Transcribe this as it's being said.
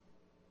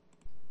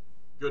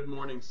Good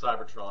Morning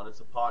Cybertron is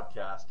a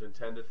podcast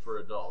intended for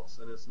adults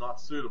and is not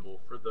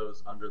suitable for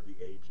those under the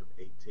age of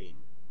 18.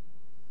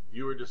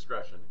 Viewer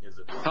discretion is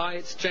advised. Hi,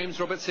 it's James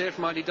Roberts here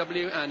from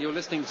IDW, and you're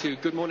listening to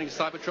Good Morning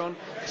Cybertron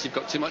because you've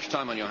got too much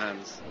time on your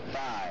hands.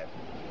 5,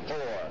 4,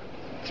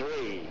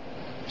 3,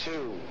 2,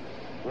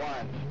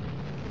 1.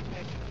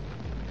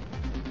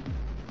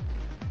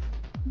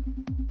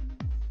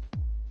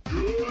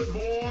 Good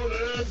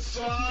Morning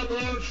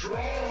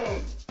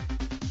Cybertron!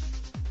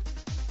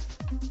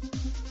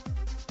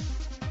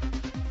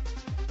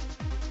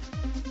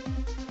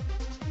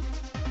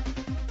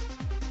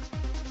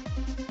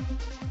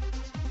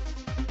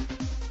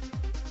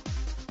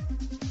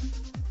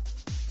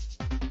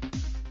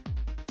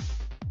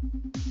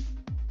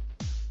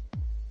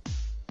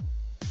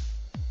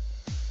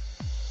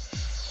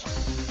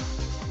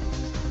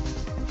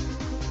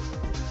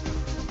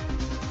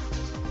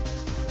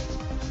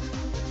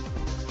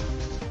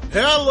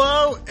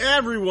 Hello,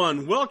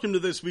 everyone. Welcome to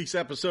this week's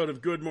episode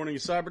of Good Morning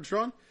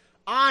Cybertron.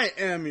 I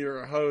am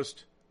your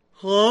host.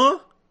 Huh?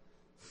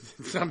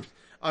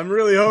 I'm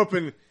really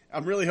hoping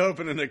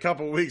in a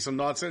couple of weeks I'm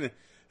not saying,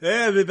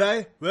 hey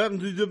everybody, welcome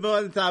to Good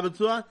Morning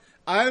Cybertron.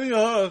 I'm your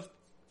host.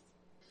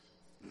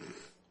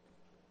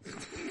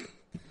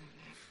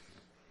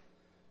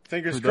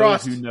 Fingers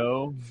crossed. For those who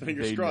know,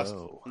 Fingers crossed.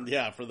 know.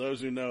 Yeah, for those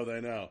who know,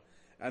 they know.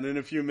 And in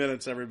a few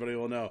minutes, everybody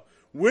will know.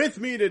 With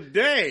me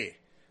today,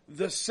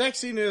 the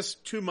sexiness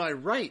to my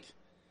right,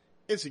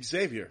 it's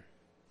Xavier.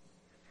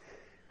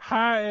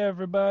 Hi,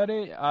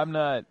 everybody. I'm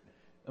not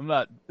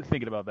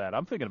thinking about that.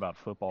 I'm thinking about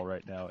football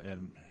right now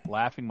and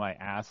laughing my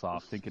ass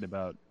off thinking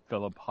about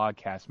fellow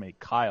podcast mate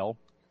Kyle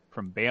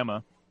from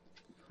Bama,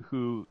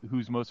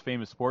 whose most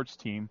famous sports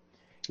team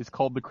is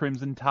called the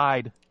Crimson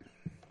Tide.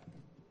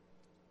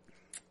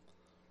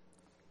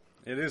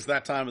 It is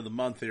that time of the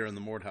month here in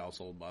the Mort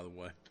household, by the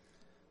way.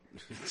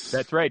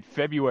 That's right,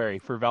 February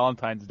for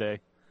Valentine's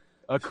Day.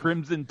 A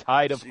crimson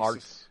tide of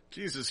hearts.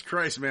 Jesus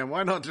Christ, man.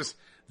 Why not just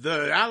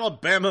the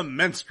Alabama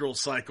menstrual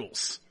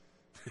cycles?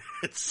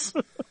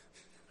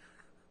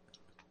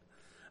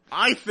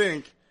 I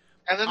think...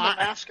 And then the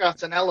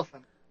mascot's an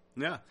elephant.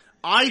 Yeah.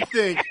 I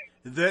think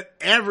that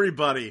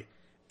everybody's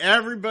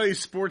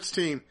sports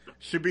team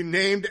should be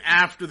named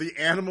after the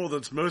animal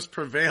that's most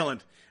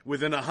prevalent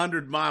within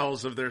 100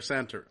 miles of their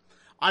center.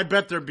 I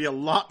bet there'd be a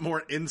lot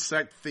more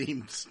insect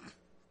themes.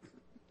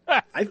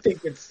 I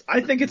think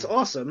it's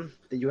awesome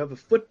that you have a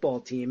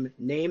football team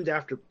named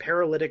after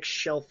paralytic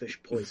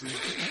shellfish poisoning.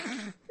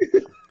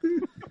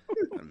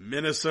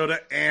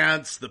 Minnesota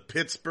ants, the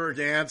Pittsburgh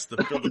ants,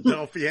 the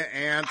Philadelphia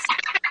ants,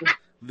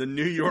 the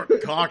New York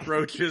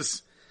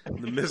cockroaches,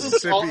 the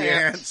Mississippi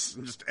ants,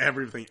 just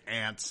everything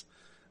ants.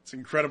 It's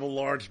incredible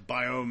large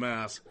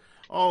biomass.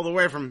 All the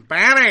way from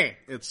Bammy,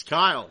 it's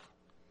Kyle.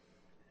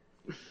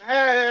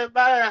 Hey,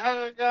 everybody,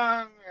 how's it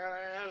going?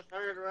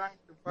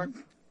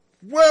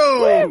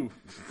 Whoa!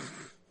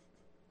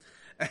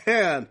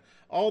 And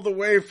all the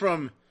way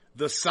from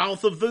the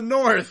south of the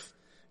north,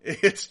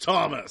 it's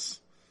Thomas.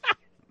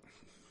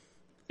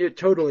 It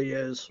totally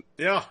is.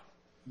 Yeah.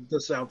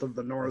 The south of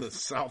the north. The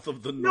south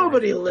of the north.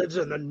 Nobody lives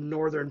in the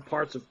northern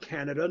parts of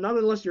Canada, not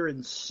unless you're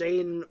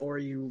insane or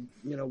you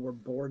were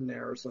born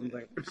there or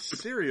something.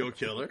 Serial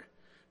killer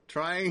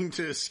trying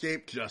to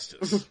escape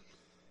justice.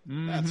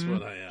 That's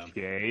what I am.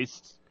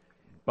 Chase.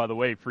 By the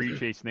way, free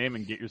Chase name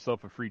and get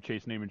yourself a free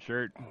Chase name and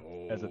shirt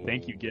as a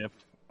thank you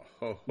gift.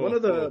 One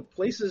of the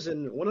places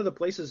in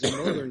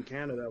northern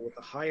Canada with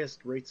the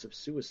highest rates of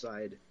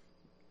suicide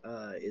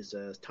is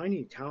a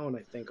tiny town,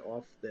 I think,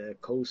 off the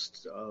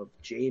coast of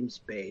James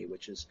Bay,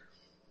 which is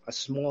a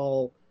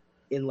small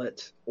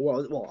inlet,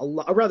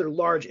 a rather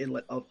large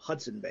inlet of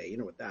Hudson Bay. You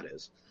know what that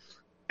is,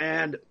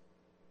 and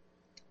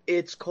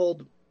I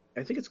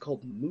think it's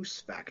called Moose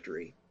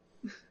Factory.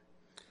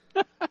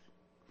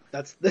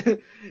 And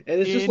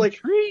it's just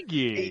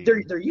intriguing.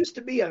 Like there used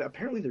to be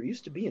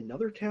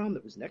another town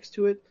that was next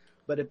to it,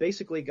 but it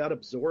basically got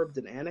absorbed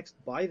and annexed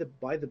by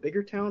the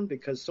bigger town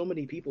because so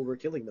many people were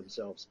killing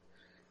themselves.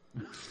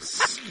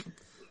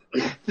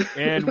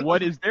 And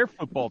what is their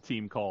football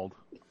team called?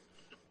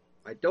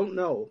 I don't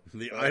know.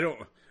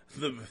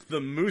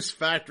 The Moose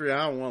Factory.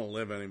 I don't want to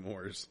live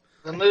anymore.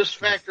 The Moose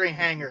Factory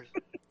hangers.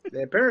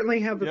 They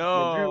apparently have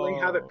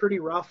it pretty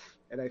rough,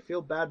 and I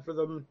feel bad for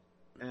them.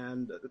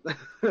 And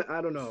I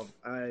don't know.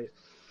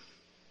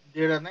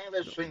 Dude, I think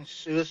that's between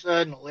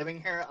suicide and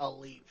living here. I'll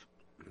leave.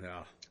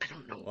 Yeah. I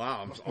don't know.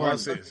 Wow.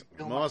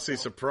 I'm honestly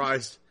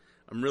surprised.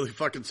 I'm really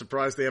fucking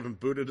surprised they haven't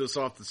booted us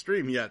off the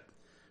stream yet,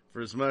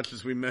 for as much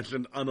as we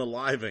mentioned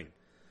unaliving.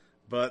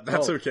 But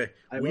that's okay.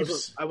 I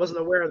wasn't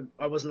aware.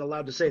 I wasn't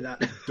allowed to say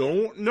that.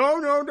 Don't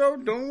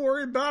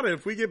worry about it.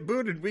 If we get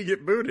booted, we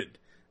get booted.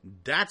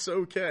 That's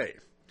okay.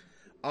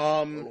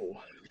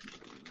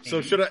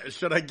 So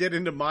should I get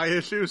into my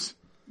issues?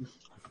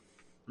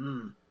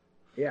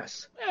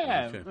 Yes.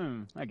 Yeah, Okay.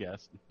 I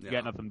guess. You Yeah.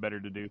 got nothing better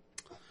to do.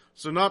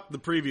 So not the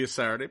previous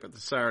Saturday, but the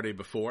Saturday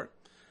before.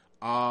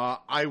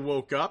 I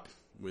woke up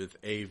with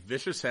a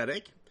vicious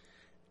headache,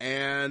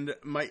 and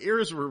my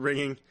ears were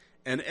ringing,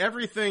 And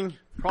everything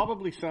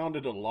probably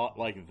sounded a lot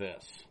like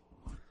this.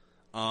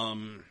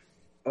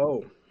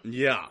 Oh.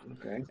 Yeah.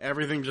 Okay.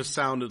 Everything just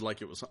sounded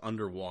like it was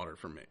underwater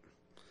for me.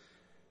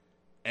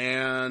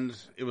 And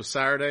it was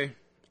Saturday.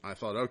 I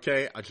thought,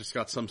 okay, I just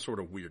got some sort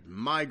of weird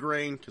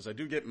migraine, because I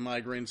do get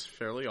migraines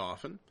fairly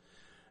often.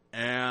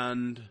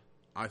 And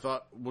I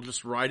thought, we'll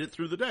just ride it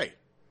through the day.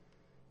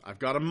 I've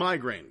got a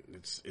migraine.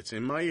 It's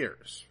in my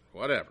ears.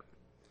 Whatever.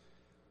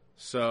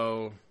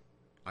 So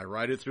I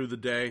ride it through the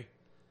day.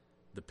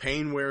 The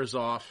pain wears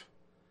off,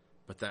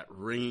 but that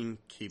ringing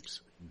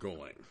keeps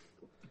going.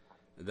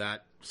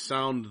 That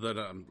sound that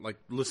I'm like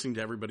listening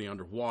to everybody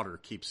underwater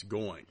keeps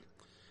going.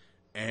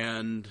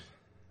 And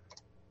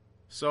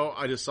so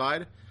I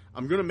decide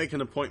I'm going to make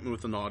an appointment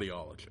with an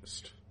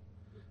audiologist.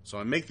 So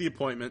I make the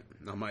appointment.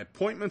 Now my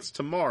appointment's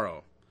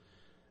tomorrow.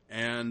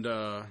 And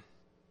a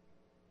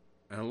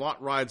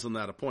lot rides on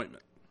that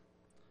appointment.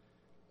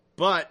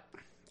 But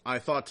I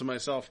thought to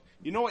myself,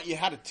 you know what? You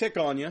had a tick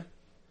on you.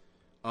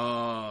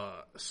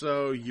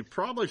 So you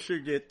probably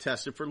should get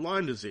tested for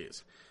Lyme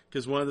disease.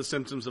 Because one of the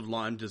symptoms of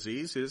Lyme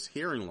disease is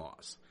hearing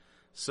loss.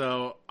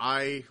 So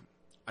I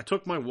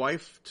took my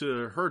wife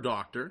to her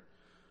doctor.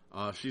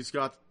 She's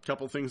got a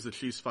couple things that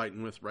she's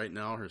fighting with right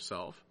now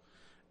herself.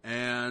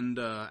 And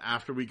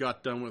after we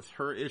got done with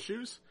her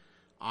issues,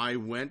 I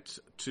went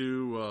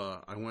to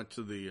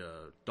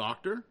the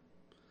doctor.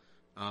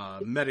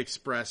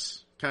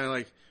 MedExpress, kind of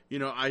like, you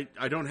know,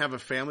 I don't have a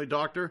family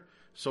doctor,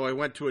 so I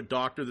went to a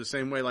doctor the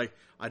same way, like,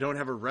 I don't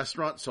have a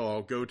restaurant, so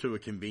I'll go to a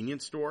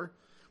convenience store.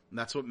 And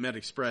that's what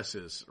MedExpress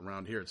is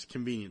around here. It's a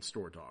convenience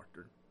store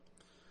doctor.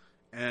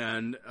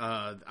 And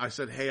I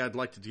said, hey, I'd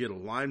like to get a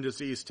Lyme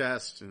disease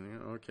test. And, you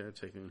know, okay,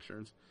 taking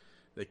insurance.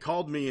 They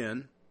called me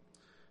in.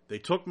 They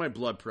took my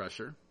blood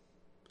pressure.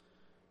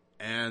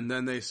 And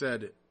then they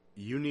said,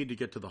 you need to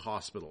get to the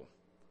hospital.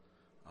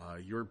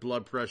 Your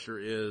blood pressure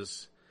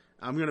is,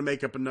 I'm going to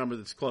make up a number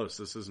that's close.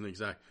 This isn't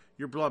exact.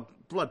 Your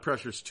blood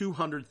pressure is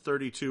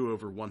 232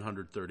 over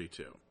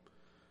 132.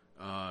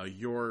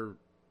 You're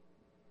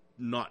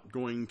not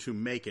going to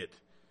make it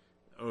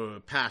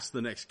past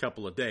the next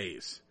couple of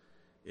days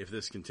if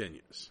this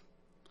continues.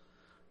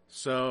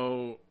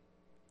 So,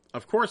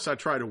 of course, I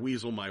try to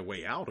weasel my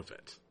way out of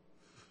it,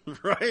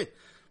 right?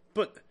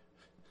 But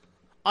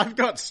I've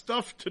got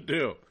stuff to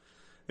do.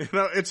 You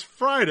know, it's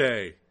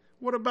Friday.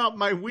 What about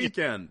my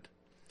weekend?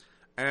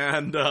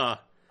 And I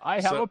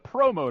have a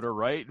promo to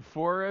write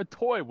for a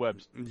toy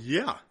website.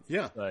 Yeah.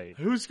 Site.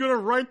 Who's going to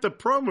write the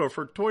promo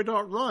for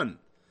Toy.Run?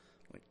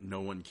 Like,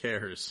 no one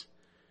cares.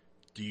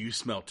 Do you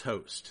smell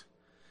toast?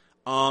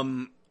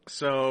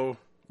 So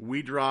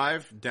we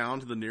drive down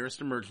to the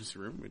nearest emergency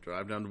room. We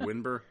drive down to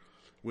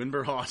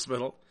Winber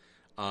Hospital.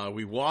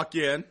 We walk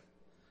in.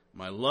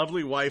 My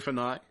lovely wife and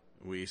I.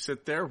 We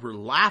sit there. We're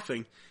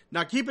laughing.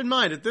 Now, keep in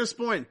mind, at this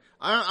point,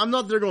 I'm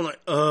not there going like,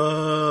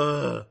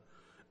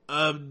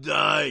 I'm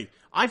dying.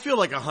 I feel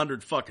like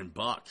 $100 fucking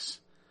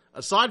bucks.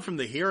 Aside from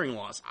the hearing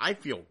loss, I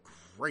feel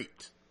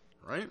great,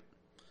 right?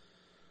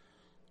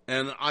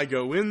 And I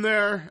go in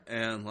there,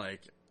 and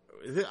like,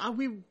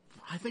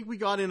 I think we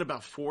got in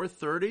about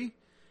 4:30,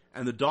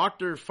 and the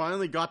doctor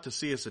finally got to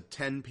see us at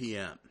 10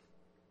 p.m.,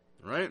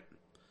 right?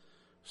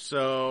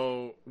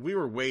 So we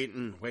were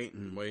waiting.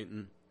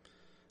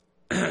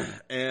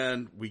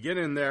 And we get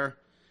in there.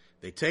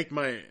 They take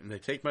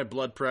my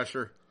blood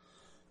pressure.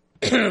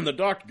 And the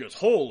doctor goes,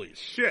 holy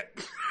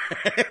shit.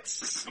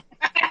 That's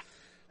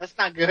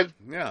not good.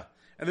 Yeah.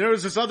 And there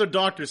was this other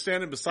doctor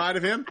standing beside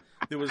of him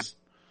that was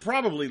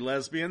probably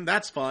lesbian.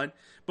 That's fine.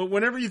 But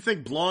whenever you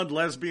think blonde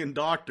lesbian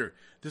doctor,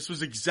 this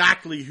was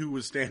exactly who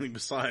was standing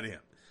beside him.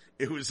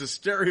 It was a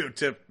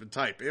stereotype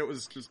type. It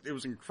was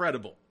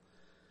incredible.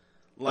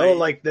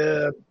 Like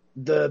the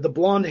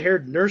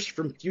blonde-haired nurse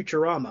from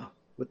Futurama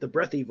with the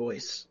breathy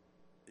voice.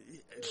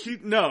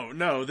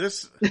 No.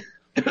 This.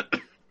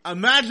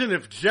 Imagine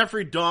if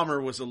Jeffrey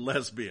Dahmer was a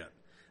lesbian.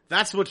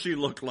 That's what she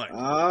looked like.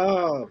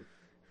 Oh.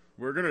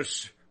 We're gonna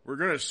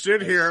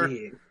sit here.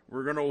 See.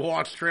 We're gonna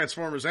watch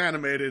Transformers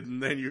Animated,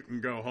 and then you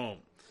can go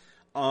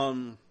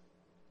home.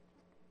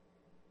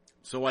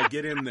 So I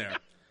get in there.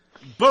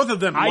 Both of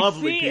them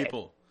lovely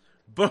people.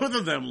 Both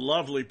of them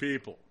lovely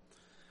people.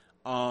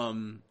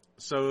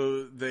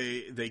 So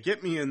they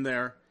get me in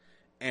there,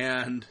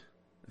 and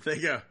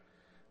the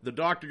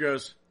doctor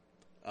goes,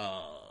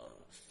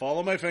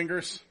 follow my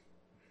fingers.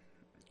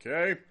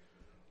 Okay.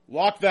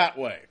 Walk that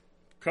way.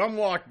 Come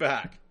walk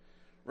back.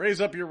 Raise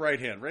up your right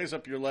hand. Raise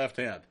up your left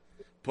hand.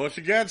 Push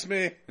against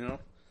me. You know.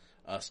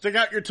 Stick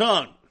out your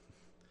tongue.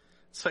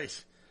 It's like,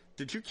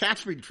 did you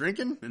catch me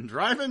drinking and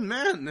driving?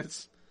 Man,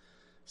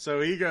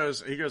 so he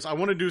goes, I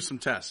want to do some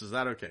tests. Is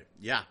that okay?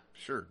 Yeah,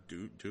 sure.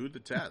 Do the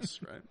tests,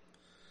 right?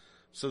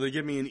 So they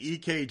give me an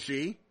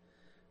EKG.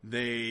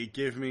 They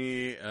give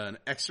me an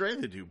x-ray.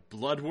 They do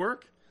blood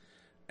work.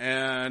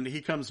 And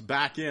he comes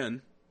back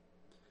in.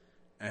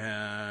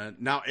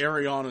 And now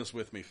Ariana's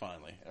with me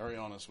finally.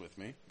 Ariana's with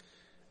me.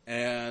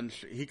 And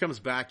he comes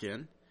back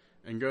in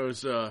and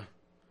goes,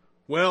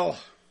 well,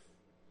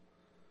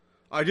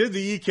 I did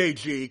the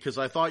EKG because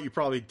I thought you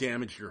probably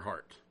damaged your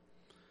heart.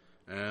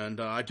 And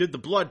I did the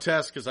blood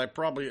test because I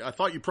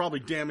thought you probably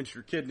damaged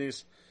your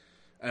kidneys.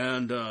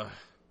 And I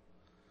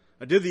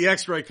did the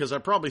x-ray because I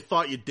probably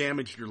thought you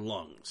damaged your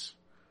lungs.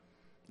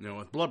 You know,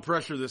 with blood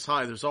pressure this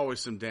high, there's always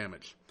some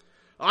damage.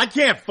 I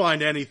can't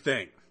find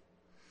anything.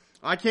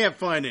 I can't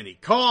find any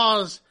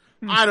cause.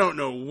 I don't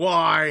know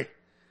why.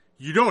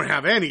 You don't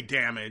have any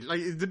damage.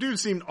 Like, the dude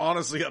seemed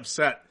honestly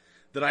upset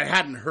that I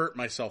hadn't hurt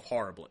myself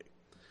horribly.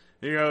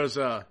 He goes,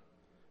 I'm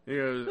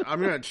going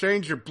to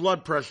change your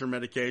blood pressure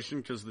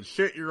medication because the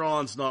shit you're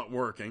on's not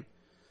working.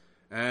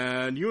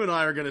 And you and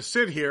I are going to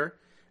sit here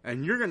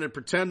and you're going to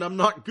pretend I'm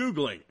not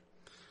Googling.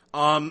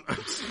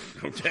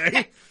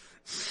 Okay.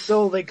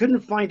 So they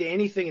couldn't find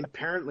anything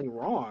apparently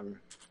wrong.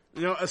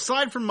 You know,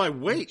 aside from my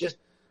weight.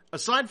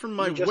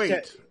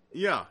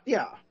 Yeah.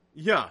 Yeah.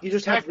 You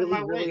just have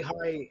really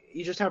high.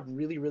 You just have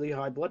really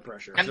high blood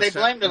pressure. And they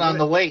blamed it on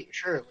the weight,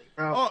 surely.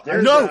 Oh,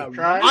 no,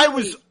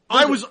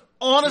 I was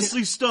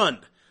honestly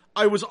stunned.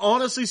 I was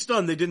honestly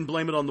stunned they didn't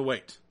blame it on the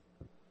weight.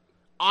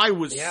 I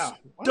was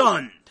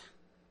stunned.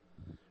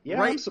 Yeah,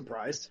 right? I'm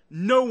surprised.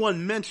 No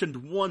one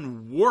mentioned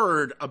one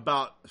word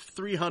about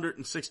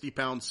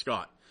 360-pound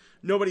Scott.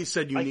 Nobody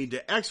said you need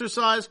to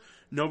exercise.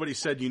 Nobody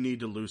said you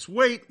need to lose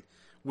weight,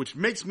 which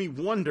makes me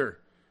wonder,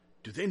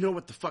 do they know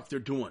what the fuck they're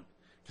doing?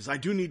 Because I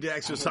do need to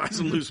exercise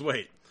and lose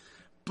weight.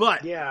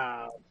 But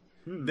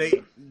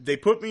they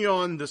put me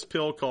on this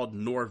pill called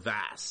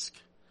Norvasc.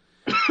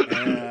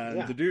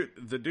 And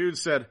the dude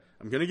said,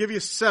 I'm going to give you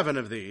 7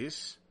 of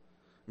these.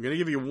 I'm going to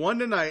give you 1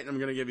 tonight, and I'm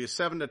going to give you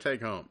 7 to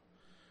take home.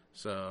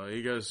 So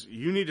he goes,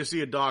 you need to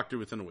see a doctor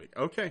within a week.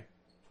 Okay.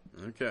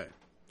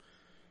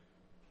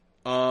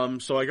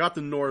 So I got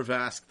the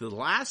Norvasc. The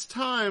last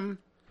time,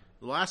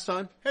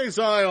 hey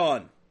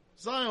Zion.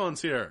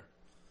 Zion's here.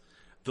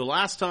 The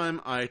last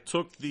time I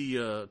took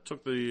the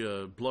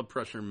blood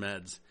pressure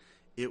meds,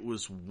 it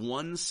was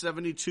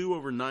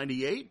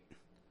 172/98.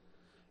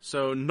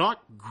 So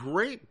not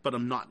great, but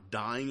I'm not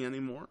dying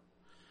anymore.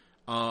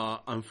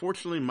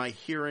 Unfortunately, my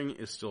hearing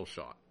is still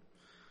shot.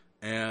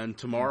 And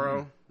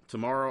tomorrow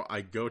I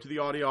go to the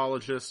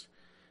audiologist.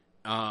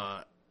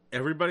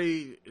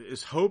 Everybody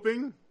is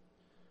hoping.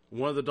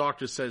 One of the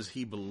doctors says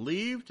he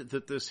believed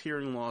that this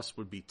hearing loss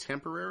would be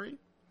temporary.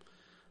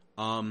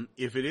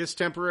 If it is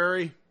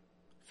temporary,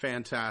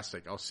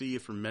 fantastic. I'll see you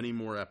for many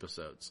more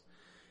episodes.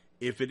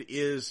 If it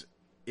is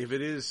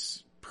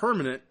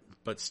permanent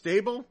but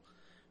stable,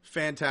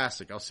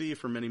 fantastic. I'll see you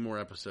for many more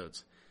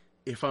episodes.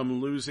 If I'm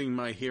losing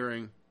my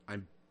hearing,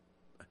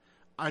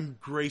 I'm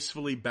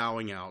gracefully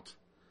bowing out.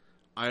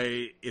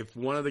 If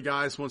one of the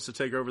guys wants to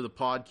take over the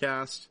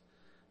podcast,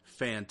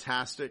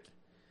 fantastic.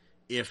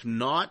 If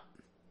not,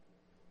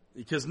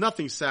 because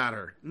nothing's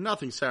sadder.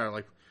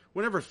 Like,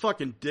 whenever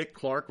fucking Dick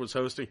Clark was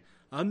hosting,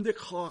 I'm Dick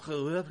Clark,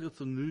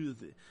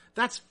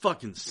 that's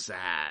fucking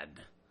sad.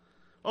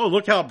 Oh,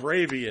 look how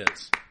brave he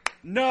is.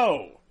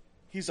 No,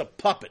 he's a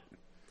puppet.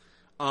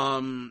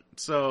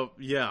 So,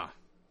 yeah,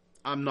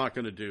 I'm not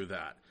going to do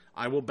that.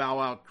 I will bow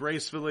out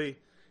gracefully.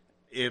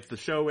 If the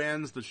show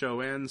ends, the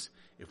show ends.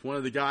 If one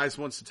of the guys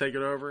wants to take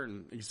it over,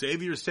 and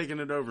Xavier's taken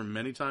it over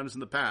many times in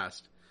the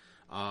past,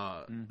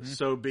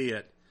 so be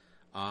it.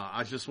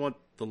 I just want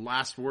the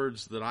last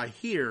words that I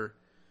hear,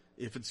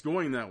 if it's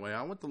going that way,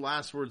 I want the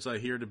last words I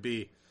hear to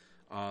be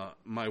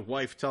my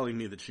wife telling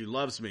me that she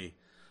loves me,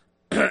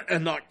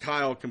 and not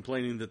Kyle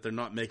complaining that they're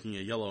not making a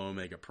Yellow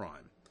Omega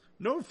Prime.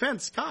 No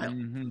offense, Kyle.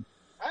 I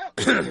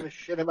don't give a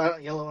shit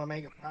about Yellow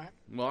Omega Prime.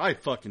 Well, I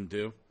fucking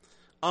do.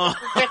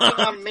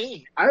 Projecting on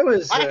me. I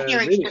was My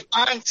hearing's just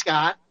fine,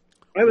 Scott.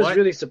 I was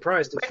really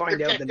surprised to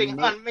find out the name.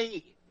 On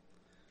me.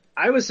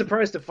 I was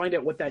surprised to find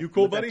out what that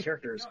buddy?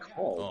 character is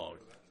called. Oh,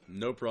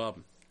 no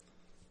problem.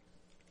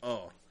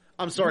 Oh,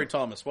 I'm sorry,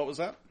 Thomas. What was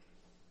that?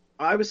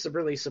 I was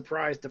really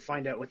surprised to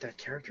find out what that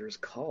character is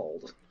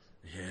called.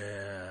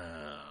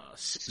 Yeah,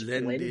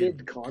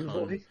 Splendid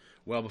Convoy.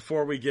 Well,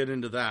 before we get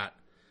into that,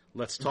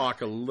 let's talk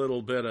a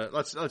little bit.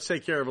 Let's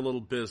take care of a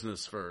little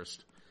business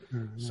first.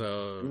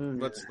 So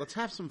let's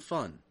have some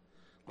fun.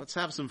 Let's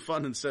have some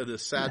fun instead of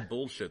this sad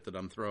bullshit that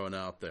I'm throwing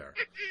out there.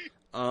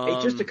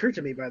 It just occurred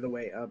to me, by the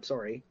way. I'm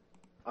sorry.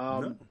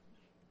 No,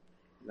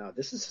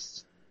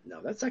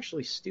 that's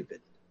actually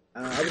stupid.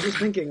 I was just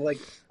thinking, like,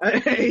 a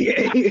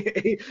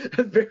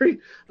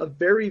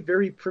very,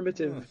 very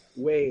primitive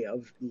way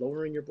of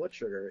lowering your blood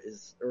sugar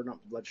is, or not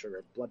blood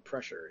sugar, blood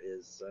pressure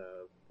is,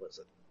 what is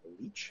it, a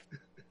leech?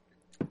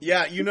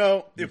 Yeah,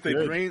 if they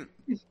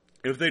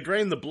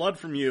drain the blood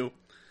from you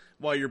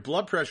while your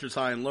blood pressure's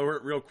high and lower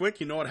it real quick,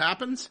 you know what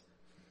happens?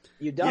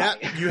 You die.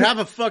 Yeah, you have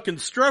a fucking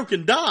stroke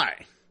and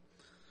die.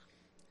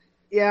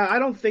 Yeah, I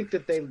don't think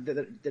that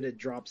that it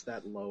drops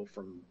that low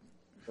from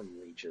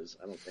leeches.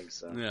 I don't think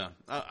so. Yeah,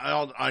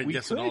 I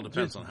guess it all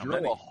depends on how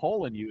many. Drill a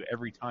hole in you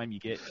every time you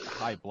get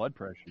high blood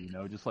pressure.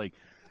 Just like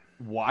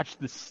watch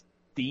the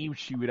steam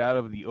shoot out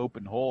of the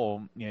open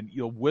hole, and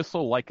you'll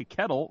whistle like a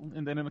kettle,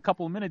 and then in a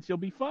couple of minutes you'll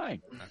be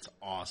fine. That's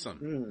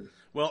awesome.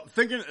 Well,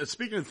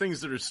 speaking of things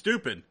that are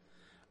stupid,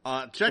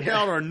 Check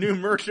out our new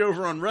merch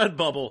over on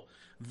Redbubble,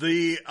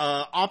 the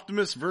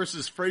Optimus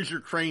versus Fraser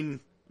Crane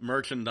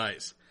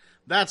merchandise.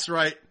 That's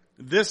right.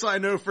 This I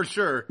know for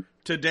sure.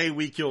 Today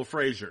we kill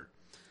Fraser.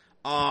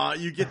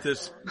 You get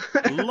this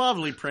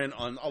lovely print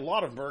on a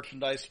lot of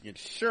merchandise. You get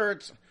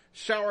shirts,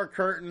 shower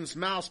curtains,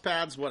 mouse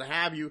pads, what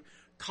have you,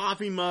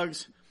 coffee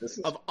mugs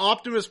of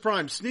Optimus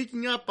Prime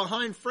sneaking up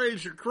behind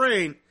Fraser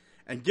Crane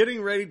and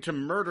getting ready to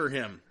murder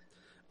him.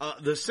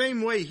 The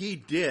same way he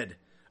did.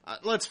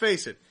 Let's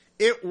face it,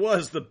 it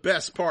was the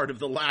best part of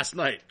the last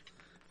night.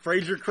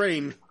 Fraser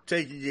Crane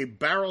taking a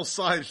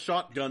barrel-sized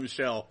shotgun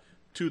shell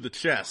to the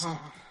chest.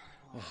 Oh,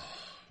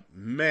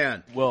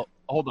 man. Well,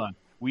 hold on.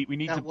 We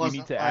need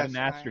to add an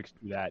asterisk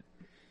to that.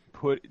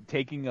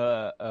 Taking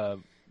a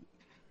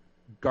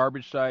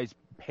garbage-sized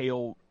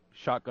pale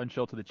shotgun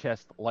shell to the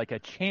chest like a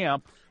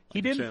champ. He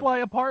didn't fly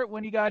apart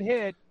when he got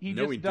hit. He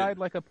just died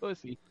like a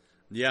pussy.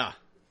 Yeah.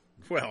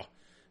 Well,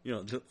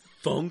 just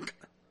thunk.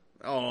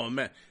 Oh,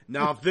 man.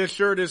 Now, if this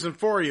shirt isn't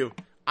for you,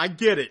 I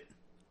get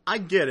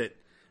it.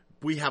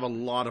 We have a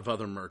lot of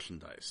other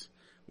merchandise.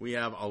 We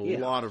have a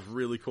lot of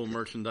really cool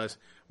merchandise.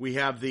 We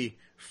have the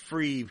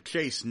free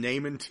Chase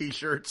Naaman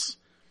t-shirts,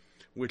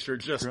 which are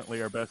just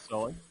currently our best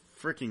selling.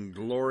 Freaking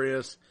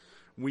glorious.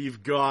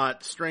 We've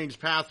got Strange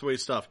Pathway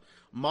stuff.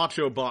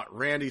 Macho Bot,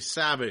 Randy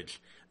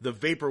Savage, the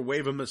Vapor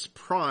Wavimus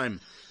Prime,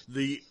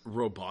 the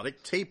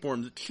Robotic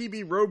Tapeworm, the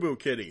Chibi Robo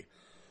Kitty.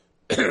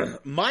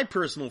 My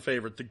personal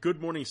favorite, the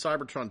Good Morning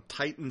Cybertron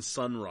Titan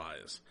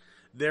Sunrise.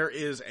 There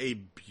is a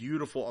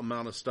beautiful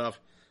amount of stuff.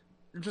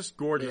 Just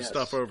gorgeous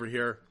stuff over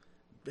here.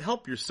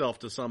 Help yourself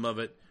to some of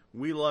it.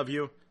 We love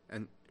you,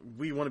 and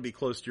we want to be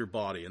close to your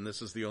body, and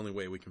this is the only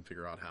way we can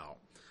figure out how.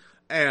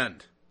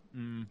 And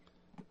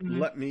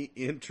let me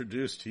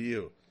introduce to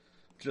you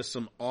just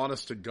some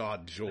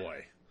honest-to-God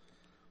joy.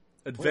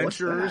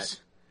 Adventurers,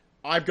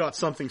 I've got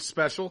something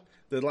special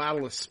that'll add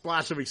a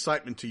splash of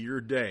excitement to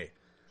your day.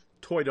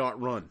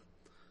 Toy.Run.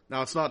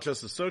 Now, it's not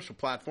just a social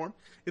platform.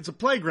 It's a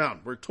playground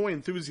where toy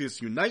enthusiasts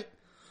unite.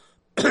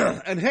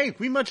 And hey,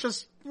 we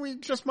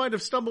just might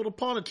have stumbled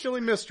upon a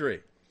chilly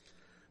mystery.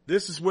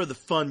 This is where the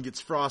fun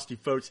gets frosty,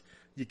 folks.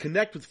 You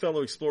connect with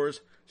fellow explorers,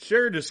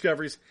 share your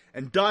discoveries,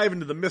 and dive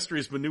into the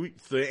mysteries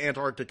beneath the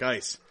Antarctic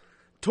ice.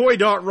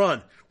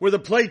 Toy.Run, where the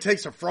play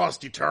takes a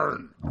frosty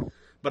turn.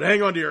 But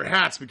hang on to your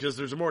hats because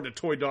there's more to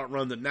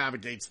Toy.Run that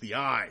navigates the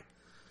eye.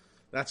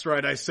 That's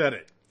right, I said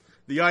it.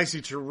 The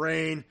icy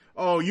terrain.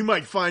 Oh, you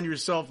might find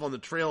yourself on the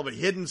trail of a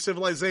hidden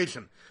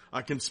civilization.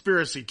 A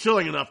conspiracy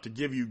chilling enough to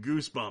give you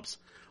goosebumps.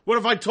 What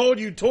if I told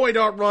you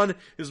Toy.Run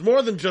is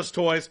more than just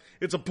toys?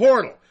 It's a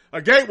portal,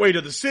 a gateway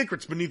to the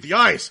secrets beneath the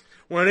ice,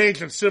 where an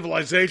ancient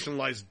civilization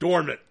lies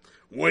dormant,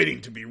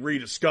 waiting to be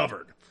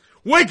rediscovered.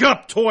 Wake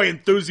up, toy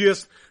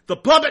enthusiasts! The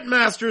puppet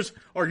masters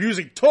are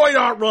using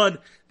Toy.Run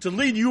to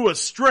lead you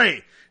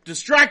astray,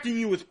 distracting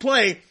you with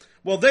play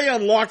while they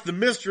unlock the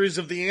mysteries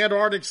of the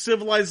Antarctic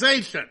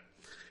civilization.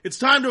 It's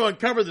time to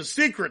uncover the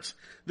secrets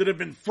that have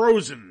been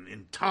frozen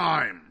in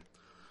time.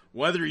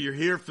 Whether you're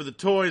here for the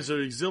toys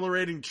or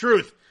exhilarating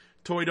truth,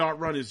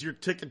 Toy.Run is your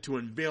ticket to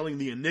unveiling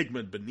the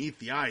enigma beneath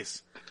the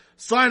ice.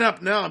 Sign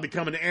up now and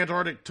become an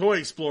Antarctic toy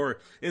explorer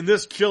in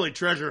this chilly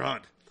treasure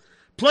hunt.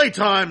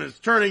 Playtime is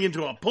turning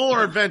into a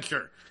polar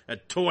adventure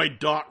at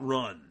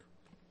Toy.Run.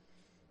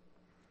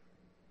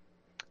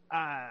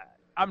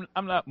 I'm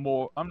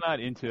not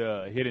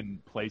into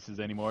hidden places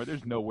anymore.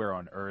 There's nowhere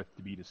on Earth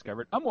to be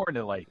discovered. I'm more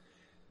into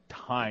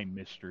time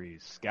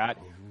mysteries, Scott.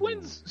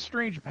 When's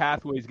Strange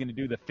Pathways going to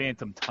do the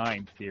Phantom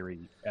Time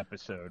Theory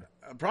episode?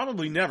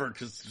 Probably never,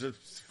 because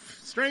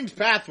Strange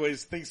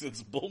Pathways thinks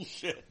it's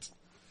bullshit.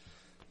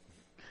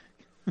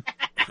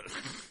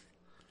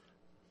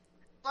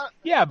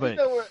 Yeah, but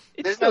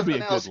it's still be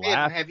a good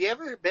laugh. Have you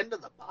ever been to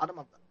the bottom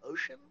of the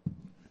ocean?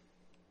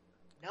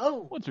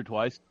 No. Once or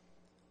twice.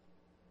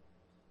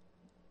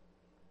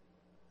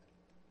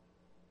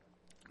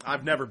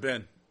 I've never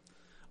been.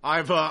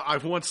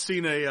 I've once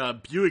seen a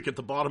Buick at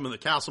the bottom of the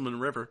Castleman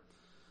River.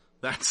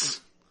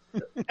 That's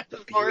as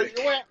far as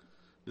you went.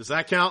 Does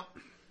that count?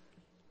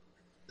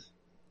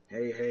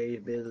 Hey,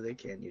 Billy,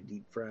 can you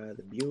deep fry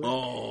the Buick?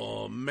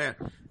 Oh man,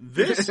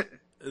 this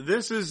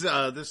is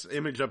this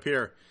image up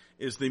here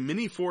is the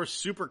Mini Force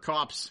Super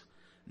Cops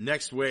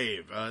Next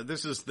Wave.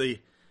 This is the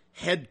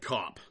Head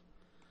Cop.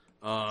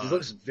 He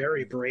looks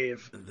very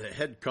brave. The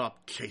Head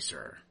Cop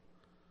Chaser.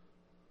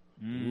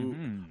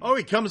 Mm-hmm. Oh,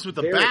 he comes with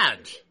a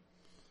badge.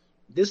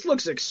 This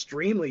looks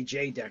extremely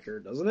J.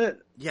 Decker, doesn't it?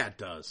 Yeah, it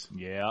does.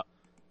 Yeah.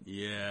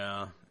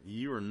 Yeah,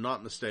 you are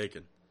not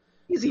mistaken.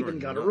 He's even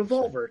got a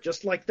revolver,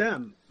 just like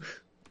them.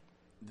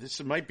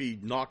 This might be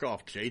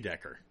knockoff J.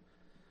 Decker.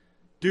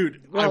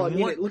 Dude, well,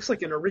 it looks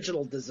like an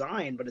original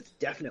design, but it's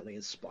definitely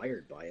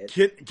inspired by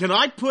it. Can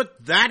I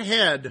put that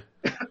head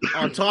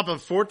on top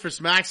of Fortress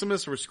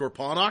Maximus or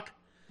Scorponok?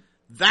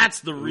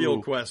 That's the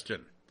real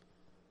question.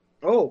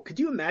 Oh, could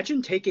you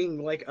imagine taking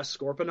a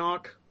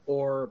Scorponok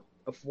or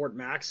a Fort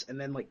Max and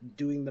then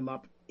doing them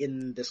up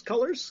in this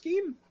color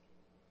scheme?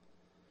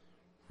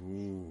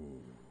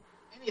 Ooh.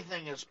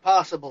 Anything is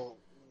possible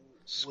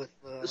with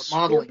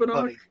modeling Scorponok,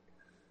 putty.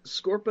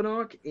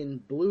 Scorponok in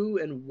blue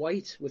and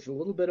white with a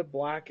little bit of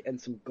black and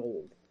some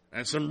gold.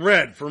 And some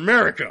red for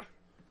America.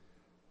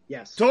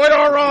 Yes.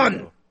 Toyota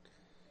Run!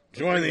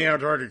 Join the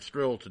Antarctic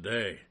Skrill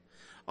today.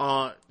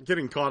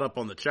 Getting caught up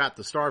on the chat,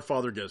 the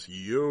Starfather goes,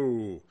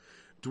 yo.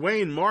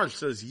 Dwayne Marsh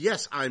says,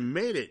 yes, I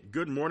made it.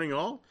 Good morning,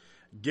 all.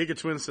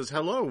 Gigatwin says,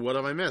 hello, what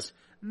have I missed?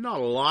 Not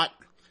a lot.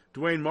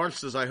 Dwayne Marsh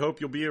says, I hope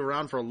you'll be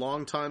around for a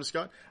long time,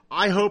 Scott.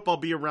 I hope I'll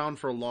be around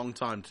for a long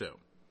time, too.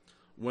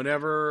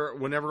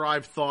 Whenever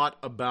I've thought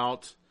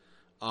about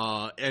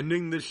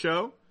ending this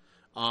show,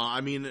 I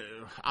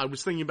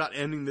was thinking about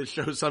ending this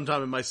show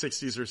sometime in my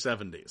 60s or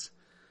 70s.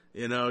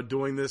 You know,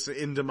 doing this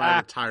into my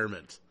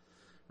retirement.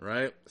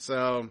 Right?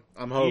 So,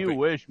 I'm hoping. You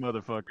wish,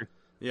 motherfucker.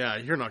 Yeah,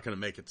 you're not going to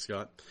make it,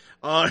 Scott.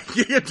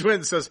 Giga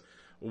Twin says,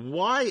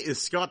 why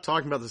is Scott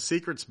talking about the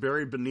secrets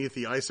buried beneath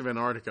the ice of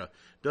Antarctica?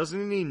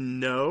 Doesn't he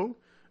know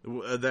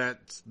that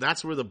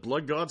that's where the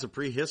blood gods of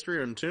prehistory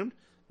are entombed?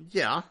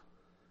 Yeah,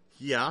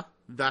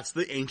 that's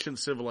the ancient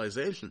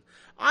civilization.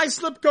 I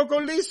slip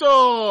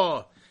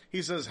Cocoliso!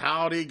 He says,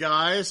 howdy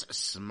guys,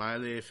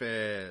 smiley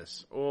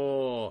face.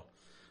 Oh,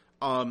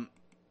 I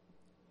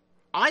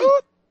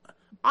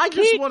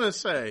just want to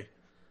say,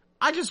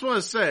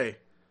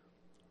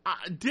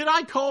 did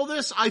I call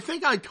this? I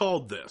think I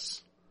called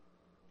this.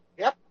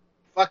 Yep.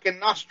 Fucking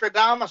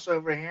Nostradamus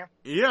over here.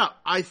 Yeah,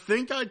 I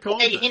think I called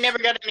this. He never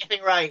got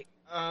anything right.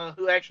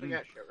 Who actually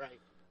got shit right?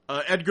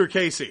 Edgar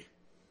Casey.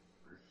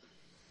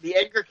 The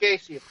Edgar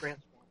Casey of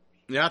Transformers.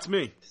 Yeah, that's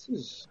me.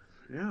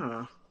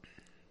 Yeah.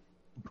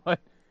 But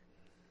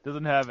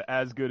doesn't have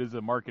as good as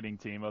a marketing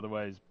team.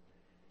 Otherwise,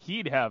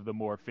 he'd have the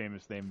more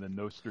famous name than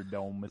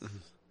Nostradamus.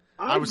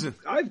 I've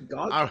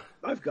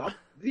got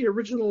the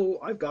original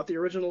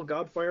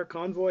Godfire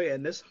Convoy,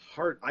 and this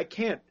I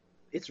can't.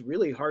 It's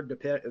really hard to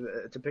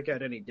pick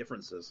out any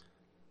differences.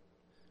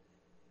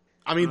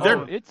 I mean,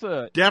 it's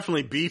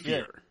definitely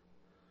beefier.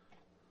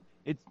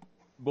 Yeah.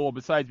 Well,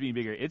 besides being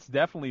bigger, it's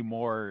definitely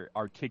more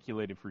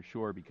articulated for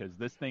sure, because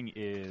this thing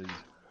is,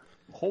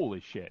 holy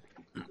shit.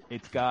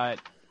 It's got,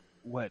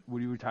 what are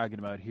you talking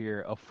about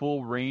here? A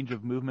full range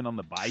of movement on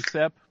the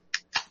bicep,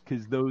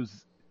 because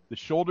the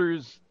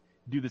shoulders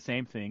do the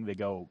same thing. They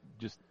go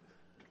just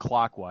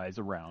clockwise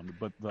around,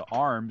 but the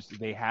arms,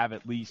 they have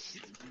at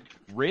least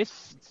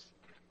wrist,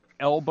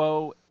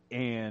 elbow,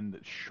 and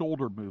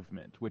shoulder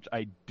movement, which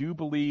I do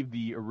believe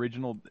the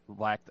original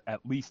lacked at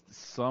least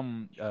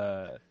some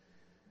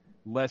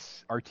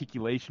less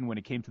articulation when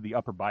it came to the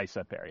upper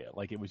bicep area.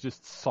 Like, it was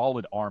just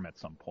solid arm at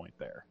some point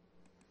there.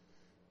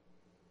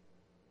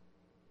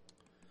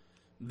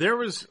 There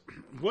was,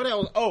 what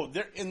else? Oh,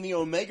 there in the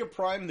Omega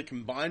Prime, the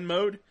combined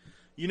mode,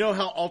 you know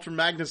how Ultra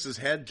Magnus's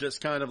head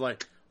just kind of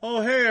like,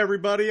 oh, hey,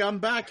 everybody, I'm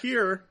back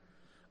here.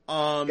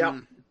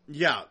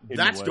 Yeah,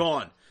 that's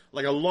gone.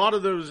 Like, a lot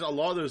of those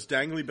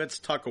dangly bits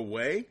tuck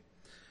away.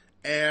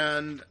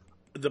 And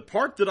the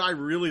part that I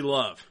really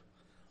love,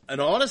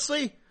 and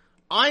honestly,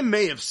 I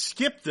may have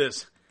skipped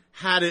this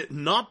had it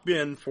not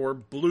been for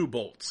Blue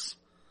Bolts.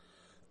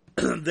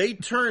 They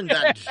turned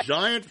that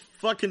giant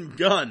fucking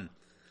gun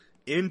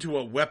into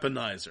a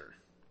weaponizer.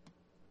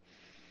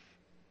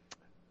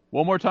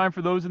 One more time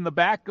for those in the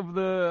back of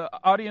the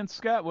audience,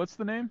 Scott. What's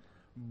the name?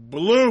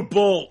 Blue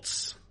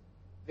Bolts.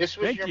 This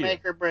was your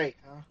make or break,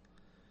 huh?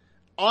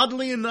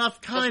 Oddly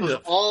enough, kind this of.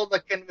 was all the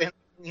convincing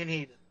you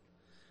needed.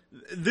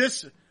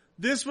 This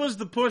was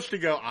the push to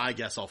go, I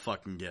guess I'll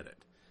fucking get it.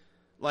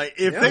 Like,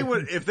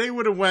 if they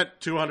would have went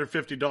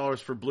 $250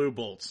 for Blue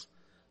Bolts,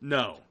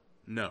 no,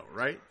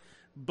 right?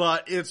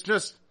 But it's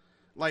just,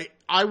 like,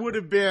 I would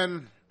have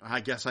been, I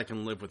guess I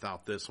can live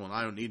without this one.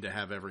 I don't need to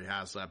have every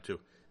HasLab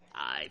too.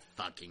 I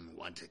fucking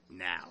want it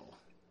now.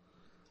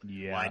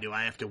 Yeah. Why do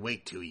I have to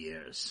wait 2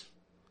 years?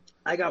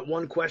 I got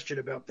one question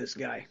about this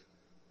guy.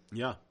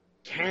 Yeah.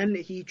 Can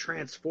he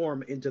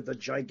transform into the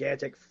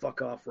gigantic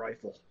fuck-off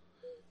rifle?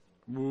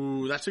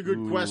 Ooh, that's a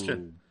good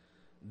question.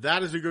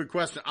 That is a good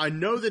question. I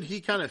know that he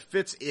kind of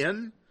fits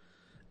in,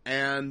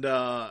 and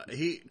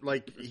he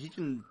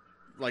can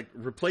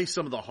replace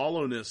some of the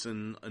hollowness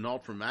in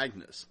Ultra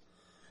Magnus.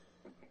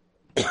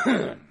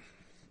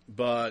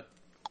 But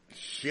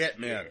shit,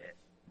 man.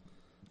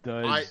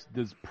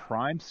 Does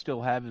Prime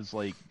still have his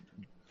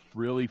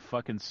really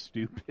fucking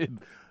stupid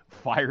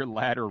fire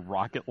ladder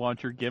rocket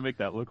launcher gimmick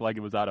that looked like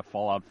it was out of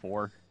Fallout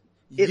 4?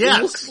 It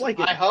looks like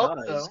it I hope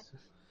does. so.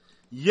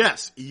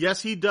 Yes,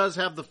 he does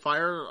have the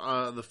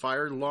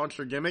fire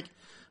launcher gimmick,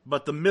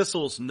 but the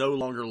missiles no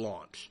longer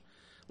launch.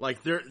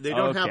 Like they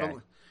don't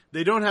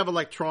have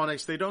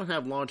electronics, they don't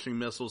have launching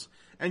missiles,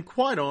 and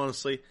quite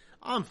honestly,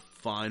 I'm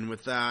fine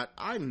with that.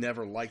 I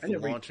never liked the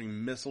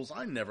launching missiles.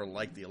 I never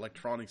liked the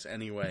electronics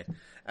anyway.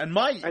 And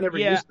I never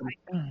used them.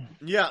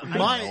 Yeah,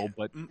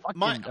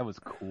 that was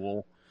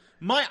cool.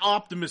 My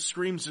Optimus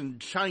screams in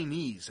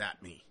Chinese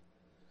at me.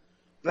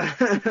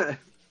 I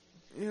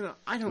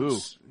don't. Ooh.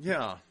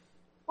 Yeah.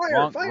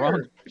 Fire!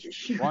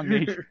 Wrong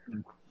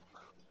nation.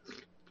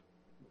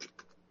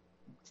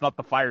 It's not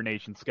the Fire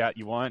Nation, Scott.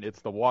 You want?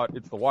 It's the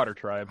Water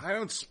Tribe. I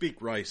don't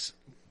speak rice.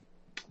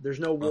 There's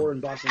no war in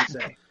Ba Sing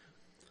Se.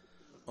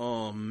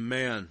 Oh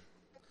man,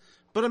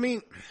 but I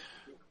mean,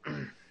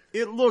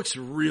 it looks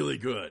really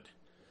good.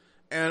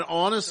 And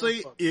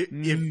honestly,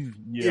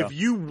 if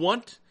you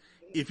want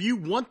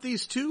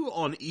these two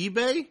on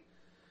eBay,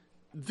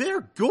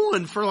 they're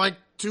going for like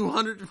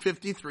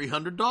 $250,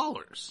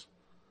 $300.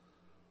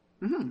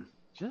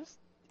 Just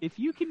if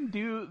you can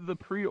do the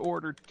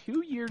pre-order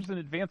 2 years in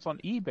advance on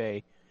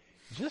eBay,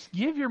 just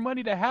give your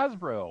money to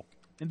Hasbro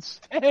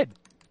instead.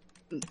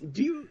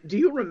 Do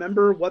you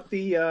remember what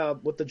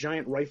the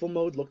giant rifle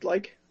mode looked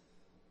like?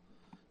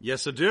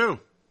 Yes, I do.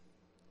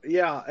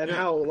 Yeah, and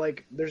how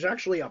like there's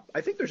actually a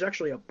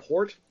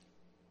port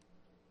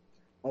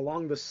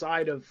along the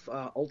side of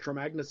Ultra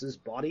Magnus's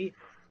body,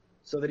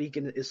 so that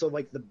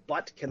the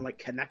butt can like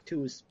connect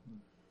to his,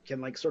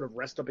 can like sort of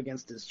rest up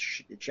against his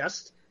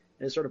chest,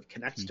 and it sort of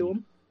connects to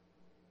him.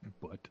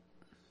 But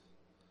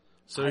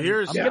so I'm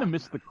here's gonna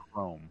miss the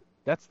chrome.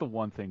 That's the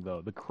one thing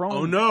though. The chrome.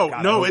 Oh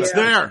no, it's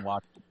there.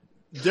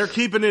 They're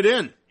keeping it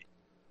in.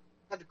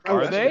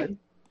 Are they?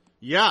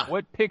 Yeah.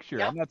 What picture?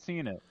 Yeah. I'm not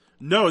seeing it.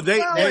 No, they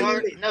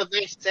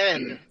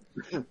said.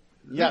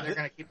 Yeah, they're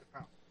gonna keep it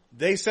from.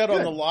 they said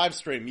on the live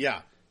stream.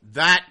 Yeah,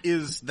 that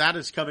is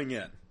coming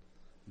in.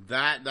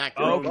 That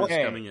chrome is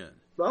coming in.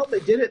 Well, they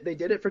did it. They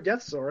did it for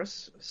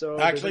Deathsaurus. So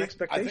there's an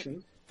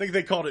expectation. I think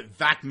they called it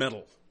vac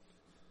metal.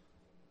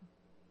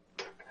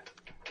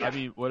 I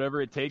mean,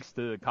 whatever it takes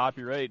to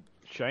copyright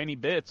shiny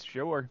bits,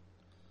 sure.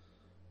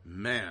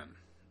 Man,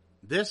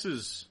 this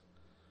is,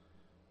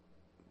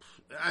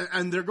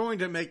 and they're going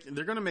to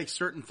make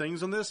certain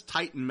things on this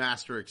Titan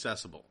Master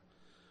accessible.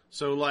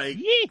 So like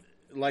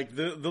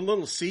the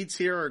little seats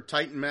here are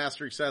Titan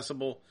Master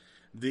accessible.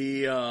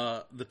 The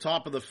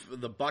top of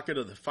the bucket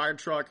of the fire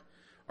truck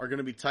are going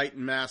to be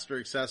Titan Master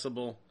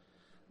accessible.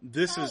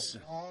 This is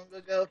long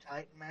ago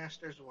Titan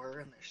Masters were,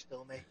 and they're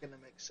still making them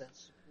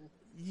accessible.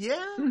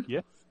 Yeah. I'm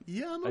okay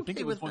I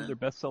think it was with one of their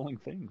best-selling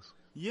things.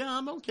 Yeah,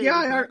 I'm okay.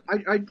 Yeah, with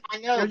that. I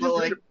know, but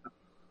like,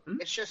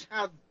 it's just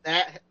how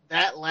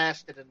that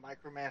lasted and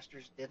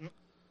Micromasters didn't.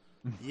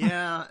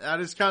 Yeah,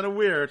 that is kind of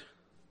weird.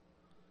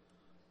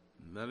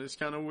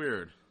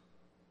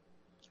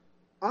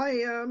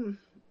 I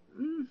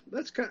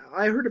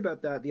heard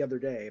about that the other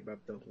day, about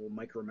the whole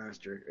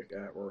Micromaster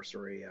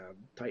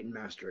Titan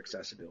Master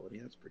accessibility.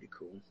 That's pretty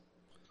cool.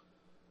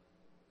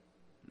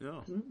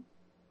 Yeah.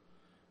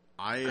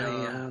 I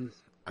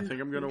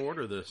think I'm going to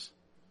order this.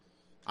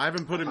 I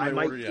haven't put in my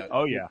order yet.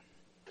 Oh yeah.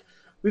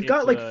 We've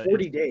got like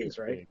 40 days,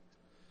 right?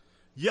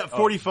 Yeah,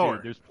 44.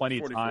 Dude, there's plenty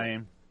of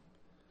time.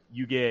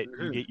 You get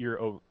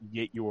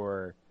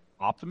your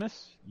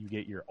Optimus, you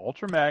get your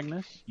Ultra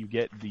Magnus, you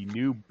get the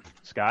new,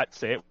 Scott,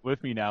 say it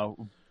with me now,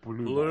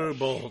 Blue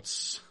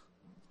Bolts.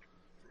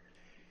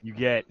 You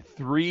get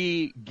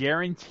 3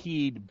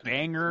 guaranteed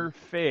banger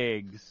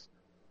figs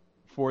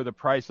for the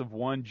price of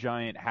one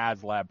giant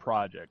HasLab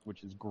project,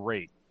 which is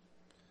great.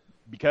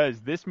 Because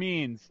this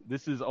means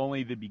this is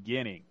only the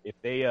beginning. If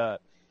they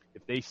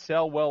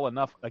sell well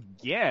enough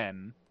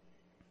again,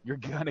 you're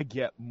gonna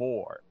get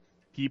more.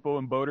 People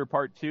in Boater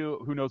Part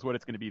 2, who knows what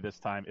it's going to be this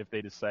time if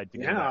they decide to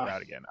go that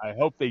route again. I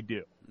hope they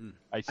do.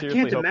 I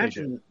seriously hope they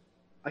do.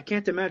 I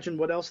can't imagine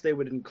what else they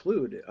would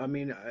include. I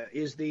mean,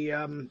 is the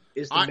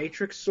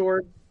Matrix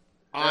Sword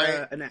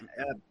a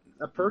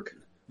perk?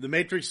 The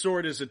Matrix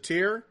Sword is a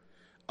tier.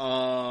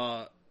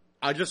 I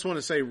just want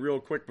to say real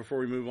quick before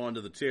we move on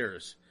to the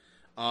tiers.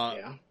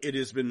 It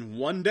has been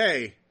 1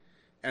 day,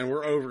 and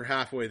we're over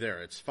halfway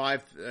there. It's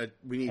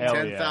we need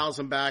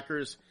 10,000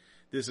 backers.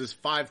 This is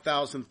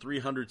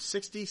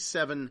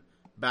 5,367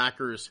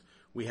 backers.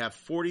 We have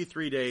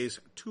 43 days,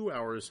 2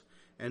 hours,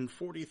 and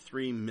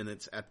 43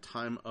 minutes at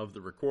time of the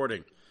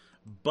recording.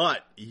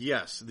 But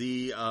yes,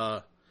 the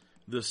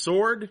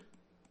sword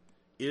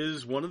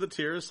is one of the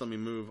tiers. Let me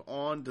move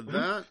on to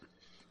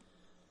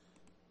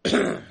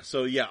that.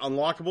 So yeah,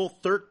 unlockable,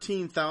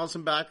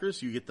 13,000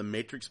 backers. You get the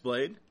Matrix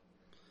Blade.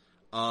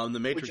 The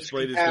Matrix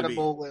Blade is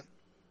compatible with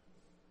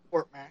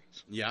Fort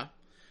Max. Yeah.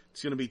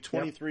 It's going to be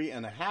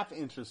 23.5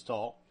 inches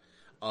tall.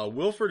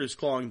 Wilford is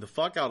clawing the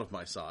fuck out of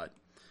my side.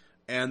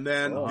 And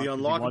then the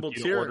unlockable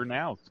tier. Order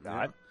now,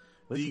 Scott.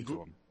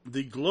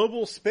 The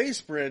Global Space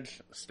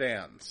Bridge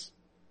stands.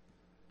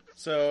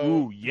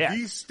 So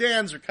these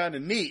stands are kind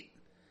of neat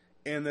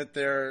in that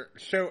they're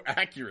show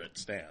accurate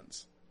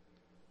stands.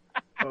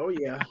 Oh,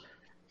 yeah.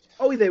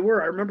 Oh, they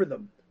were. I remember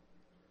them.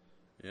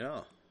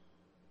 Yeah.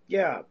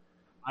 Yeah.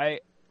 I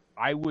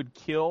would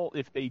kill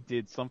if they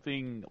did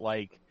something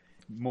like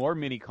more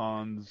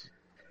mini-cons,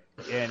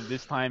 and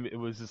this time it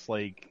was just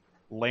like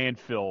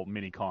landfill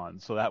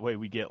mini-cons, so that way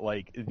we get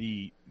like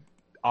the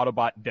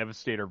Autobot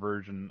Devastator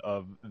version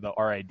of the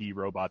RID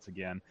robots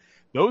again.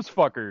 Those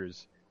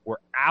fuckers were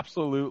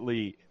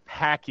absolutely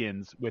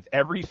pack-ins with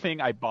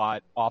everything I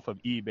bought off of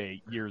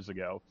eBay years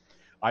ago.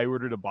 I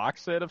ordered a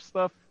box set of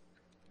stuff.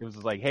 It was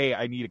like, hey,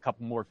 I need a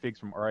couple more figs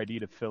from RID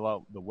to fill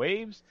out the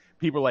waves.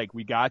 People were like,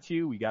 we got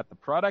you. We got the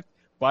product.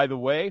 By the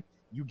way,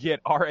 you get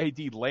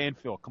RID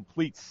landfill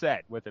complete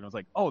set with it. I was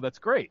like, oh, that's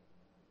great.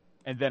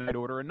 And then I'd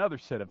order another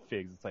set of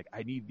figs. It's like,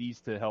 I need these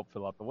to help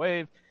fill out the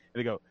wave. And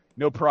they go,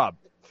 no prob,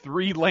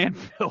 3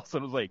 landfills.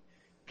 And I was like,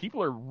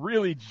 people are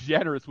really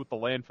generous with the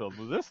landfills.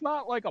 Was this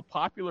not like a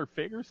popular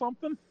fig or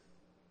something?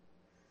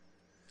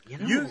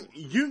 You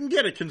can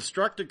get a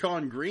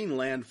Constructicon green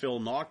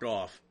landfill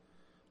knockoff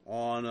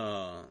on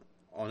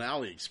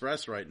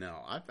AliExpress right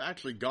now. I've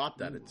actually got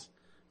that. It's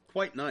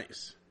quite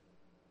nice.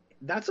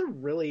 That's a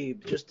really,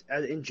 just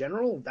in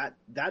general,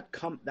 that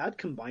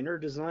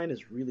combiner design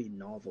is really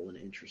novel and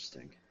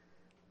interesting.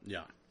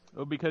 Yeah.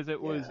 Oh, because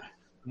it was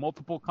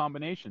multiple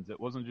combinations. It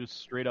wasn't just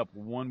straight up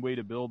one way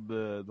to build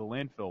the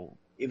landfill.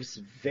 It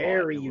was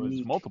very it unique.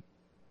 Was multiple.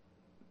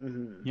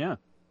 Mm-hmm. Yeah.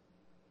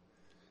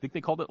 I think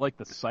they called it like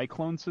the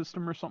Cyclone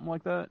system or something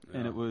like that. Yeah.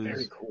 And it was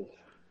very cool.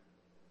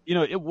 You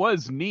know, it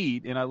was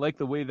neat, and I like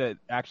the way that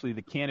actually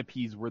the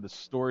canopies were the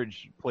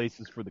storage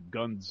places for the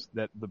guns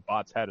that the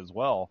bots had as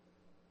well.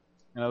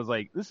 And I was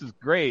like, this is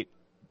great.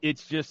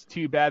 It's just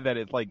too bad that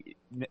it's like,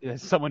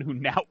 as someone who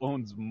now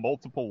owns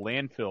multiple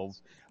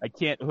landfills, I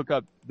can't hook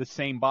up the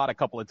same bot a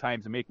couple of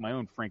times and make my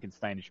own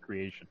Frankensteinish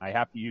creation. I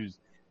have to use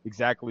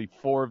exactly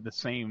 4 of the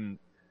same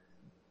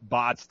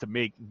bots to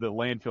make the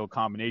landfill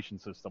combination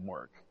system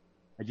work.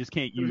 I just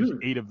can't use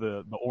 8 of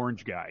the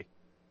orange guy.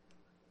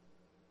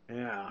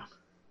 Yeah.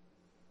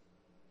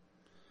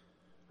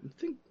 I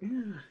think,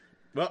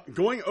 Well,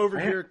 going over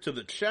here to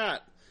the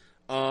chat,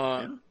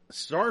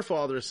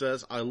 Starfather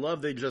says, I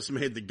love they just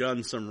made the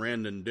gun some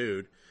random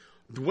dude.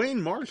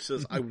 Dwayne Marsh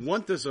says, I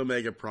want this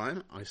Omega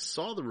Prime. I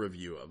saw the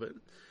review of it.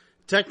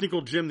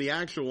 Technical Jim, the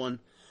actual one.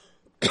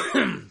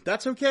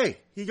 That's okay.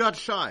 He got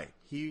shy.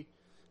 He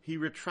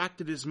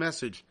retracted his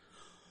message.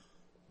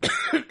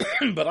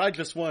 But I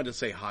just wanted to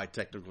say hi,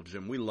 Technical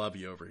Jim. We love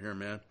you over here,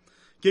 man.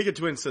 Giga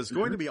Twin says,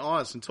 going to be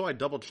honest, until I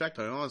double checked,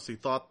 I honestly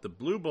thought the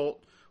Blue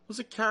Bolt was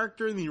a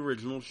character in the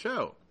original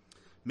show.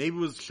 Maybe it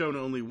was shown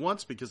only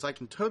once because I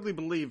can totally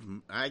believe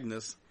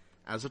Agnes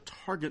as a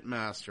target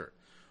master.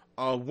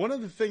 One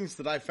of the things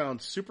that I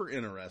found super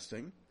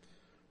interesting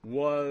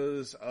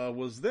was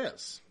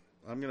this.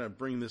 I'm going to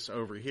bring this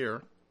over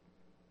here.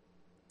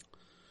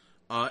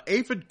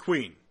 Aphid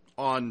Queen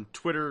on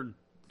Twitter,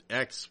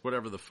 X,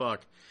 whatever the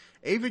fuck.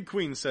 Aphid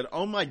Queen said,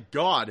 oh my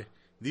god,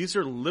 these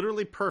are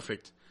literally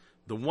perfect.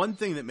 The one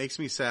thing that makes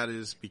me sad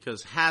is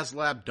because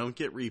HasLab don't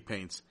get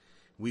repaints,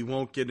 we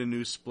won't get a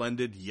new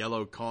Splendid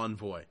Yellow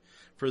Convoy.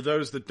 For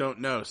those that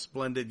don't know,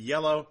 Splendid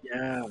Yellow,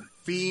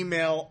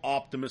 female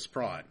Optimus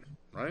Prime,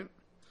 right?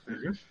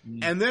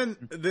 Mm-hmm. And then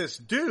this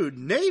dude,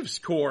 Knaves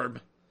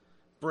Corb,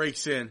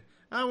 breaks in.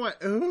 I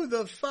went, who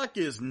the fuck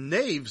is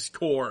Knaves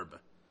Corb?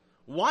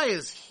 Why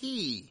is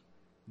he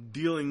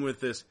dealing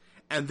with this?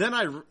 And then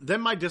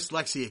my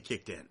dyslexia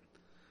kicked in.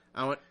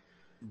 I went,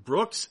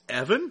 Brooks?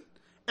 Evan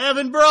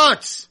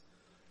Brooks!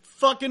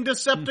 Fucking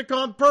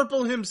Decepticon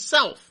Purple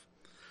himself!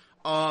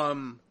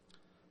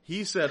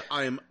 He said,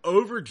 I am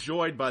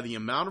overjoyed by the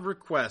amount of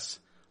requests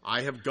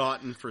I have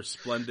gotten for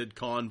Splendid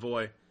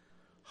Convoy.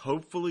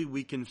 Hopefully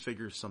we can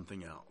figure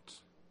something out.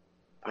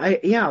 I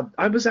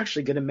was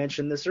actually going to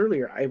mention this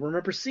earlier. I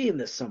remember seeing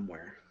this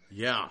somewhere.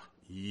 Yeah.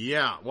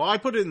 Well, I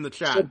put it in the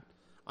chat.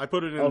 I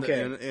put it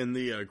in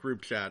the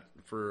group chat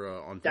for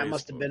on Facebook. That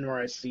must have been where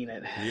I seen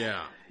it.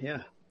 Yeah.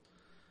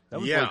 That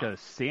was like a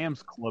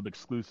Sam's Club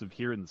exclusive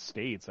here in the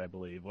States, I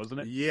believe,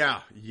 wasn't it?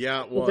 Yeah,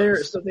 it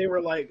was. So they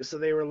were like,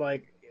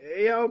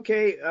 yeah,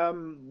 okay,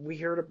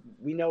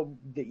 we know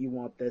that you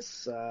want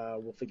this.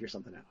 We'll figure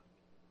something out.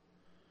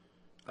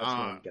 That's what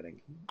I'm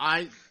getting.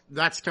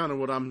 That's kind of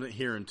what I'm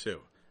hearing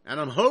too, and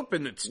I'm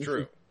hoping it's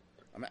true.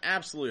 I'm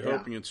absolutely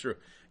hoping it's true.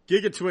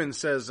 Giga Twin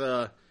says,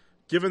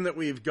 given that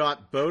we've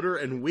got Boater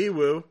and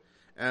Weewoo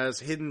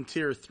as hidden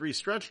tier 3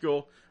 stretch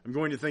goal, I'm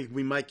going to think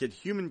we might get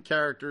human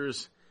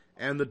characters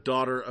and the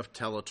daughter of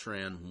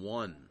Teletran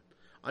 1.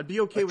 I'd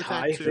be okay with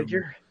that too.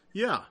 Figure?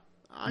 Yeah.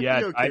 I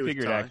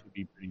figured it'd actually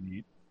be pretty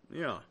neat.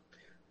 Yeah.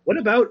 What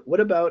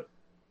about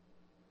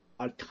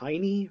a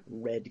tiny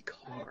red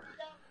car?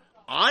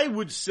 I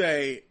would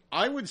say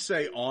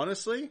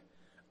honestly,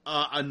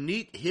 a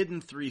neat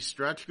hidden 3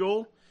 stretch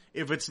goal.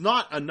 If it's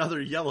not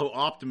another yellow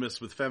Optimus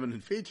with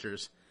feminine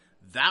features,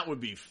 that would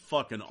be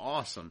fucking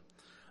awesome.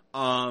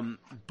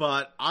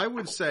 But I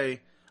would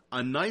say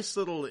a nice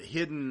little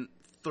hidden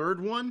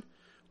 3rd one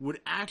would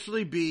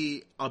actually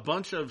be a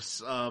bunch of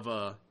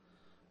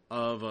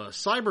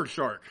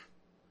Cybershark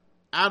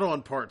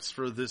add-on parts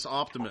for this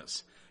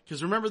Optimus.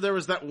 Because remember there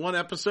was that one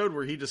episode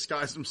where he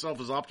disguised himself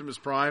as Optimus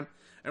Prime,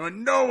 and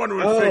when no one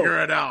would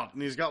figure it out,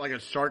 and he's got like a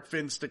shark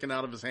fin sticking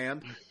out of his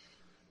hand.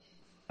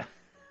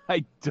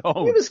 I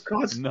don't. He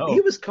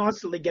was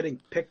constantly getting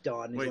picked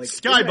on. Wait, like,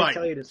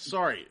 Skybite.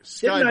 Sorry,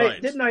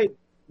 Skybite.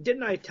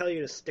 Didn't I tell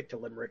you to stick to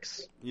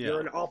limericks? Yeah.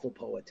 You're an awful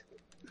poet.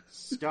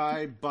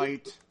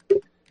 Skybite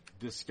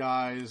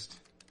disguised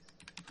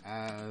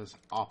as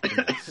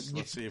Optimus.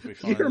 Let's see if we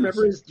find. Do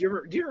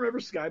you remember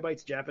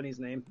Skybite's Japanese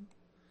name?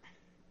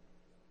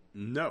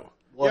 No.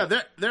 Well,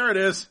 yeah, there it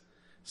is.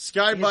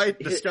 Skybite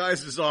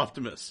disguised as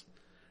Optimus.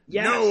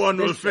 Yes, no one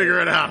will figure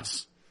it out.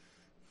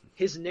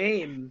 his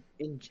name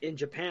in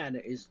Japan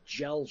is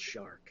Gel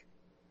Shark.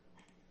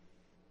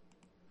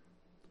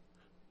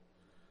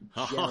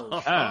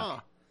 Gel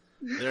Shark.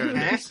 There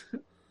it is.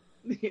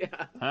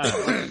 Yeah.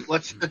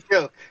 What's the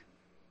joke?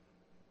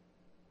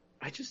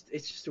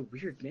 It's just a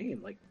weird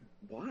name. Like,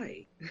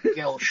 why?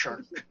 Gel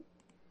Shark.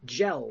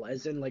 Gel,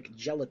 as in like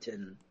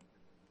gelatin.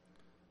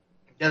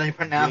 Do they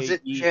pronounce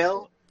it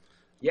gel?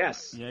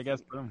 Yes. Yeah, I guess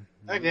so.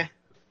 Okay.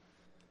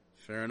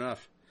 Fair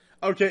enough.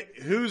 Okay,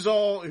 who's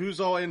all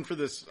in for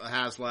this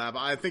HasLab?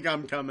 I think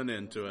I'm coming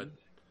into it.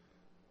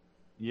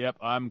 Yep,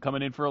 I'm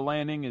coming in for a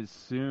landing as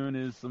soon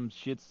as some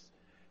shit's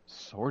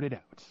sorted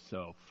out.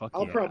 So fuck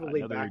I'll yeah,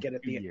 probably another back it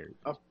at 2 the years.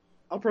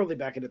 I'll probably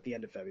back it at the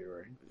end of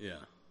February. Yeah.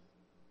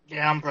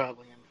 Yeah, I'm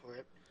probably in for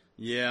it.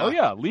 Yeah. Oh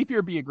yeah, leap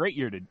year be a great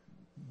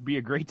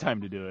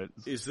time to do it.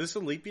 Is this a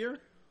leap year?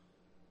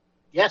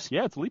 Yes.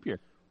 Yeah, it's leap year.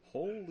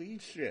 Holy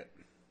shit.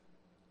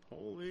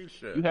 Holy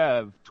shit. You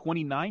have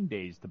 29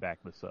 days to back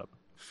this up.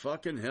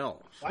 Fucking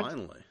hell. What?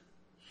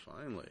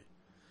 Finally.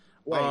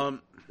 Wait,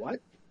 what?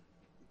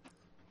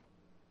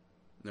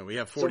 No, we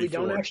have So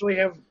 44. we don't actually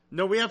have.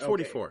 No, we have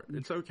 44.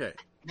 It's okay.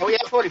 No, we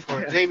have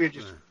 44. Xavier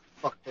just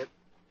fucked it.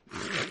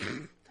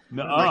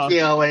 Nuh-uh. Like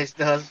he always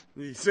does.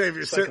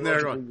 Xavier's sitting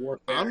there going, Psychological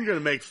warfare. I'm going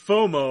to make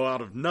FOMO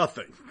out of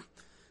nothing.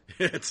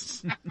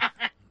 It's.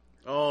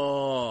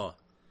 Oh.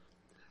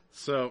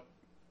 So,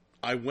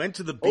 I went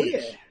to the beach.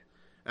 yeah.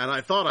 And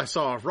I thought I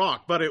saw a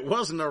rock, but it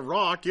wasn't a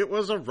rock. It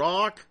was a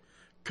rock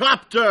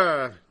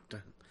copter.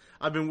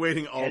 I've been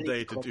waiting all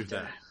day to do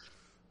that.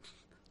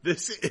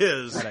 This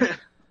is. God,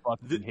 I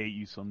fucking hate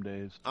you some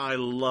days. I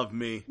love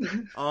me.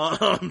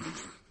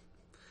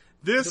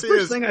 This The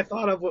first is. thing I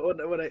thought of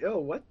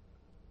what?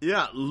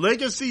 Yeah,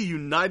 Legacy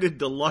United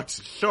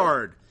Deluxe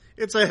Shard.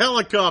 It's a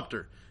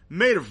helicopter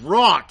made of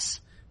rocks.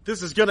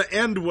 This is going to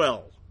end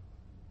well.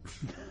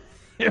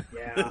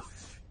 Yeah.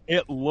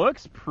 It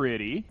looks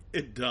pretty.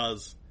 It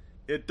does.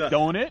 It does.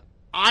 Don't it?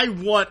 I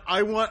want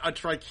a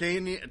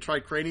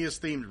Tricranius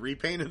themed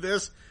repaint of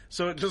this,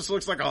 so it just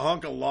looks like a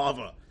hunk of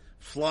lava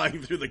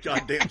flying through the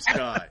goddamn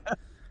sky.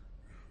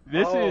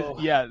 This Oh.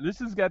 this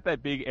has got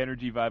that big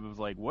energy vibe of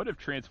like, what if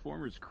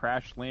Transformers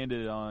crash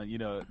landed on,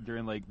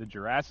 during like the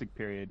Jurassic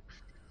period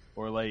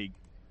or like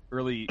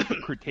early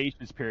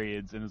Cretaceous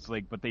periods, and it's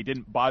like, but they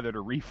didn't bother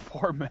to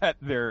reformat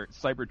their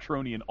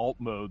Cybertronian alt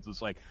modes.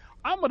 It's like,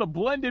 I'm gonna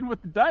blend in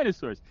with the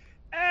dinosaurs.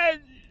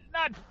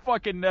 Not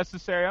fucking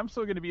necessary. I'm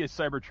still gonna be a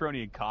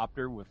Cybertronian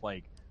copter with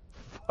like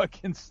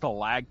fucking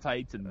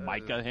stalactites and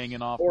mica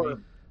hanging off Or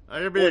me. I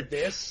could be a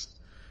this.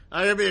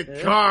 I could be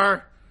a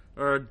car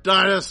or a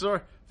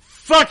dinosaur.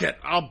 Fuck it,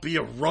 I'll be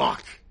a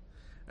rock,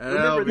 and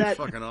that'll Remember be that-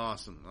 fucking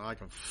awesome. I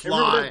can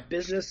Remember fly. that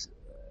business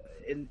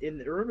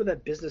remember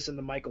that business in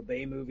the Michael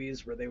Bay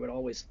movies where they would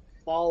always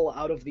fall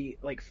out of the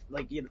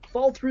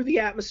fall through the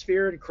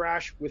atmosphere and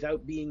crash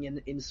without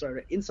being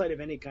inside of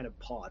any kind of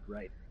pod,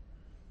 right?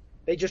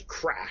 They just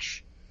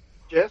crash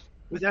Jeff?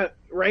 without,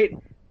 right?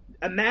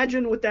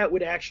 Imagine what that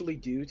would actually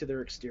do to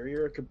their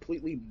exterior,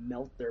 completely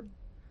melt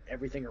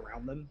everything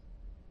around them.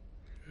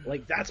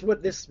 Like, that's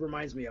what this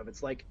reminds me of.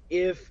 It's like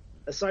if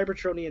a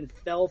Cybertronian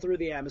fell through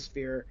the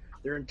atmosphere,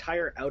 their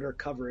entire outer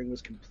covering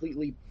was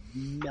completely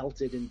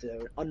melted into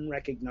an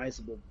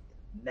unrecognizable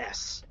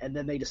mess, and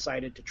then they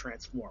decided to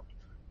transform.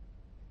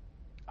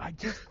 I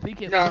just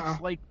think it No.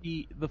 looks like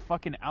the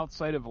fucking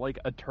outside of like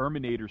a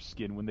Terminator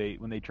skin when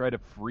they try to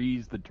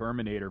freeze the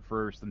Terminator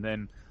first and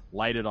then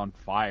light it on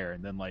fire,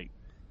 and then like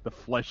the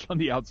flesh on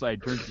the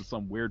outside turns to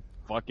some weird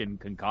fucking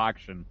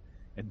concoction,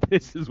 and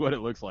this is what it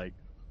looks like.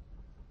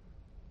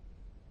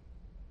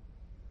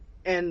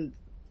 And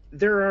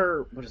there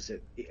are, what is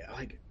it,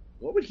 like,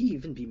 what would he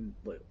even be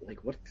like?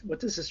 What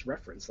does this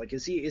reference? Like,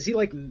 is he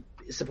like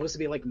supposed to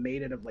be like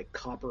made out of like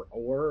copper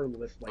ore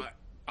with like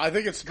I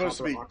think it's supposed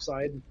to copper be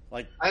oxide?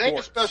 like. I think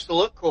quartz. it's supposed to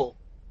look cool.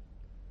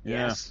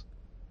 Yeah. Yes,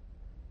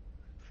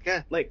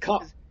 Yeah. like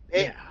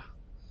It- yeah.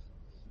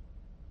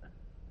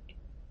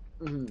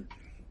 Mhm.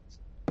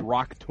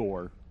 Rock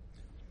Tour.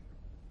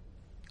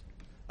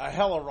 A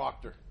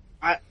helaroctor.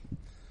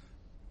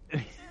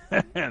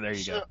 There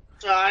you go.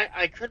 So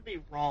I could be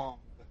wrong,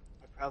 but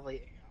I probably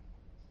am.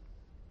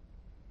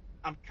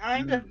 I'm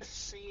kind of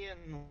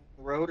seeing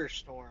Rotor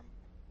Storm.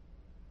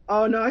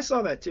 Oh no, I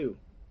saw that too.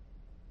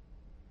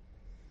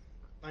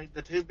 Like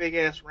the two big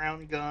ass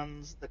round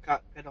guns, the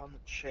cockpit on the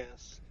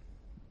chest,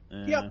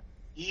 Yep.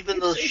 even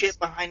It's- the shit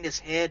behind his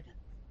head.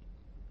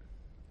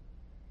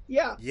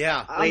 Yeah,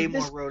 Yeah. Way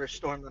this- more Rotor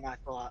Storm than I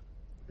thought.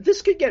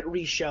 this could get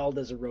reshelled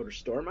as a Rotor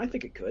Storm. I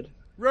think it could.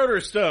 Rotor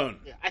Stone.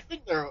 Yeah, I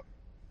think they're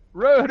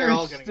Rotor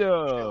all gonna get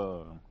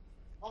Stone.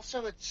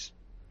 also it's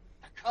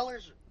the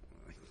colors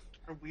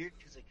are weird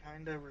because they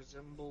kind of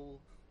resemble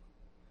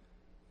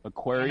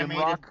Aquarium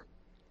Animated. Rock.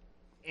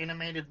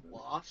 animated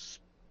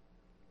wasp,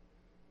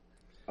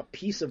 A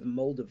piece of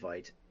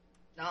moldavite.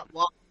 not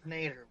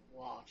Waspinator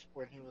Wasp,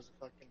 where he was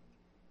a fucking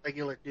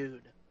regular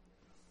dude.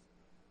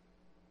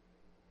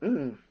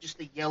 Mm. Just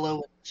a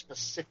yellow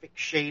specific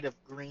shade of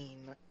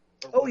green. or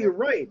Oh, you're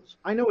whatever it right. was.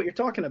 I know what you're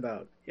talking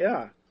about.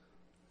 Yeah.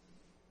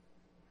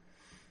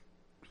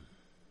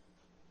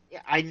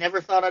 Yeah, I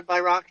never thought I'd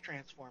buy rock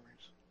Transformers.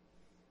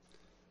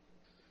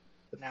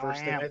 The Now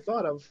first I thing am. I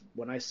thought of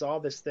when I saw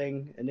this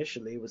thing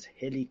initially was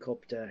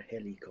helicopter. Do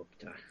you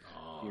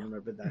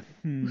remember that?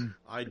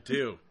 I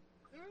do.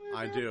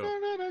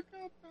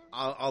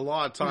 A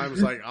lot of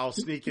times, like, I'll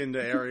sneak into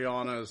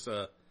Ariana's,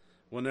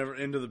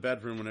 into the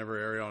bedroom whenever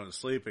Ariana's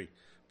sleeping,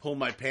 pull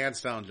my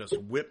pants down, just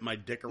whip my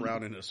dick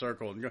around in a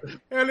circle and go,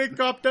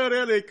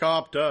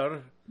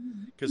 helicopter.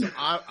 Because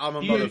I'm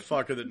a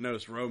motherfucker that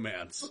knows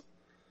romance.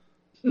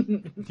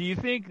 Do you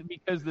think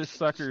because this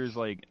sucker is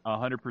like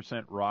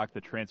 100% rock,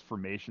 the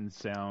transformation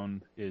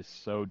sound is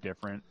so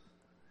different?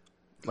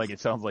 Like it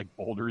sounds like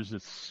boulders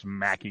just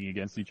smacking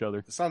against each other.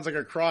 It sounds like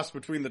a cross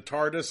between the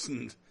TARDIS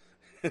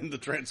and the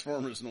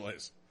Transformers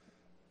noise.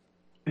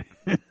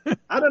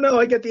 I don't know.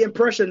 I get the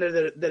impression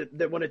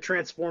that when it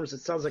transforms, it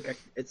sounds like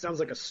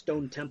a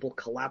stone temple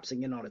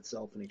collapsing in on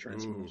itself when he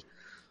transforms.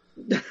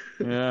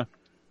 Yeah,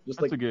 Just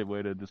that's a good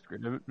way to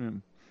describe it.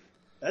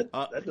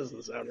 That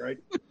doesn't sound right.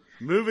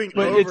 Moving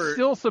But over, it's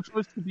still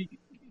supposed to be.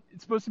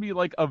 It's supposed to be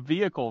like a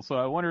vehicle, so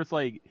I wonder. It's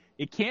like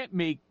it can't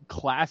make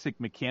classic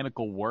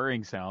mechanical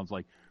whirring sounds.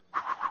 Like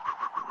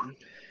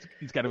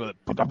he's got to,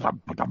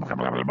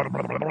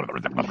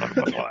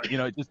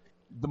 just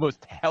the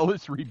most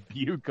hellish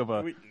rebuke of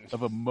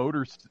a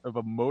motor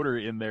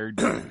in there,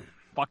 just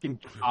fucking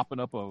chopping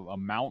up a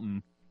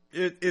mountain.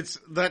 It's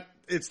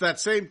that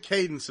same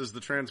cadence as the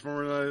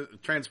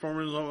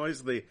Transformers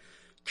noise.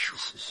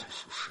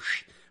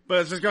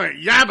 But it's just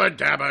going yabba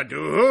dabba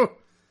doo.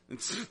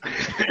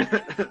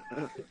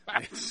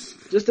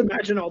 Just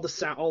imagine all the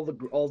sound,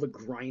 all the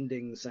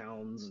grinding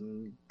sounds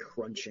and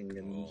crunching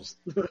and just.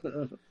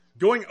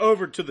 Going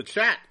over to the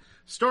chat,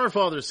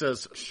 Starfather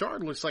says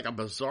Shard looks like a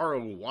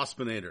bizarro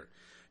waspinator.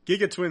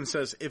 Gigatwin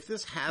says if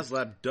this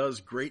HasLab does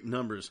great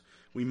numbers,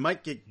 we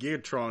might get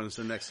Gigatron as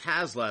the next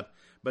HasLab,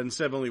 but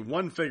instead of only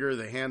one figure,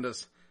 they hand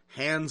us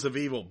Hands of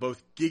Evil,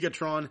 both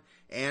Gigatron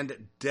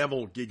and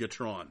Devil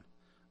Gigatron.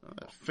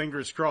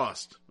 Fingers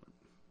crossed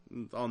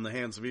on the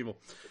Hands of Evil.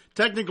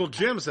 Technical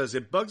Jim says,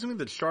 it bugs me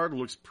that Shard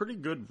looks pretty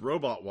good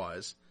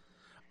robot-wise,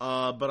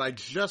 but I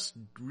just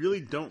really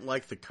don't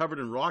like the covered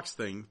in rocks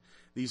thing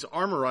these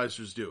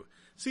armorizers do.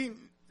 See,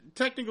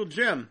 Technical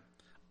Jim,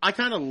 I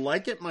kind of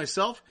like it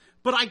myself,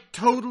 but I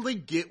totally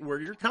get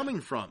where you're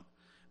coming from.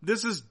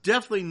 This is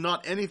definitely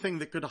not anything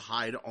that could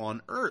hide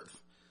on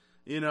Earth.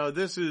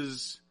 This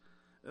is...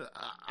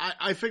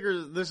 I figure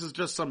this is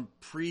just some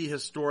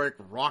prehistoric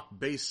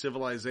rock-based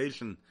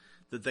civilization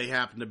that they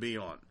happen to be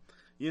on.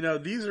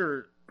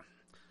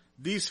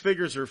 These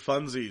figures are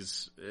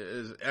funsies,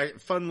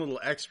 fun little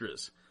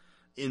extras,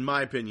 in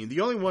my opinion.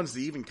 The only ones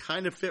that even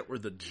kind of fit were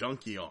the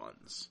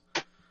Junkions.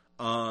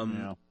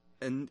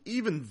 And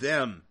even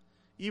them,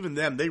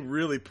 they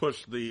really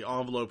pushed the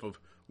envelope of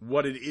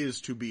what it is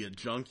to be a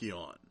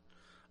Junkion.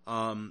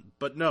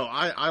 But no,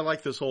 I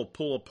like this whole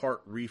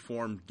pull-apart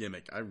reformed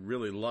gimmick. I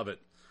really love it.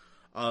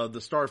 The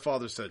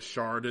Starfather said,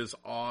 Shard is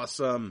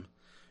awesome.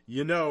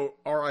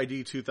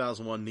 RID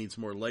 2001 needs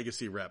more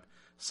legacy rep.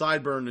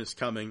 Sideburn is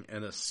coming,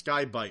 and a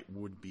Skybite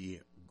would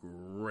be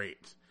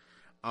great.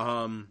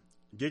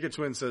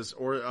 Gigatwin says,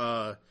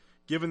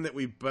 given that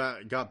we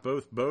got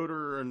both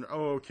Boater and,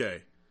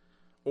 okay.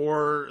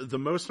 Or the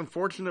most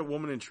unfortunate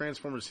woman in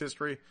Transformers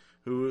history,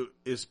 who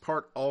is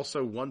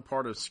also one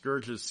part of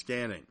Scourge's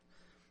scanning.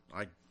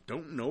 I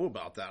don't know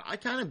about that. I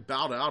kind of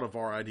bowed out of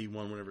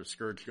RID1 whenever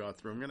Scourge got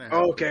through. I'm going to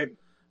have to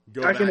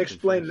go I back can and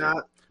explain finish that.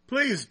 it.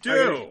 Please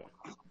do.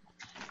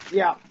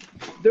 Yeah,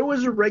 there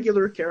was a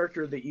regular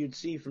character that you'd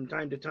see from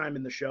time to time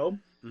in the show.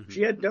 Mm-hmm.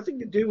 She had nothing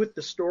to do with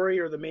the story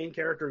or the main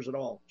characters at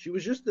all. She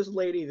was just this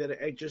lady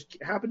that just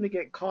happened to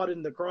get caught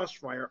in the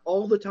crossfire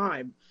all the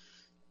time,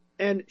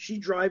 and she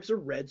drives a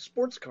red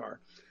sports car.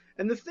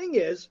 And the thing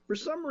is, for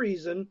some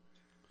reason,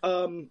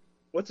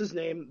 what's his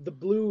name? The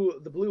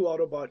blue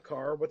Autobot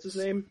car. What's his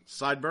name?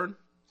 Sideburn.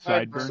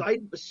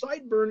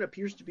 Sideburn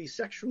appears to be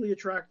sexually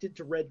attracted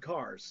to red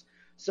cars.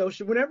 So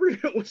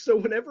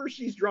whenever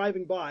she's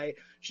driving by,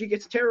 she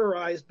gets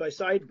terrorized by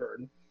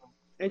Sideburn,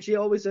 and she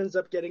always ends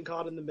up getting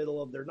caught in the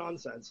middle of their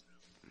nonsense.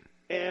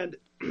 And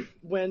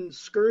when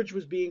Scourge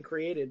was being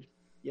created,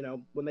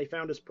 when they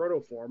found his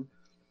protoform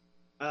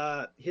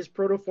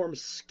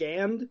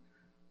scanned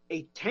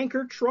a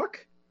tanker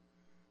truck,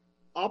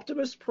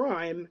 Optimus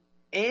Prime,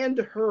 and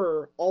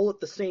her all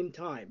at the same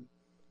time.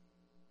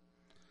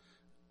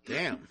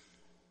 Damn.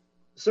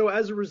 So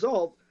as a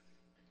result,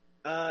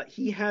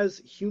 he has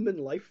human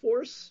life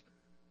force,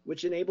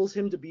 which enables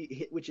him to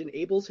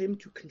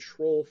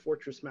control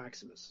Fortress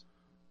Maximus.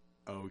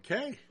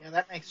 Okay. Yeah,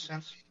 that makes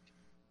sense.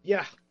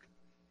 Yeah.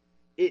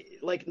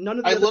 None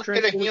of the I other looked at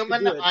a Transformers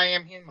human. could do it. I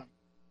am human.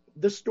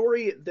 The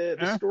story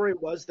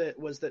was that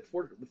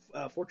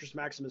Fortress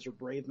Maximus, or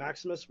Brave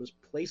Maximus, was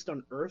placed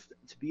on Earth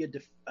to be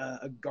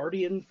a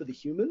guardian for the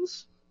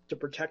humans, to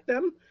protect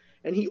them,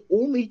 and he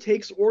only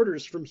takes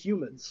orders from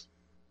humans,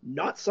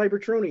 not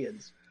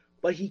Cybertronians.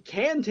 But he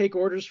can take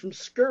orders from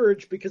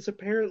Scourge because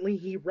apparently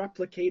he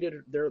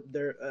replicated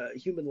their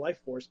human life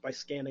force by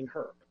scanning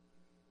her.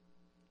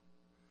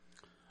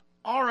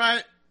 All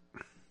right.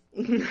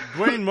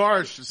 Dwayne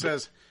Marsh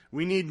says,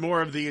 we need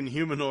more of the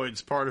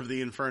Inhumanoids part of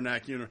the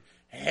Infernac universe.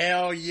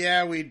 Hell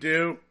yeah, we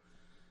do.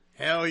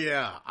 Hell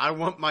yeah. I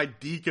want my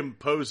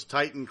decomposed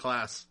Titan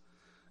class.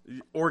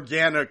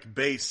 Organic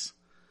base.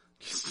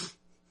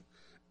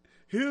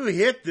 Who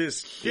hit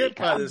this shit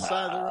by the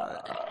side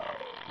of the road?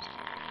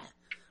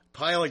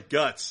 Pile of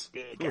guts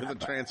with a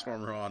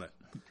transformer on it.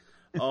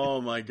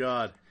 Oh my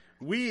god.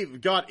 We've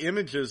got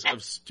images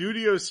of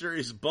Studio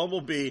Series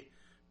Bumblebee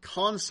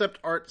concept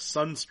art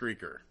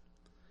Sunstreaker.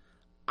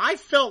 I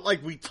felt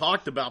like we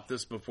talked about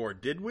this before,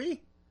 did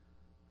we?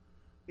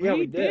 Yeah,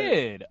 we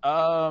did.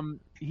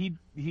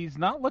 He's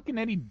not looking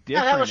any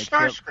different that was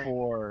except Starscream.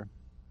 for.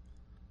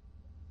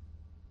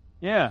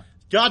 Yeah.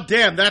 God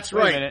damn, that's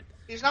Wait a right. minute.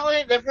 He's not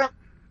really different,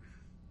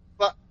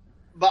 but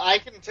I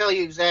can tell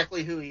you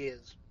exactly who he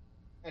is,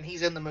 and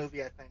he's in the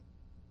movie. I think,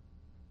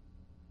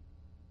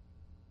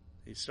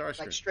 He's Starscream.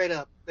 like straight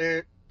up,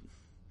 there.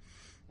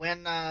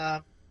 When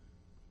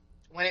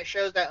it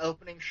shows that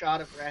opening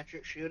shot of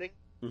Ratchet shooting,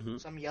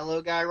 some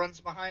yellow guy runs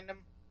behind him,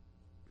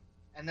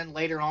 and then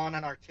later on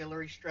an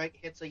artillery strike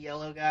hits a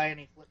yellow guy and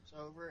he flips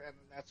over, and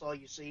that's all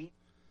you see.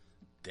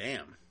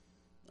 Damn.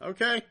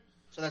 Okay.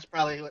 So that's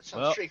probably what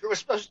Sunstreaker was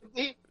supposed to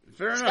be.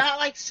 Fair It's enough. got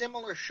like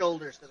similar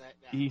shoulders to that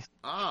guy.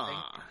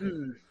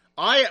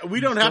 We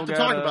don't have to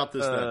talk about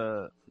this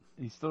then.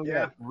 He's still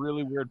got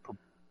really weird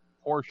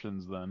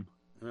proportions then.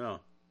 Yeah.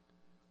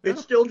 It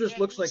still just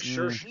looks like He's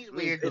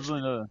weird. It's,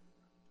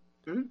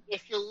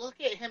 If you look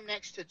at him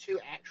next to two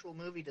actual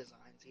movie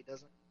designs, he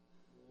doesn't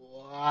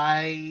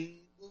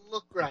quite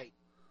look right.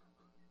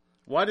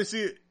 Why does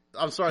he...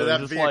 I'm sorry, So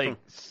that just vehicle... like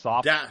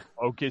soft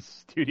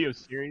focus Studio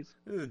Series?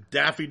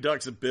 Daffy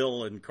Duck's a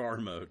bill in car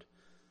mode.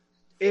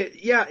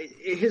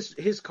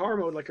 His car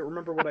mode, like I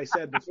remember what I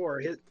said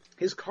before,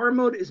 his car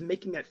mode is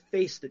making that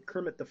face that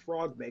Kermit the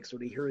Frog makes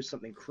when he hears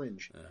something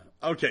cringe.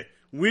 Okay,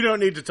 we don't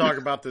need to talk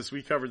about this.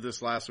 We covered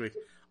this last week.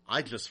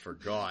 I just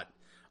forgot.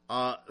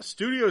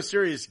 Studio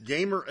Series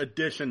Gamer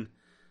Edition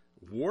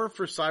War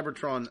for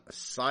Cybertron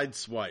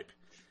Sideswipe.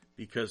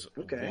 Because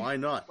why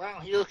not? Wow,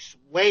 he looks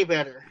way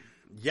better.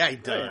 Yeah, he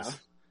does.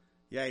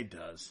 Yeah, he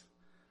does.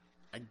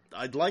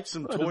 I'd like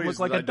some Well, it doesn't toys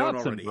look like that a I don't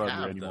Datsun already brother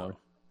have, anymore.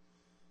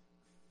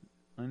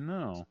 though. I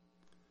know.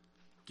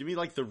 Give me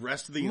like the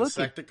rest of the Look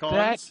at Insecticons.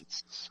 that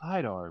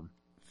sidearm.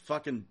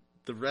 Fucking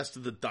the rest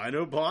of the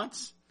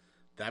Dinobots.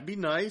 That'd be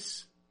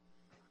nice.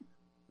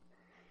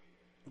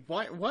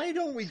 Why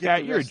don't we get Scott,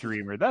 the you're a rest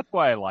dreamer. That's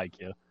why I like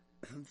you.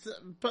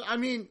 But I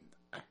mean,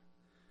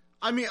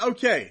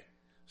 okay.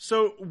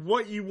 So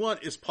what you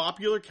want is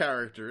popular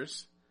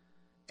characters,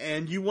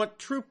 and you want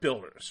troop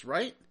builders,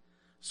 right?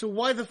 So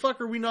why the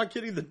fuck are we not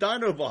getting the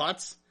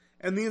Dinobots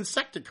and the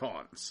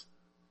Insecticons?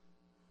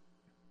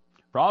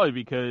 Probably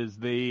because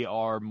they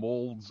are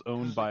molds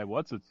owned by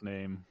what's its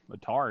name,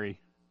 Atari.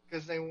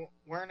 Because they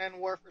weren't in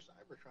War for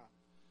Cybertron.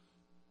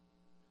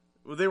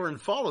 Well, they were in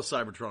Fall of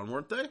Cybertron,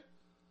 weren't they?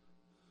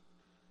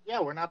 Yeah,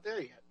 we're not there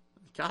yet.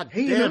 God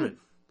Hey, damn it!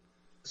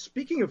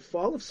 Speaking of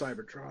Fall of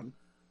Cybertron,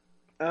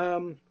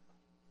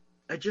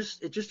 it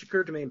just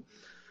occurred to me.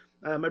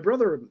 My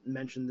brother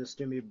mentioned this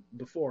to me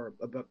before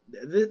about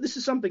this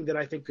is something that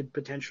I think could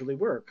potentially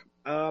work.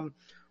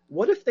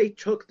 What if they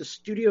took the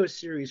Studio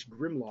Series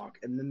Grimlock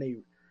and then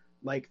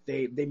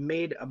they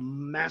made a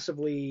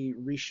massively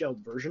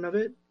reshelled version of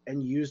it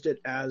and used it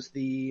as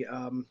the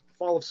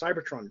Fall of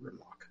Cybertron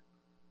Grimlock?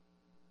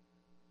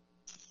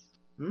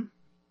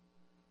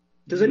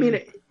 Because I mean,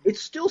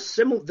 it's still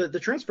similar. The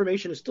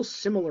transformation is still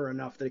similar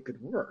enough that it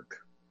could work.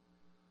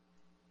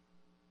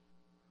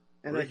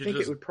 And I think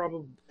it would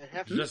probably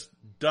just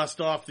dust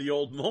off the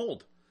old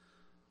mold.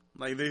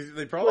 Like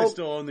they probably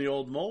still own the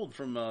old mold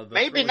from the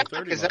maybe not,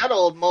 because that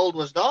old mold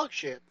was dog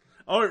shit.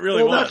 Oh, it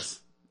really was.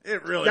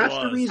 It really was.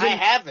 That's the reason I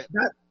have it,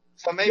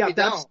 so maybe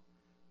don't.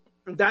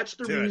 That's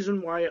the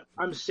reason why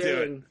I'm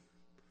saying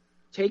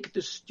take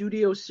the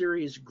Studio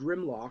Series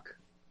Grimlock,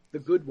 the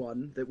good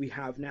one that we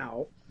have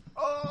now,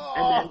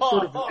 and then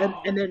sort of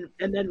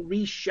and then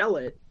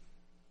reshell it,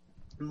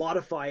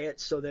 modify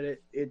it so that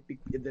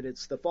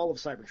it's the Fall of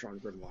Cybertron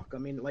Grimlock. I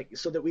mean, like,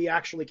 so that we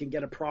actually can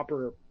get a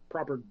proper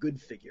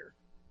good figure.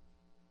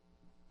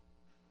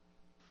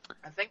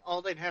 I think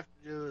all they'd have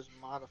to do is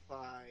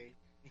modify.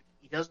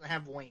 He doesn't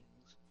have wings.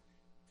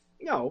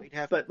 No, We'd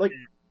have but to like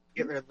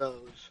get rid of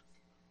those.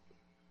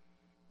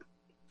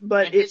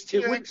 But and his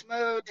T-Rex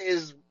mode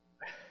is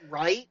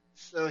right,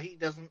 so he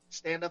doesn't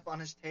stand up on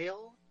his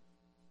tail.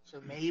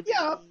 So maybe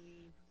I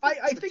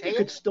think it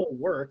could still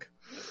work.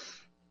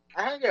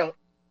 I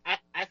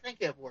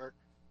think it'd work.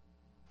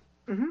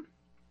 Mm-hmm.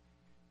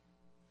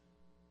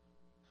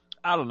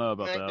 I don't know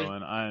about that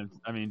one.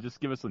 I mean, just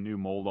give us a new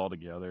mold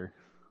altogether.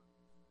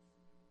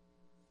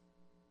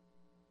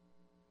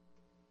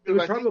 It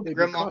would probably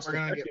be cost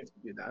effective to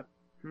do that.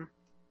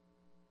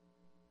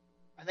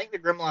 I think the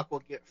Grimlock we'll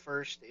get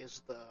first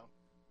is the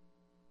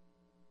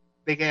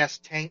big ass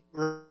tank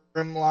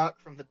Grimlock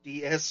from the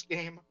DS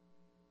game.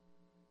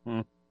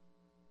 And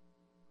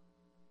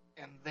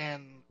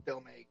then they'll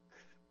make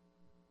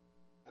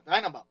a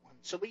Dinobot one.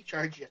 So we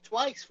charge you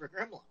twice for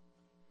Grimlock.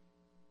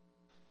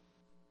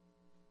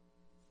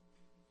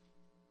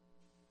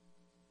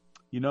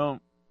 That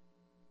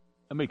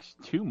makes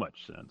too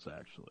much sense,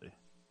 actually.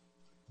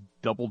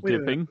 Double Wait a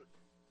minute. dipping.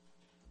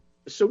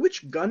 So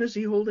which gun is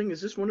he holding?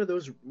 Is this one of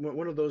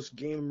those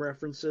game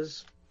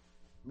references,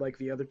 like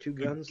the other two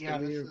guns? Yeah,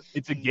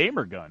 It's a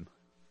gamer gun.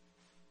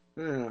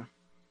 Yeah.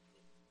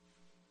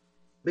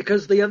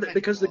 Because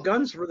the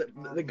guns were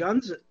the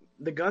guns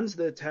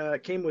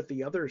that came with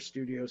the other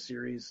Studio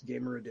Series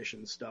Gamer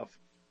Edition stuff.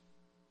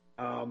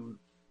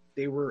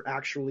 They were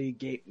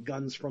actually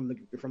guns from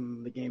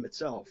the game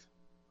itself.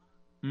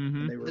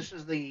 Mm-hmm. This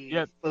is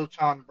the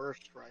photon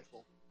burst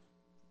rifle.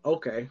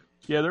 Okay.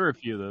 Yeah, there were a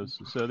few of those.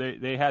 So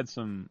they had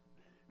some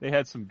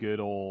good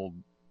old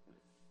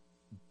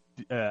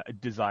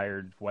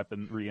desired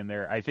weaponry in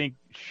there. I think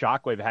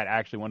Shockwave had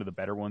actually one of the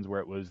better ones where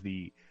it was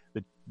the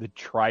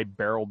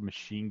tri-barreled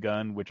machine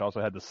gun, which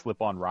also had the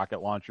slip-on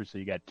rocket launcher, so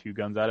you got two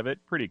guns out of it.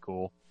 Pretty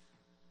cool.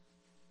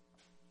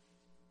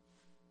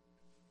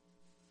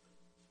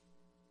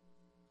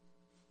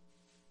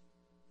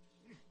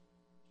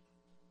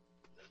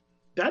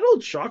 That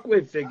old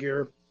Shockwave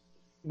figure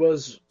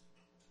was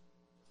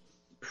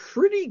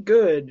pretty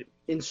good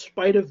in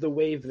spite of the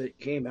wave that it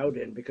came out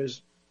in,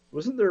 because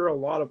wasn't there a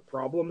lot of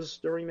problems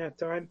during that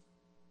time?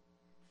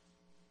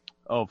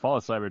 Oh, Fall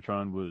of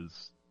Cybertron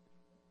was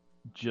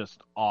just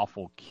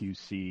awful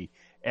QC.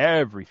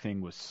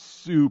 Everything was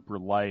super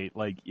light.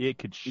 Like, it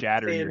could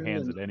shatter in your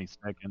hands at any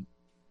second.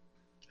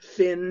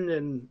 Thin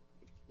and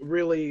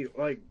really,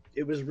 like,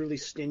 it was really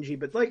stingy.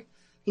 But, like,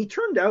 he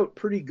turned out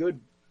pretty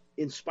good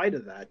in spite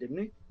of that, didn't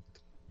he?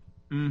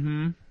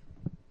 Mm-hmm.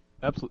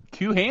 Absolutely.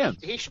 Two hands.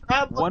 He's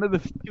probably one of the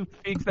few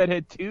figs that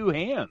had two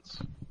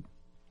hands.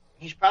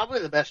 He's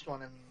probably the best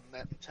one in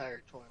that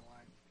entire toy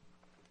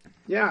line.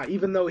 Yeah,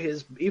 even though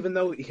his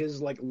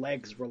like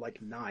legs were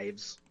like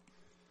knives.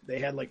 They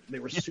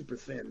were super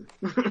thin.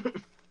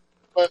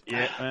 But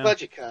yeah,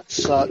 budget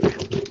cuts suck.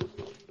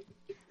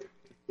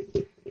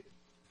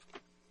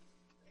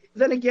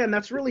 Then again,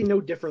 that's really no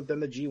different than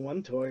the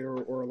G1 toy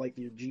or like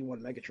the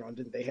G1 Megatron.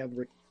 Didn't they have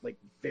like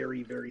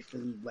very, very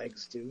thin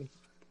legs too?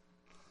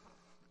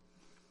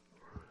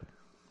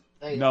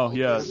 No,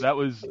 yeah, that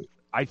was.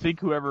 I think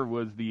whoever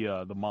was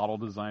the model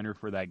designer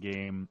for that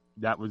game,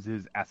 that was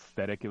his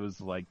aesthetic. It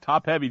was like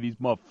top heavy, these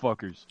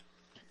motherfuckers.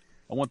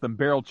 I want them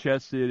barrel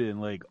chested and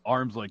like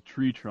arms like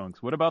tree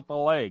trunks. What about the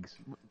legs?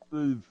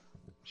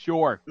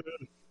 Sure.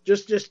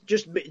 Just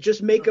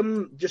make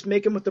them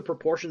with the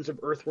proportions of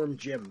Earthworm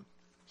Jim.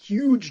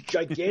 Huge,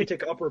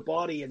 gigantic upper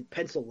body and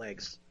pencil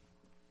legs.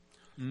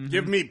 Mm-hmm.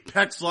 Give me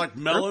pecs like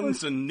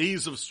melons and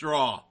knees of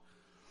straw.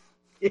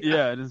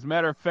 Yeah, and as a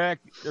matter of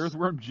fact,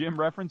 Earthworm Jim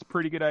reference,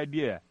 pretty good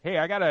idea. Hey,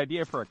 I got an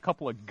idea for a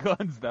couple of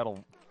guns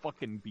that'll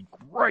fucking be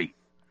great.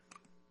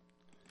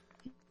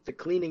 The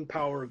cleaning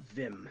power of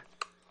Vim.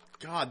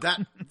 God,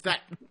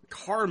 that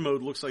car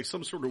mode looks like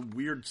some sort of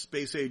weird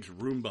space age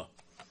Roomba.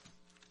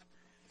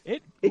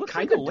 It looks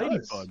like a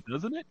ladybug,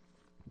 doesn't it?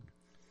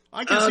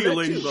 I can see a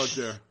ladybug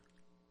there.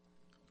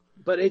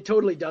 But it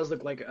totally does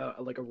look like a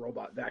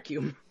robot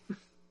vacuum.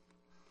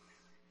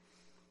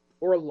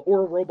 or a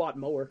robot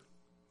mower.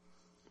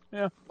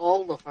 Yeah.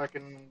 All the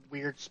fucking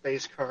weird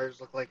space cars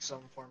look like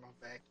some form of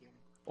vacuum.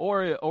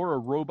 Or a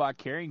robot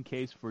carrying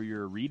case for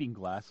your reading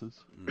glasses.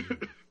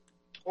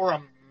 Or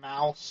a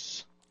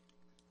mouse.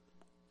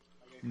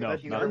 No,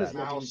 not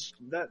mouse.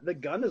 The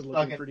gun is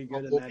looking pretty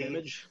good in that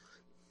image.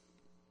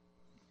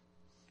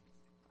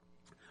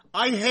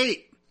 I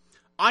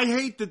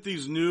hate that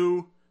these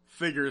new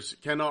figures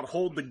cannot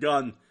hold the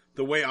gun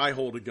the way I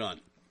hold a gun.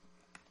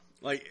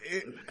 Like,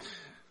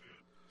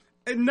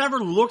 it never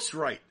looks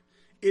right.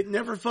 It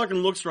never fucking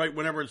looks right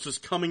whenever it's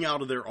just coming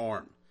out of their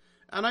arm.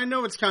 And I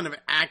know it's kind of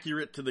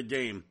accurate to the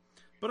game,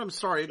 but I'm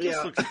sorry, it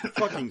just looks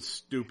fucking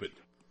stupid.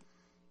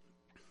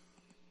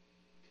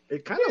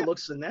 It kind of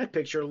looks in that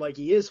picture like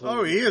he is holding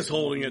it. Oh, he is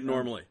holding it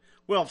normally.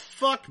 Well,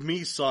 fuck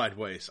me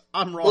sideways.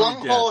 I'm wrong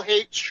again. Blumhole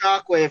hates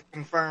Shockwave,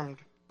 confirmed.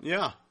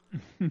 Yeah.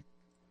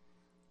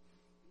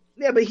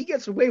 Yeah, but he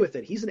gets away with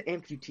it. He's an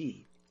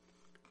amputee.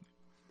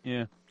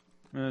 Yeah.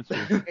 That's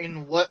true.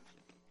 In what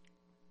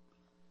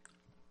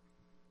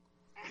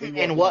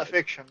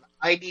fiction?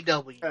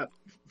 IDW.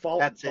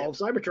 Fall of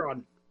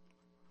Cybertron.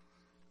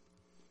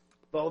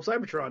 Fall of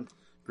Cybertron.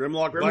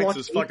 Grimlock bites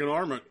his fucking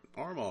arm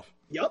off.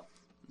 Yep.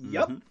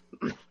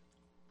 Mm-hmm.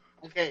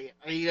 Okay,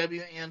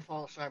 IDW and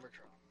Fall of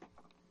Cybertron.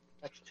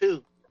 That's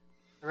two.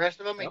 The rest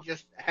of them, he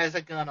just has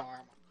a gun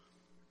arm.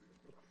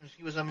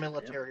 He was a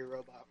military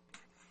robot.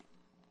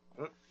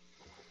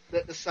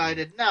 That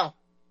decided, no,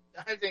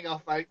 I think I'll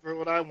fight for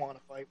what I want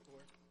to fight for.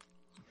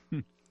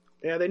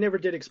 Yeah, they never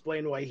did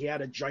explain why he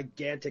had a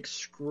gigantic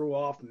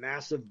screw-off,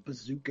 massive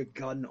bazooka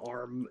gun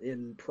arm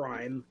in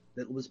Prime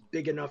that was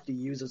big enough to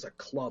use as a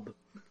club.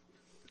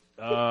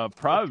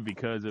 Probably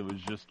because it was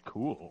just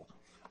cool.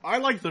 I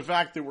like the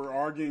fact that we're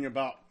arguing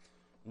about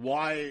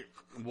why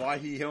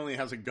he only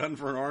has a gun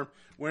for an arm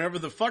whenever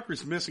the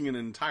fucker's missing an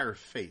entire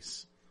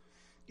face.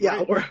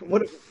 Yeah, or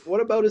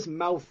what about his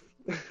mouth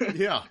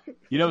Yeah.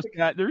 You know,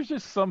 Scott, there's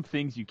just some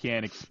things you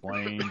can't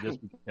explain just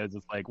because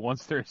it's like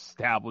once they're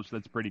established,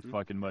 that's pretty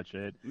fucking much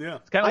it. Yeah.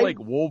 It's kind of like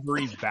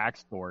Wolverine's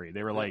backstory.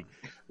 They were like,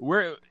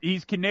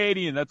 he's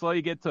Canadian. That's all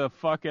you get to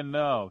fucking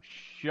know.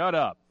 Shut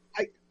up.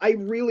 I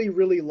really,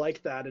 really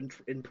like that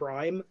in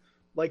Prime.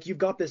 Like, you've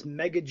got this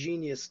mega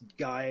genius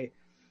guy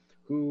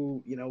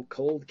who,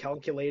 cold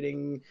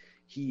calculating,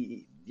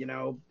 he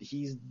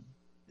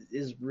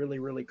is really,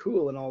 really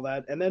cool and all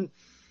that. And then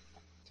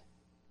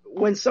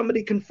when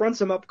somebody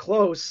confronts him up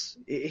close,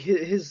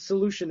 his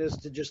solution is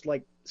to just,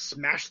 like,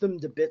 smash them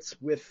to bits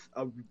with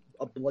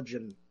a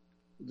bludgeon.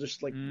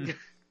 Just, like,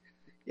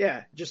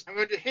 yeah, just... I'm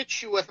going to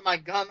hit you with my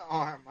gun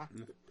arm.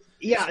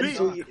 Yeah,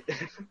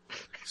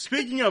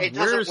 Speaking of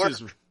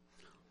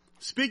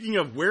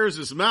where's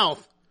his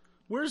mouth?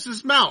 Where's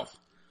his mouth?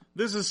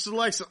 This is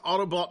Select's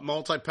Autobot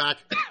multi-pack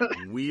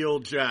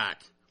Wheeljack.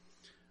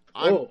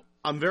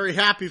 I'm very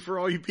happy for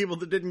all you people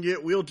that didn't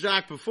get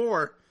Wheeljack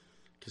before,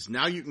 because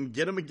now you can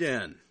get him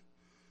again.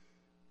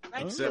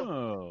 Except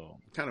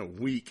kind of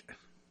weak.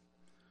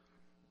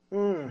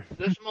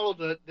 This mold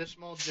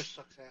just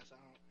sucks ass. I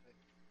don't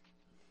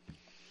think.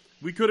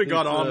 We could have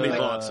got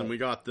Omnibots, and we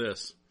got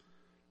this.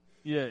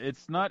 Yeah,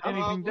 it's not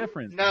anything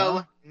different.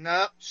 No,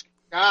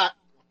 Scott.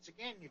 Once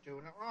again, you're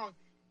doing it wrong.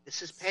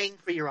 This is paying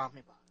for your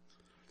Omnibot.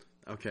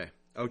 Okay.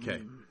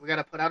 We got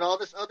to put out all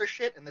this other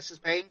shit, and this is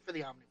paying for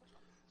the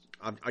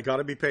Omnibot. I got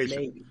to be patient.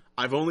 Maybe.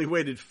 I've only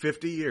waited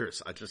 50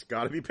 years. I just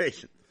got to be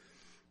patient.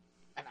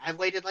 And I've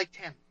waited like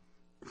 10.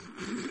 I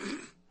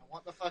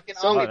want the fucking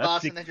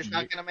Omnibots, and they're just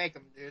not going to make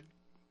them, dude.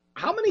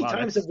 How many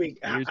times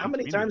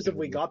have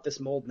we got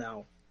this mold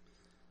now?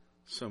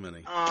 So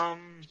many.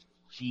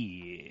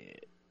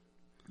 Shit.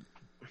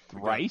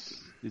 Thrice?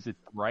 Is it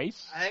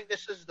thrice? I think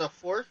this is the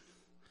 4th.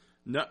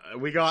 No,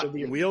 we got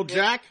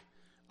Wheeljack,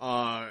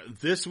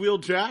 this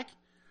Wheeljack,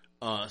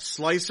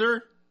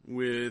 Slicer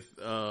with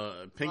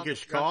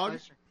pinkish cog,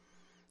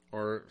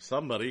 or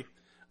somebody,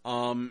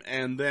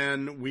 and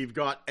then we've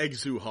got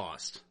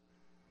Exuhost.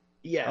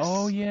 Yes.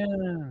 Oh, yeah.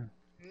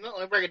 No,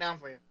 let me break it down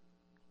for you.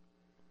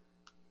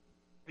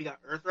 We got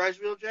Earthrise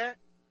Wheeljack,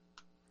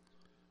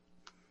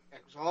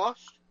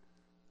 Exhaust,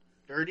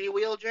 Dirty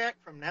Wheeljack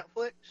from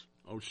Netflix.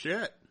 Oh,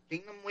 shit.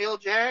 Kingdom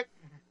Wheeljack,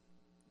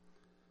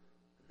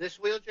 this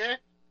Wheeljack,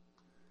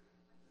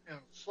 and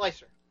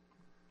Slicer.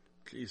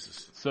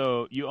 Jesus.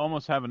 So you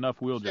almost have enough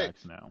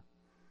Wheeljacks now.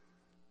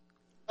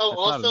 Oh,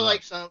 That's also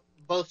like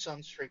both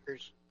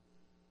Sunstreakers,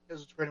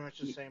 because it's pretty much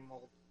the same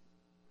mold.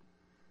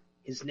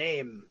 His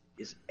name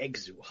is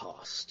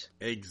Exuhost.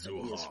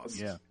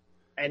 Yeah.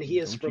 And he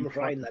is from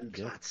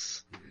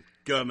Rhineland-Platz.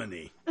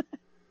 Germany.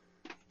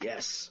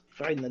 Yes,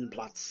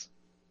 Rhineland-Platz.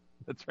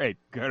 That's right,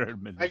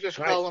 German. I just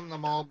call him the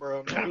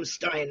Marlboro.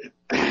 Ramstein.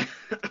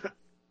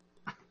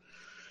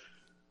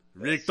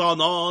 Richten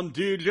an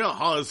die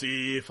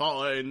Jahazi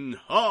fein.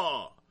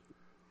 Ha!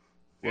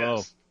 Whoa.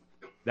 Yes.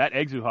 That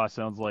Exuhost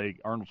sounds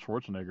like Arnold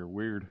Schwarzenegger.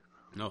 Weird.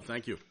 No,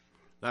 thank you.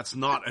 That's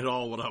not at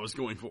all what I was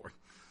going for.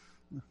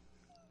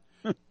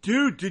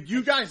 Dude, did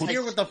you guys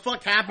hear what the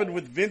fuck happened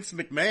with Vince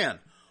McMahon?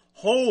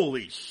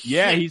 Holy shit.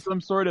 Yeah, he's some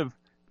sort of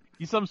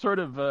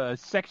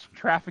sex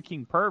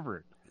trafficking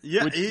pervert.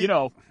 Yeah, which,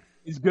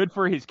 is good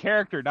for his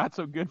character, not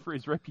so good for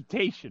his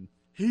reputation.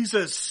 He's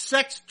a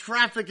sex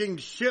trafficking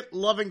shit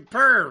loving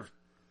perv.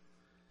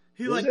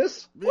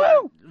 This?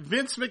 Woo!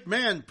 Vince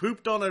McMahon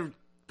pooped on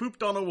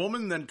a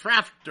woman, then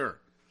trafficked her.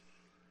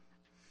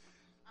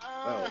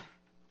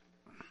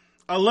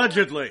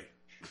 Allegedly.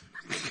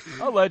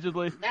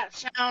 Allegedly. That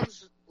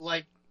sounds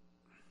like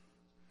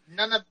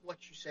none of what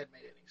you said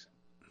made any sense.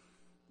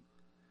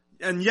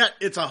 And yet,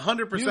 it's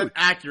 100%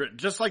 accurate,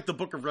 just like the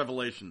Book of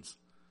Revelations.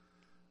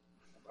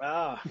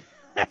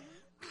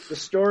 The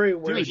story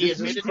where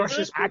Jesus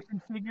crushes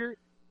action figure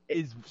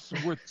is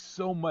worth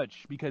so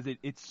much because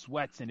it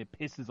sweats and it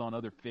pisses on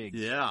other figs.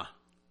 Yeah.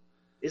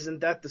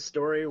 Isn't that the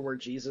story where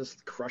Jesus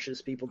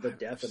crushes people to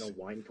death in a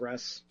wine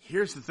press?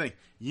 Here's the thing.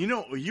 You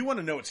want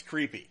to know what's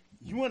creepy.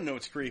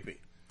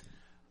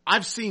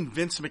 I've seen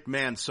Vince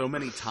McMahon so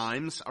many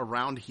times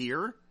around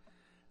here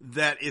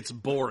that it's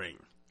boring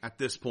at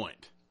this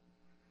point.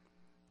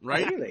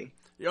 Right? Really?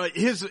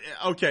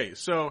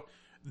 So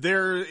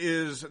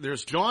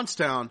there's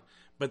Johnstown,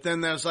 but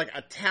then there's like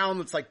a town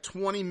that's like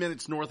 20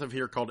 minutes north of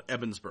here called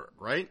Ebensburg,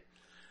 right?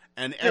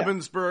 And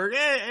Ebensburg,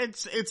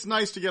 it's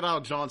nice to get out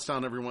of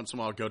Johnstown every once in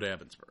a while, go to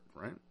Ebensburg,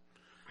 right?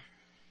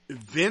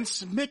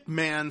 Vince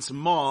McMahon's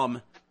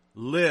mom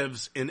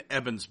lives in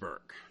Ebensburg.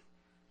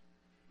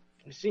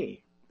 I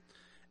see.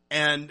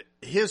 And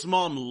his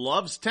mom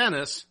loves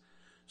tennis,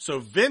 so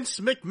Vince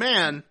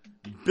McMahon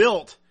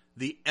built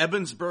the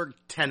Ebensburg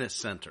Tennis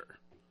Center.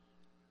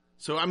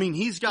 So, I mean,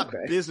 he's got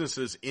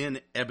businesses in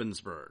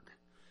Ebensburg.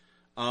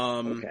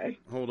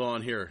 Hold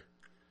on here.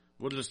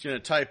 We're just going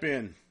to type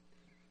in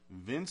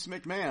Vince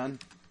McMahon,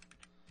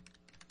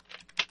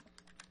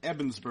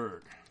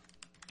 Ebensburg.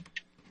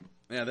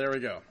 Yeah, there we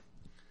go.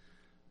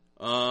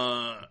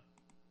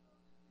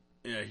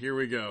 Here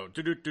we go.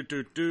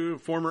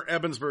 Former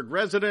Ebensburg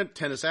resident,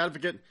 tennis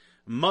advocate,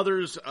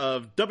 mothers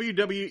of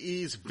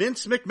WWE's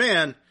Vince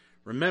McMahon,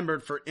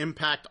 remembered for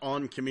impact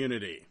on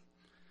community.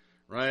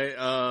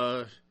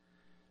 Right?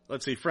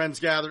 Let's see, friends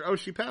gather. Oh,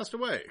 she passed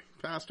away.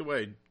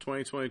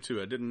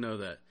 2022. I didn't know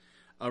that.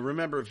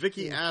 Remember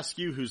Vicky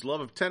Askew, whose love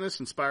of tennis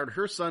inspired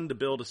her son to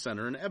build a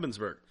center in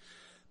Ebensburg.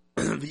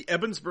 The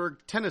Ebensburg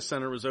Tennis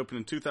Center was opened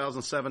in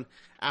 2007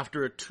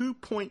 after a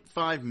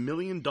 $2.5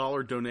 million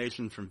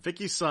donation from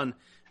Vicky's son,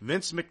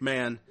 Vince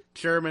McMahon,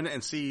 chairman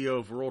and CEO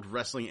of World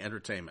Wrestling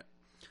Entertainment.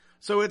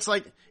 So it's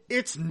like,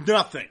 it's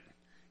nothing.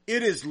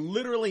 It is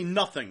literally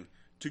nothing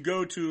to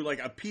go to like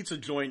a pizza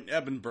joint in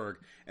Ebensburg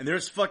and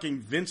there's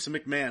fucking Vince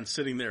McMahon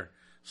sitting there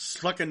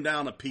sucking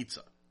down a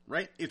pizza,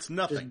 right? It's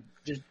nothing.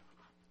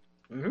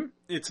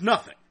 It's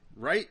nothing,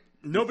 right?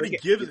 Nobody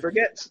gives. You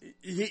forget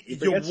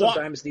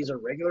sometimes these are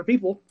regular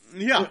people.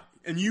 Yeah,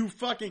 and you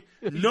fucking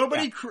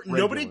nobody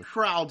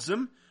crowds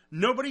him.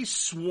 Nobody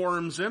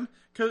swarms him.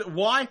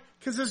 Why?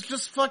 Because it's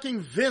just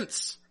fucking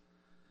Vince.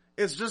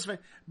 It's just.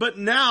 But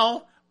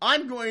now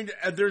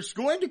there's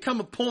going to come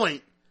a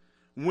point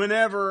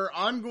whenever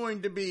I'm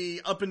going to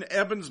be up in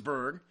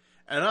Ebensburg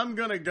and I'm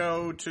going to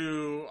go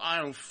to, I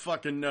don't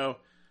fucking know,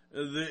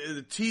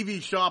 the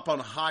TV shop on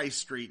High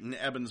Street in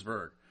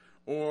Ebensburg.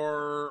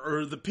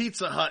 Or the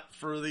Pizza Hut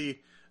for the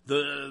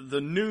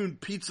noon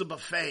pizza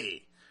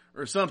buffet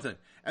or something.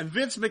 And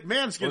Vince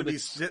McMahon's going to be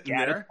sitting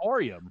there.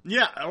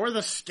 Yeah, or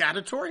the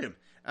Scatatorium.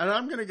 And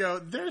I'm going to go,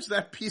 there's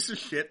that piece of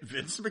shit,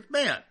 Vince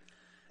McMahon.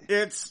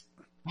 It's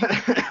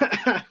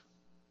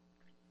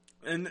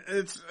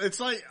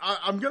like,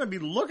 I'm going to be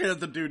looking at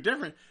the dude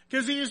different.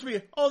 Because he used to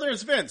be, oh,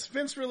 there's Vince.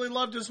 Vince really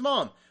loved his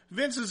mom.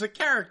 Vince is a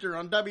character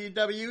on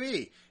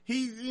WWE.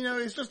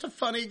 He's just a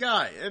funny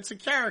guy. It's a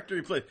character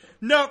he plays.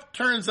 Nope,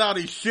 turns out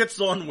he shits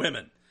on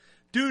women.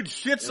 Dude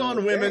shits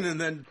on women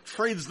and then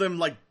trades them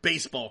like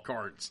baseball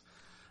cards.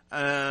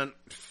 And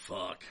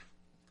fuck.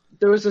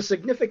 There was a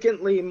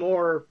significantly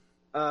more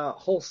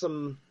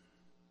wholesome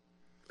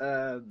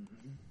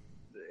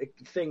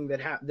thing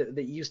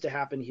that used to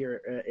happen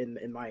here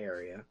in my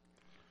area.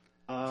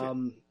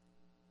 Robin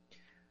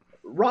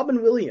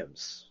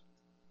Williams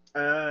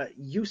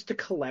used to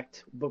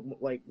collect, but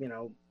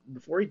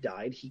before he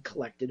died, he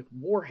collected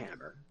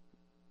Warhammer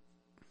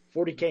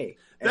 40K.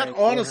 That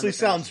honestly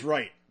sounds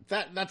right.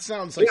 That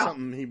sounds like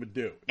something he would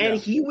do. And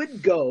he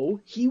would go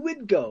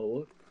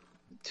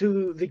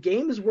to the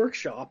Games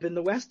Workshop in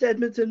the West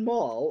Edmonton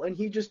Mall, and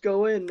he'd just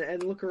go in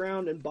and look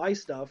around and buy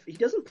stuff. He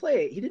didn't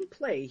play.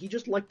 He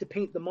just liked to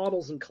paint the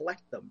models and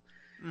collect them.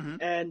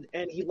 Mm-hmm.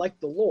 And he liked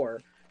the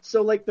lore.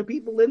 So like the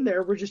people in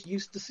there were just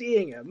used to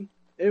seeing him.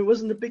 And it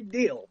wasn't a big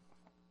deal.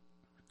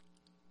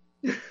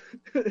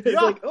 It's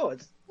like,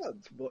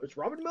 it's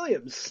Robin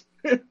Williams.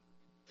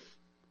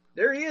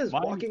 There he is,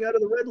 walking out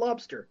of the Red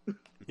Lobster.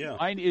 Yeah.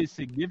 Mine is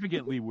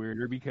significantly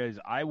weirder because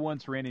I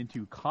once ran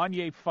into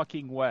Kanye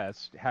fucking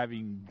West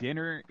having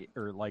dinner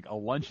or like a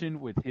luncheon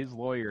with his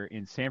lawyer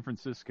in San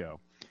Francisco.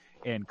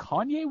 And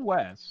Kanye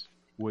West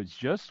was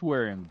just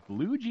wearing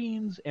blue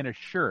jeans and a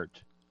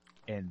shirt.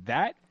 And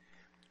that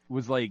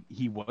was like,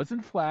 he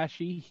wasn't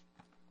flashy.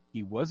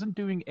 He wasn't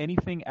doing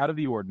anything out of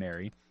the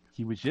ordinary.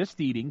 He was just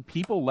eating.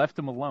 People left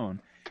him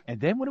alone. And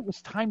then when it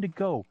was time to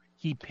go,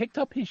 he picked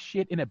up his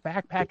shit in a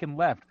backpack and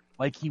left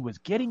like he was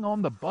getting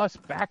on the bus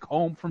back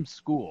home from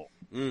school.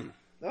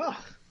 Ugh.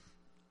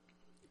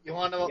 You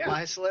want to know what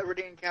my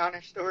celebrity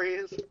encounter story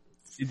is?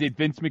 Is it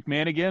Vince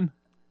McMahon again?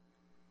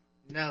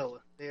 No.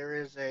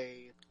 There is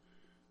a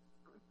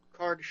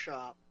card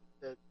shop.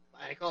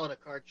 I call it a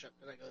card shop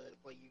because I go to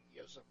play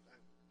Yu-Gi-Oh! Sometimes.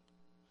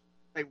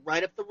 Like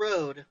right up the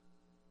road.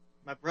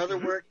 My brother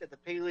worked at the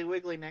Piggly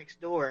Wiggly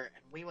next door,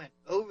 and we went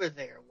over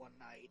there one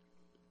night.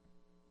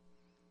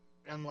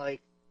 And,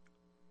 like,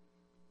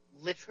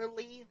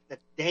 literally the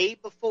day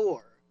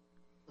before,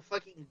 the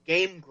fucking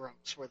Game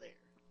Grumps were there.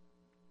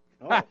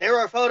 Oh. There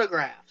were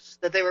photographs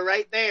that they were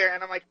right there,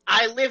 and I'm like,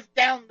 I live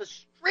down the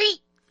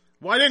street!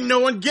 Why didn't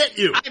no one get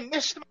you? I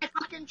missed my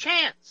fucking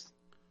chance!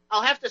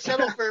 I'll have to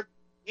settle for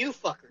you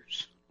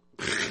fuckers.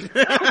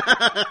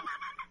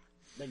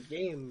 The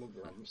Game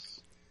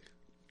Grumps.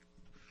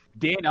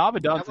 Dan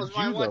Abaddon's a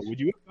Jew, though. Would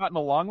you have gotten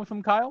along with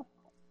him, Kyle?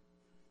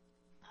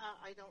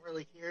 I don't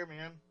really care,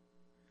 man.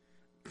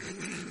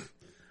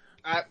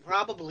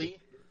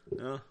 Probably.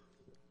 Yeah.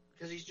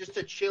 Because he's just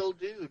a chill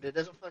dude. It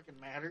doesn't fucking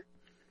matter.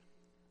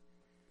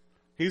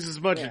 He's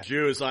as much a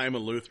Jew as I am a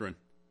Lutheran.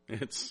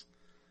 It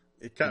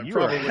probably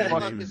what the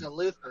fuck is a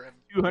Lutheran?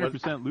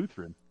 200%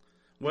 Lutheran.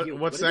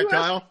 What's that,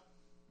 Kyle?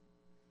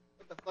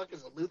 What the fuck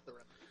is a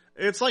Lutheran?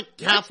 It's like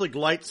Catholic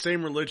light,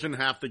 same religion,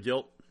 half the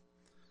guilt.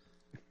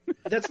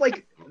 That's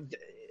like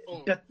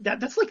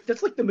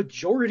that's like the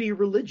majority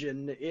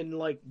religion in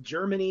like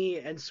Germany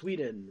and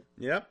Sweden.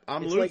 Yep,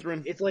 I'm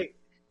Lutheran. It's like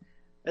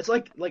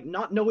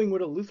not knowing what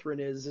a Lutheran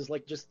is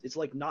like it's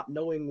like not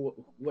knowing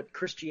what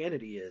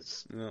Christianity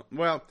is. Yeah.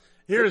 Well,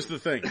 here's the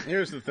thing.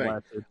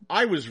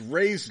 I was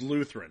raised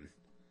Lutheran,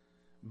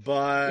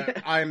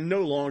 but I'm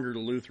no longer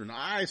Lutheran.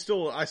 I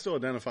still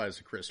identify as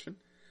a Christian,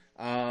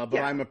 but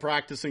I'm a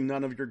practicing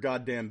none of your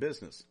goddamn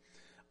business.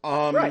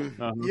 Right.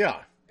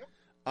 Yeah.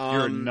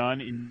 You're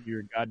none in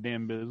your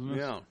goddamn business.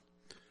 Yeah.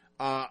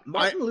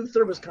 Martin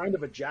Luther was kind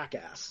of a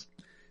jackass.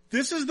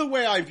 This is the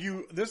way I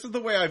view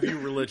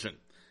religion.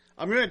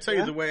 I'm going to tell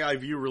you the way I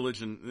view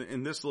religion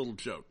in this little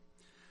joke.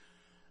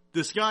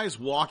 This guy's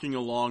walking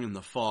along in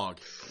the fog,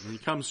 and he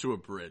comes to a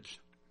bridge.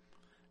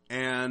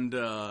 And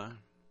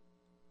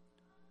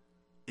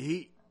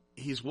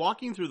he's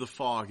walking through the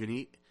fog,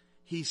 and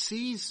he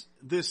sees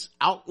this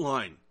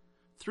outline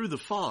through the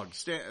fog,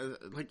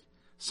 like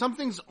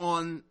something's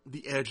on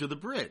the edge of the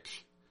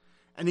bridge.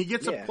 And he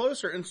gets up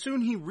closer, and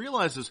soon he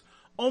realizes,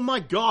 oh my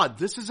God,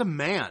 this is a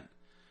man.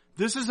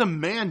 This is a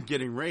man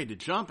getting ready to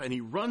jump, and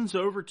he runs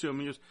over to him,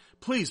 and he goes,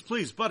 please,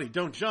 please, buddy,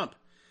 don't jump.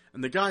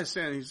 And the guy's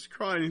standing, he's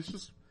crying, he's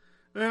just,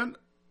 man,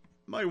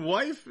 my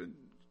wife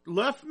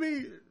left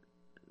me,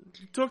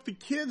 took the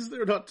kids,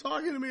 they're not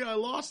talking to me, I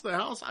lost the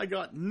house, I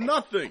got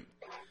nothing.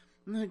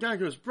 And the guy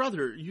goes,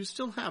 brother, you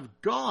still have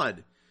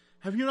God.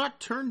 Have you not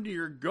turned to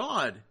your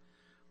God?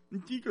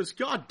 And he goes,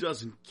 God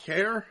doesn't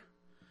care.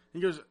 He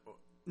goes,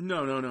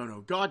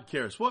 no, God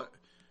cares. What?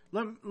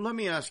 Let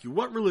me ask you,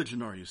 what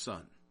religion are you,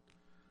 son?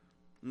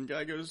 And the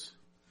guy goes,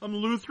 I'm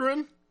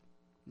Lutheran.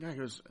 The guy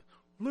goes,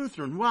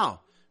 Lutheran,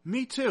 wow,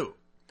 me too.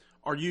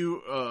 Are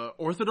you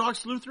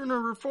Orthodox Lutheran or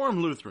Reformed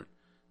Lutheran?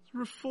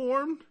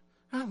 Reformed?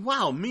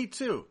 Wow, me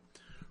too.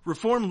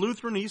 Reformed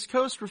Lutheran East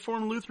Coast,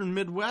 Reformed Lutheran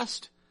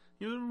Midwest?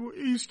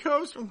 East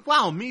Coast?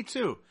 Wow, me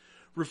too.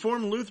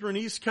 Reformed Lutheran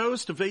East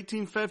Coast of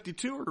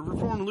 1852 or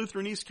Reformed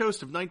Lutheran East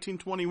Coast of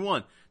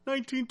 1921?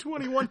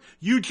 1921?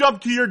 You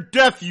jumped to your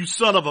death, you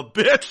son of a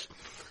bitch!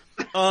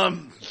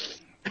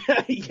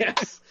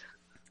 Yes.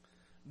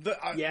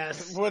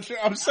 Yes. What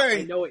I'm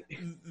saying,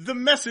 the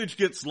message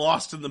gets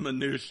lost in the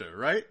minutia,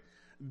 right?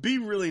 Be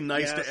really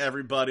nice to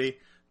everybody.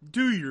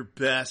 Do your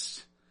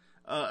best.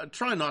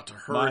 Try not to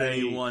hurt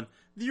anyone.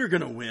 You're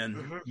gonna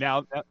win.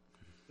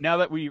 Now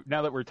that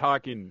we're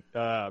talking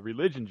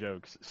religion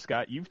jokes,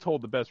 Scott, you've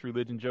told the best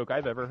religion joke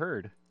I've ever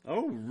heard.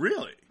 Oh,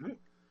 really?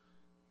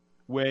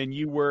 When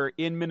you were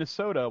in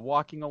Minnesota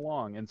walking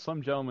along, and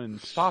some gentleman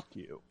stopped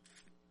you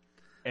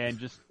and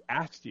just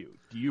asked you,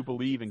 "Do you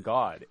believe in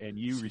God?" And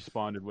you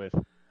responded with,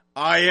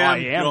 "I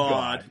am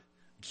God."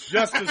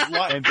 Just as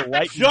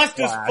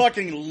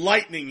fucking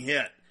lightning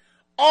hit.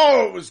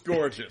 Oh, it was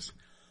gorgeous.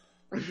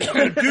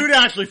 The dude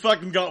actually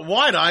fucking got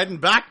wide-eyed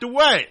and backed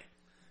away.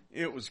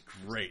 It was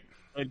great.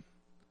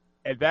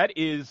 And that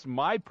is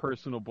my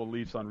personal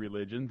beliefs on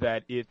religion,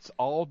 that it's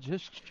all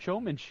just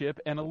showmanship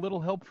and a little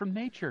help from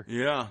nature.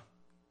 Yeah.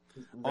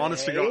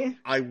 Honestly, God,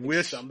 I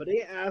wish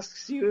somebody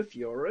asks you if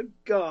you're a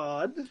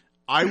god.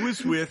 I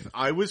was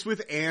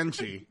with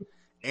Angie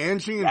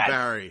and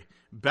Barry.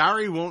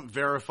 Barry won't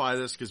verify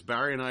this because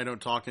Barry and I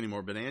don't talk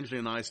anymore, but Angie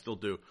and I still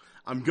do.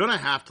 I'm gonna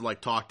have to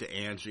talk to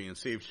Angie and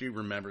see if she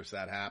remembers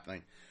that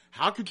happening.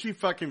 How could she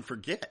fucking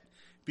forget?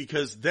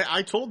 Because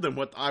I told them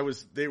what I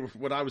was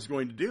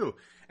going to do,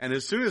 and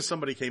as soon as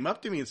somebody came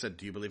up to me and said,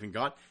 "Do you believe in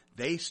God?"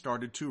 they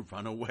started to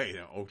run away.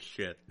 Oh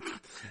shit!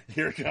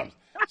 Here it comes.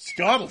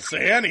 Scott will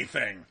say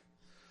anything.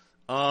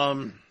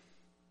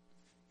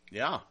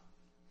 Yeah.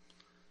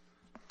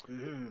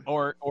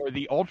 Or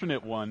the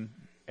alternate one,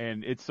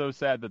 and it's so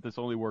sad that this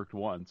only worked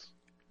once,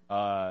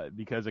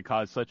 because it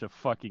caused such a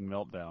fucking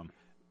meltdown.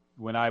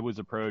 When I was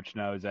approached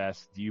and I was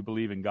asked, "Do you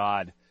believe in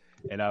God?"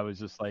 and I was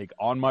just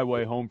on my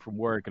way home from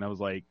work, and I was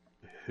like,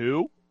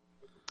 "Who?"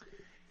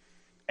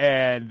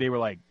 And they were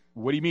like,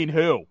 "What do you mean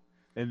who?"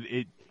 And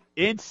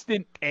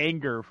instant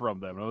anger from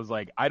them. I was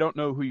like, "I don't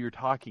know who you're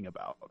talking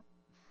about."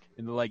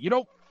 And they're like, "You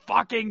don't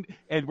fucking,"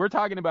 and we're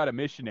talking about a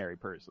missionary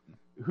person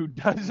who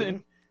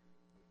doesn't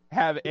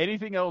have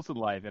anything else in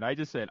life. And I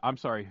just said, "I'm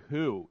sorry,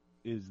 who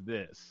is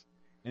this?"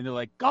 And they're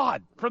like,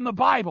 "God from the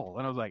Bible."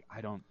 And I was like,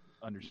 "I don't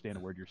understand a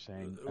word you're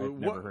saying. I've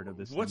never heard of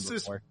this. What's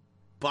this before.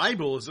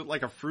 Bible? Is it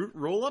like a fruit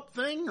roll-up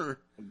thing,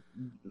 or?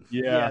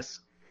 Yeah. Yes.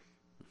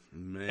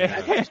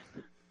 Man.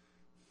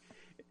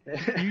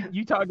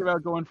 You talk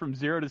about going from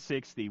 0 to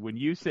 60. When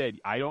you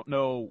said, "I don't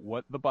know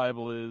what the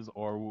Bible is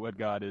or what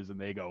God is," and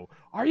they go,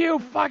 "Are you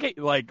fucking,"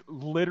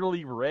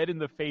 literally red in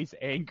the face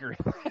anger.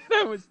 And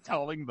I was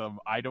telling them,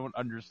 I don't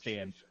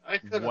understand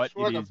what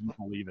it is you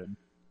believe in.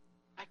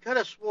 I could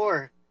have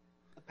swore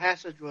the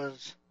passage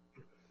was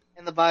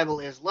in the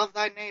Bible is love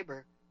thy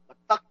neighbor, but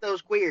fuck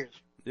those queers.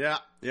 Yeah.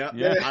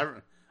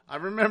 I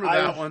remember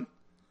that one.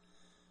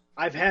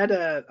 I've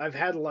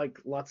had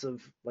lots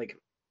of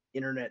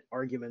internet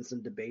arguments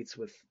and debates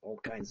with all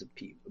kinds of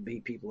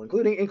people,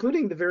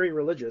 including the very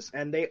religious,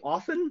 and they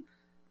often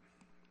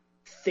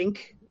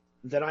think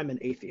that I'm an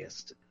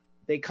atheist.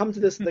 They come to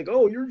this and they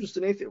go, "Oh, you're just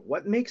an atheist."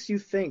 What makes you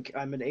think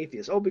I'm an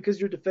atheist? "Oh, because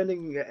you're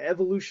defending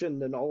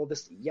evolution and all of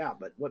this." Yeah,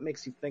 but what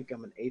makes you think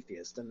I'm an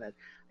atheist? And that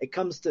it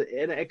comes to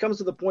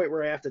the point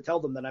where I have to tell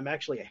them that I'm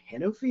actually a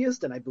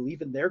henotheist and I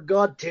believe in their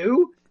God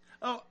too.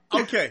 Oh,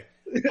 okay.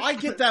 I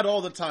get that all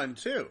the time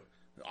too.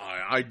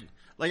 I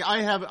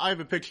have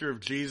a picture of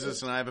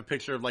Jesus, and I have a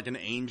picture of an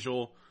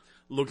angel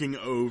looking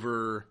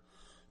over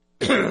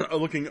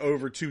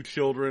two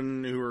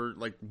children who are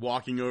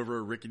walking over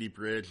a rickety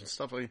bridge and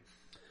stuff like that.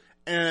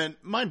 And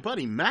my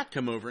buddy Matt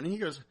come over and he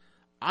goes,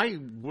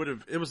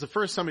 it was the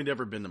first time he'd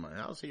ever been to my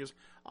house. He goes,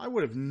 I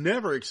would have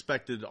never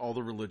expected all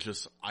the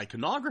religious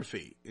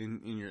iconography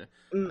in your.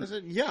 I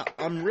said, yeah,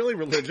 I'm really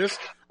religious.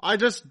 I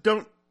just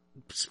don't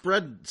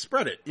spread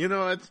it. You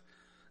know, it's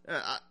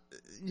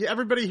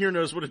everybody here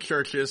knows what a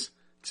church is,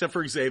 except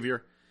for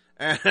Xavier,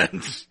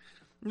 and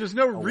there's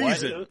no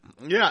reason.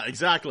 Yeah,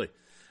 exactly.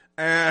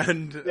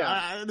 And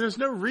there's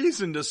no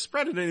reason to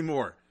spread it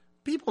anymore.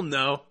 People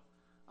know.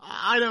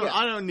 I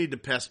don't need to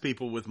pest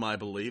people with my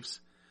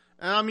beliefs.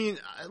 I mean,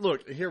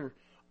 look, here,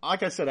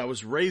 like I said, I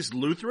was raised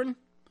Lutheran,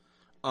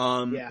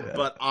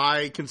 but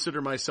I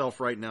consider myself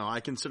right now,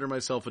 I consider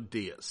myself a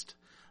deist.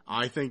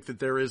 I think that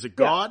there is a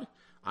God.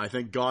 I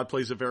think God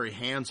plays a very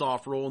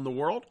hands-off role in the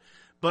world.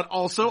 But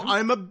also,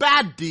 I'm a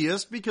bad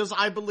deist because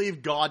I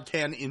believe God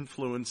can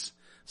influence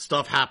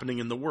stuff happening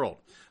in the world.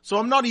 So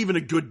I'm not even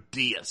a good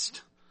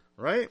deist,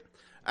 right?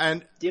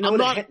 And do you know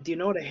what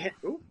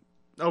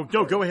Oh,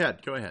 no, go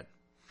ahead. Go ahead.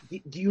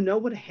 Do you know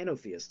what a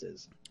henotheist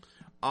is?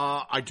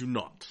 I do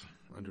not.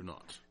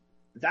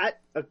 That's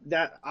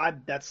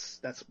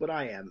what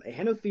I am. A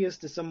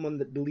henotheist is someone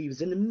that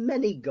believes in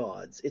many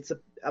gods. It's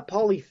a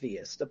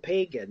polytheist, a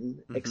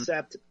pagan,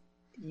 except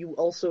you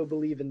also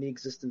believe in the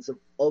existence of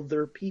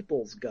other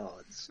people's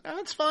gods.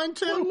 That's fine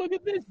too. Oh, look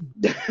at this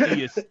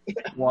deist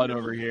one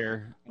over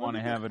here. Want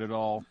to have it at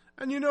all.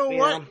 And you know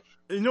what?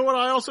 You know what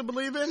I also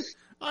believe in?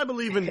 I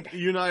believe in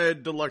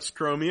United Deluxe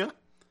Chromia.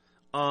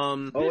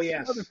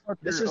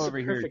 This is over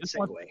a here. perfect Just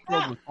segue.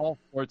 filled with all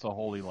sorts of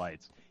holy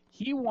lights.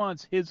 He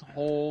wants his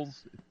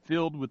holes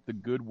filled with the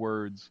good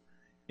words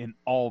in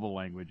all the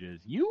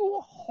languages.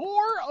 You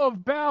whore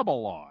of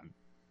Babylon.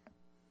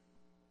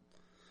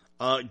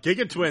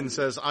 Gigatwin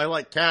says, I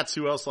like cats.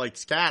 Who else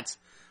likes cats?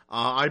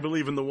 I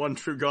believe in the one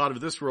true God of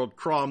this world,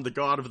 Crom, the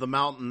god of the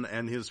mountain,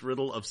 and his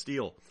riddle of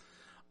steel.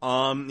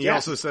 He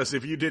also says,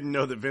 if you didn't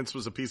know that Vince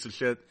was a piece of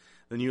shit,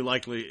 then you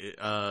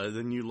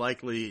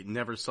likely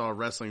never saw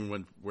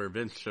wrestling where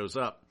Vince shows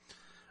up.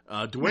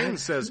 Dwayne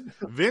says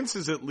Vince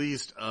is at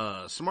least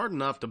smart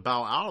enough to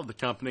bow out of the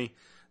company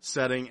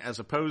setting, as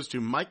opposed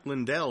to Mike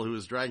Lindell, who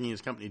is dragging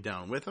his company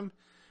down with him.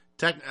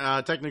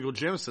 Technical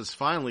Jim says,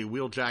 finally,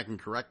 Wheeljack and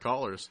correct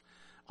callers.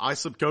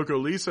 Islip Coco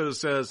Liso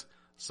says,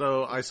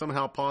 so I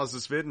somehow paused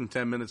this vid and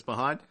 10 minutes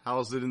behind.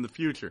 How's it in the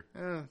future?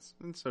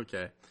 It's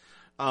okay.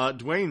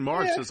 Dwayne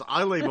Marsh says,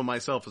 I label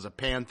myself as a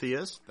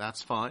pantheist.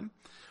 That's fine.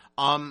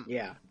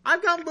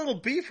 I've got a little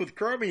beef with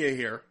Chromia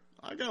here.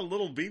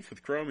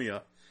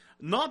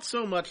 Not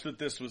so much that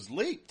this was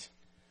leaked,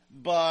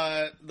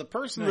 but the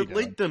person that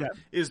leaked them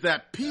is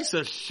that piece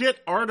of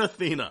shit Art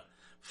Athena.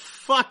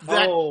 Fuck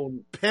that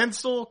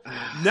pencil.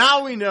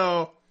 Now we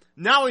know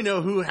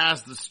who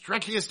has the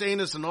stretchiest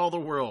anus in all the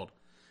world.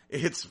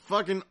 It's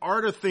fucking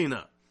Art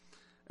Athena.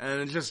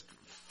 And just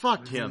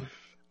fuck him.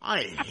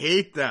 I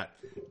hate that.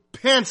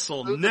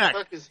 Pencil neck. Who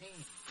the fuck is he?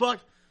 Fuck.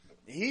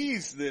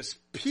 He's this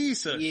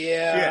piece of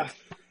shit.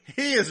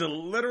 He is a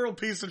literal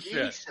piece of shit.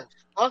 Jesus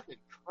fucking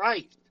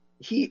Christ.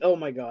 Oh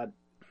my god.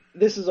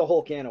 This is a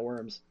whole can of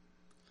worms.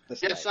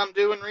 Yes, I'm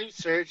doing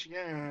research,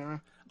 yeah.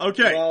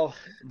 Okay. Well,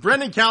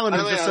 Brendan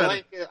Callanan just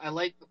said... I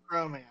like the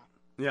Chromia.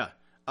 Yeah.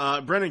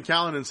 Brendan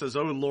Callanan says,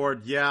 oh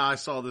lord, yeah, I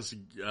saw this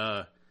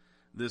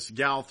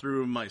gal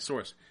through my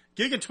source.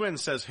 Giga Twin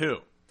says who?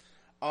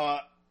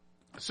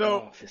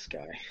 This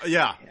guy.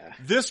 Yeah.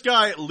 This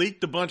guy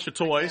leaked a bunch of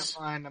toys. I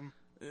can't find him.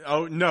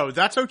 Oh, no,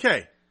 that's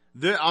okay.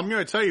 I'm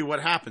going to tell you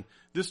what happened.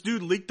 This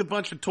dude leaked a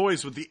bunch of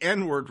toys with the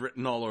N-word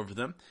written all over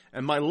them,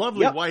 and my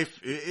lovely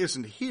wife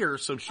isn't here,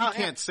 so she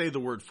can't say the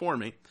word for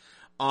me.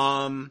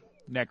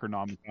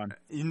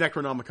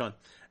 Necronomicon.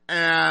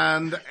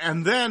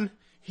 And then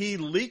he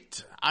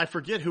leaked, I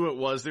forget who it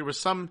was, there was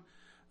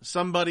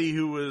somebody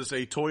who was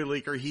a toy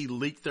leaker, he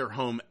leaked their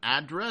home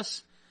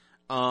address.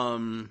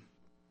 No,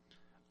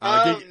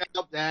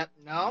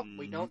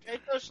 we don't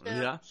take those steps.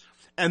 Yeah.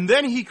 And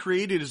then he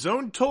created his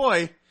own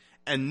toy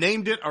and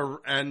named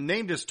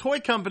his toy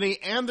company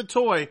and the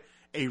toy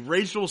a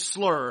racial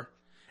slur,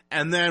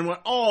 and then went,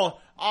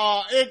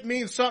 it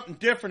means something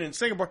different in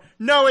Singapore.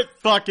 No, it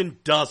fucking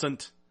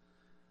doesn't.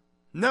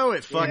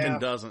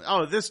 Doesn't.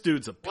 Oh, this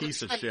dude's a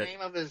piece of shit. What's the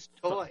name of his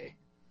toy?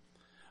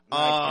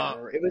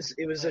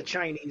 It was a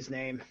Chinese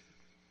name.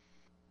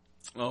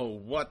 Oh,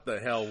 what the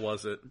hell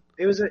was it?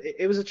 It was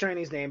a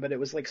Chinese name, but it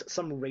was like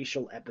some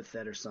racial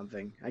epithet or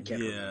something. I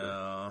can't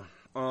remember.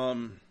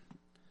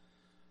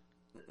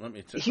 Let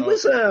me tell you. He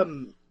was I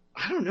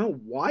don't know,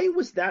 why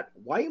was that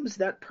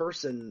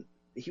person,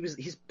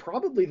 he's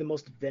probably the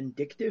most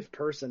vindictive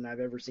person I've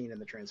ever seen in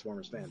the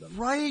Transformers fandom.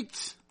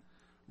 Right.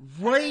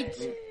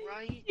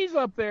 He's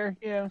up there,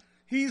 yeah.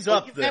 He's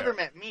up you've there. Never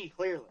met me,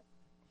 clearly.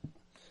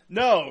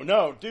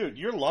 No, dude,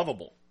 you're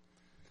lovable.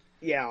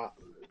 Yeah.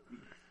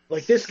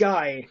 Like this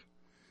guy,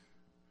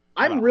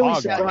 I'm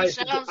really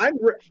surprised.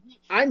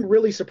 I'm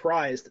really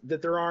surprised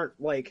that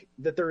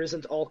there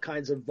isn't all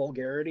kinds of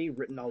vulgarity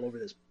written all over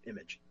this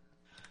image.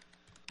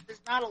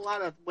 There's not a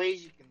lot of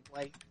ways you can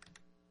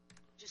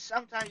just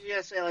sometimes you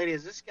gotta say like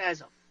this. This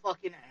guy's a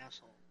fucking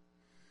asshole.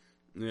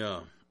 Yeah.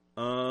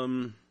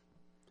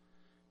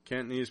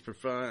 Cantonese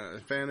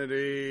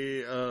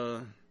profanity.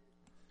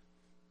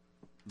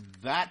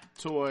 That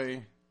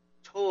toy.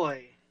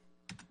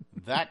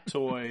 That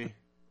toy.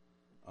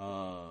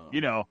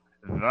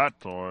 That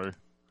toy.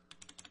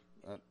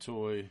 That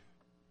toy.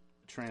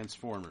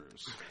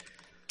 Transformers.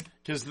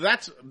 Because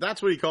that's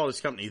what he called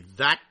his company.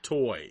 That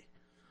toy.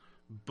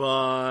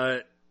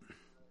 But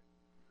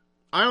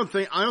I don't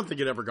think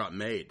it ever got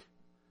made.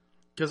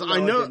 Because I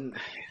know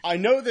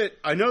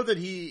that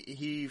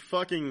he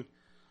fucking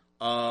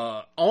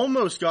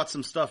almost got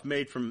some stuff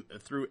made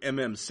through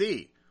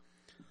MMC.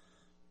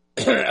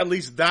 At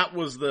least that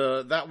was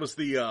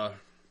the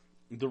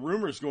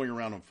rumors going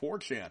around on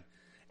 4chan,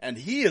 and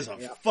he is a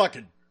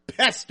fucking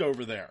pest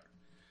over there.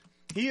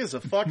 He is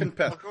a fucking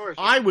pest. Of course,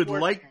 I would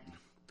like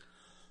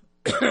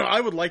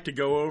to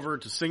go over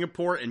to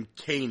Singapore and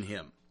cane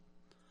him.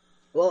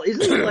 Well,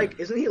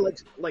 isn't he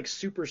like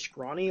super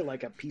scrawny,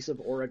 like a piece of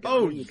origami?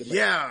 Oh,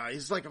 yeah,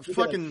 he's like a you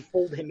fucking... could,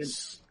 fold him in.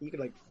 You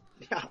could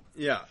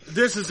Yeah,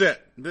 this is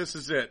it. This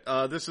is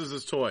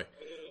his toy.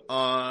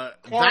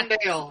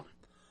 Quandale.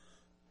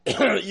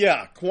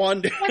 Yeah,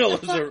 Quandale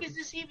What the fuck is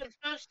this even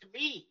supposed to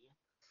be?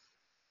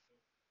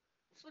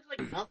 This looks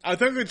like nothing. I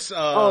think it's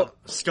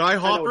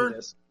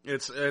Skyhopper.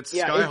 It's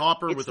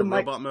Skyhopper with a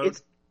robot mode.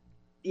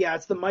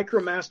 It's the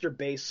MicroMaster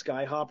based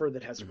Skyhopper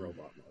that has a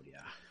robot mode.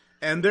 Yeah.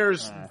 And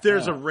there's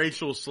a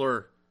racial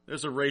slur.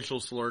 There's a racial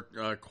slur,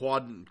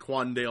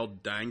 Quandale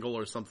Dangle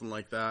or something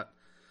like that.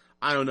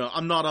 I don't know.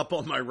 I'm not up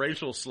on my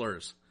racial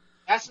slurs.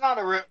 That's not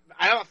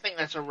I don't think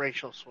that's a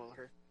racial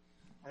slur.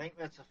 I think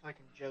that's a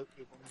fucking joke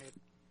people made.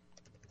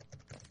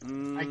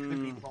 I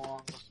could be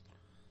wrong.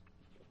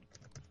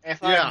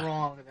 If I'm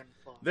wrong, then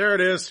fuck. There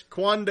it is.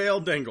 Quandale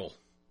Dingle.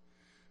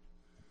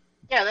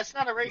 Yeah, that's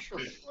not a racial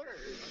slur,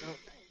 I don't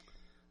think.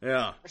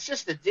 Yeah. It's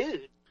just a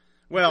dude.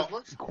 Well,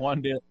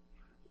 Quandale.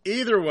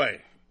 Either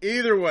way,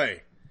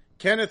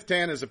 Kenneth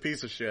Tan is a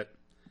piece of shit.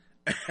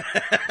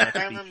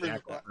 I remember,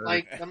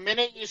 like, the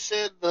minute you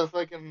said the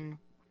fucking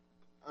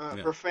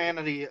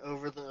profanity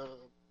over the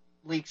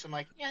leaks, I'm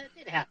like, yeah, it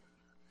did happen.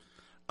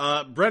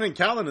 Brennan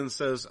Callanan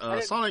says,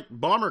 Sonic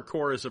Bomber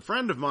Corps is a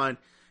friend of mine.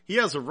 He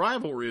has a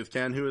rivalry with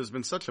Ken who has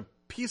been such a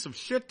piece of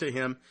shit to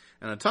him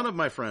and a ton of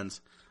my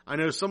friends. I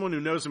know someone who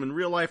knows him in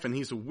real life and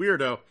he's a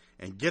weirdo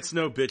and gets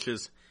no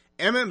bitches.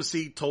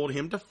 MMC told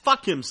him to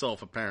fuck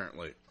himself,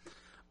 apparently.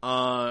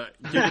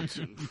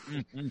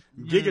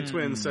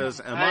 Gigatwin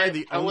says, Am I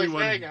the only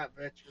one?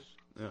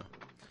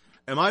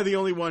 Am I the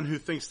only one who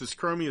thinks this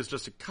Chromie is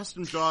just a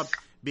custom job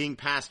being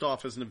passed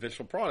off as an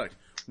official product?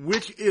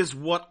 Which is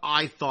what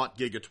I thought,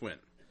 Gigatwin.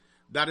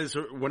 That is,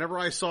 whenever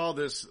I saw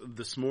this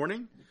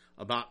morning,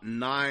 about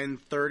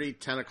 9:30,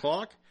 10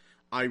 o'clock,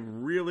 I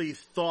really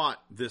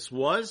thought this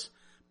was,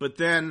 but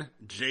then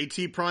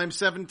JT Prime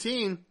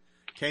 17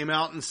 came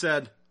out and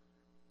said,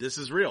 this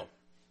is real.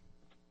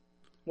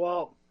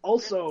 Well,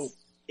 also,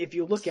 if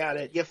you look at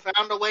it... You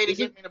found a way to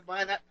get me to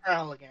buy that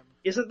prowl again.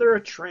 Isn't there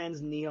a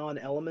trans neon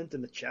element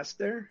in the chest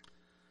there?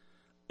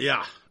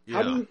 Yeah.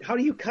 How do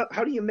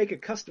you make a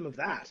custom of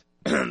that?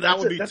 That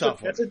would be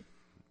tough. That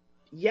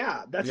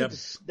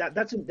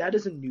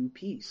is a new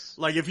piece.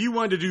 Like if you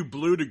wanted to do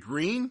blue to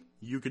green,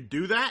 you could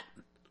do that.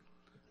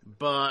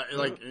 But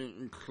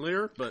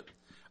clear. But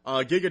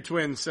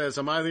Gigatwin says,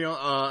 "Am I the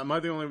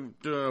only?"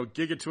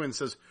 Gigatwin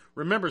says,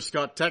 "Remember,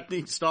 Scott,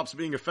 technique stops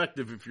being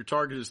effective if your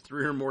target is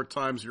 3 or more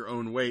times your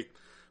own weight.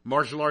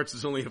 Martial arts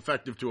is only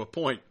effective to a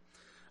point."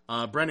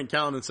 Brandon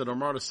Callanan said,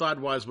 "Armada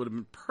Sidewise would have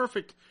been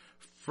perfect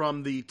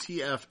from the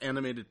TF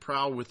animated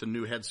prowl with the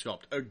new head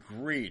sculpt."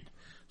 Agreed.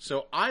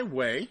 So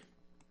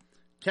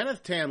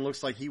Kenneth Tan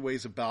looks like he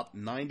weighs about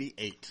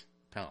 98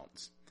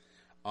 pounds.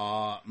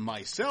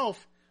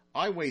 Myself,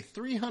 I weigh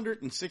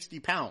 360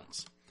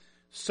 pounds.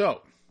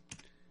 So,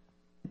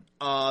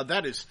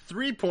 that is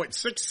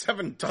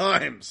 3.67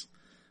 times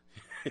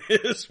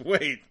his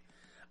weight.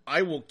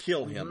 I will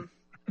kill him.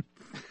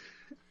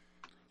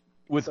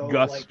 With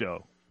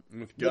gusto.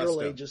 With gusto.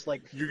 Literally, just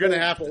like you're gonna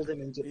have fold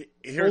him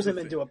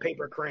into a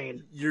paper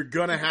crane. You're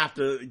gonna have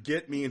to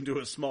get me into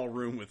a small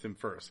room with him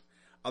first.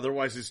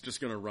 Otherwise, he's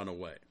just gonna run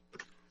away.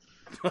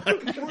 Or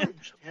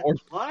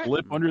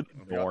slip under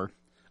the door.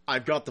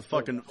 I've got the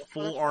fucking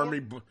full army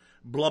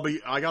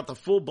blubby. I got the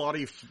full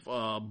body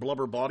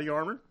blubber body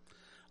armor.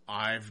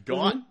 I've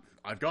got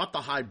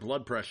the high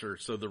blood pressure,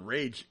 so the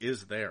rage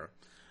is there.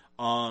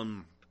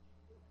 I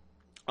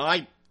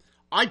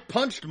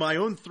punched my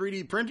own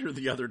 3D printer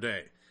the other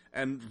day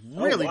and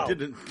really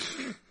didn't.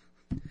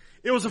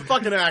 It was a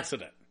fucking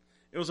accident.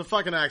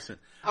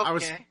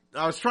 Okay.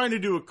 I was trying to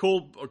do a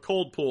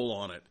cold pull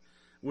on it,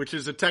 which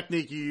is a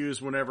technique you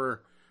use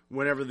whenever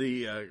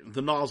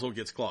the nozzle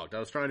gets clogged. I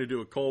was trying to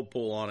do a cold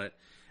pull on it,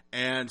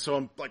 and so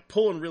I'm like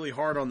pulling really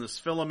hard on this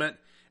filament,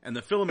 and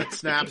the filament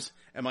snaps,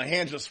 and my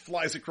hand just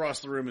flies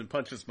across the room and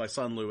punches my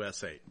Sunlu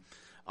S8.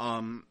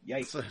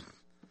 Yikes! So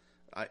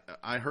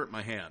I hurt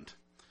my hand.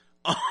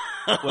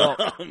 Well,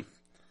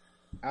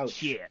 ouch.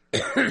 Shit.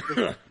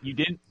 You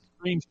didn't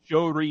scream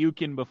 "Show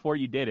Ryukin" before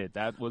you did it.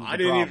 That was the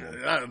problem.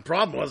 The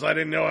problem was I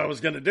didn't know I was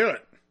going to do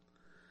it.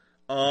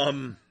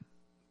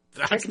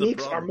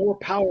 Techniques are more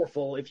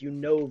powerful if you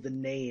know the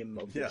name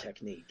of the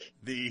technique.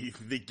 The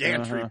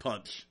gantry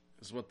punch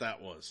is what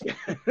that was.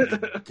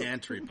 The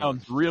gantry punch.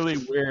 Sounds really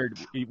weird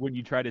when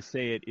you try to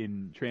say it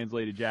in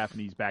translated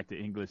Japanese back to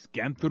English.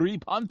 Gantry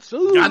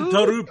punchu.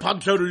 Gantry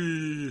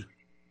punchu.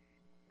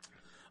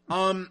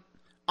 I'm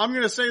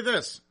going to say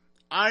this.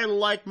 I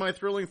like my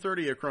Thrilling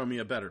 30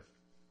 Acromia better.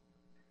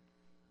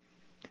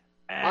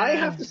 I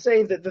have to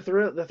say that the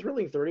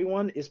Thrilling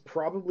 31 is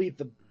probably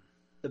the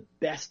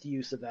best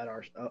use of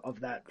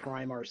that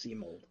Prime RC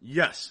mold.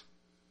 Yes.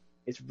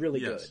 It's really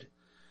good.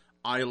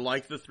 I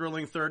like the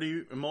Thrilling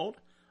 30 mold.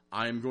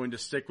 I'm going to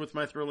stick with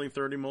my Thrilling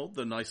 30 mold,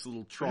 the nice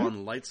little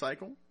Tron light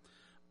cycle.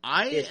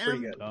 Pretty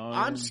good.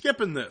 I'm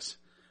skipping this.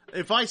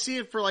 If I see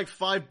it for like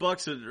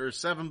 $5 or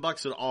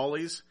 $7 at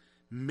Ollie's,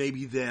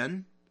 maybe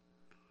then.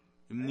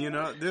 You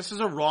know, this is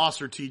a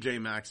Ross or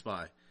TJ Maxx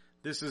buy.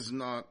 This is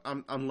not.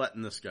 I'm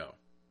letting this go.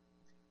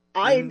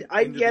 I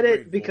get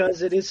it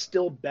because it is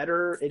still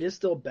better. It is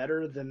still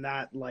better than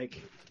that.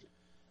 Like,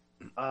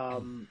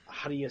 how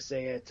do you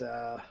say it?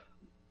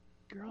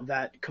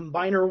 That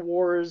Combiner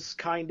Wars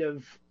kind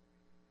of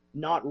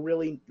not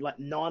really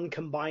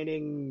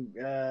non-combining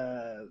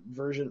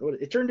version.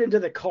 It turned into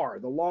the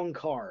long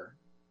car.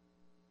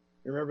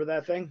 Remember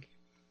that thing?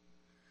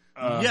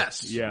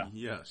 Yes. Yeah.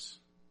 Yes.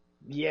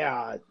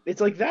 Yeah. It's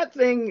like that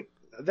thing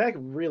that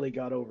really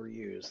got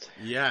overused.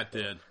 Yeah, it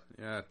did.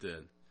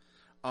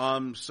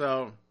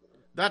 So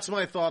that's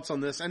my thoughts on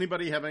this.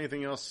 Anybody have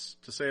anything else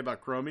to say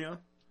about Chromia?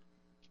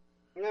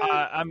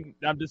 I'm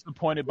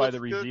disappointed by the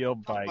reveal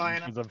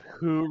because of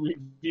who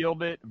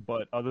revealed it,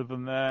 but other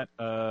than that,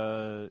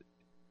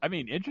 I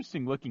mean,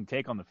 interesting looking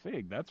take on the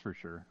fig, that's for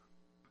sure.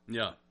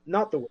 Yeah,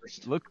 not the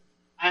worst.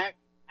 I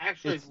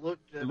actually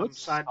looked at them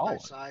side by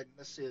side, and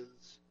this is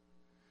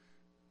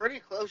pretty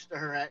close to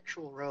her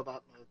actual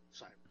robot mode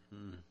side.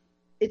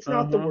 It's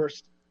not the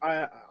worst.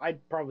 I'd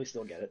probably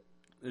still get it.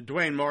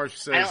 Dwayne Marsh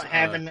says, I don't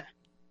have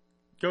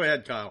go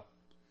ahead, Kyle.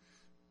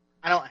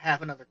 I don't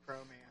have another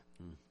Chromia.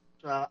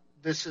 So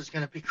this is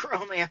going to be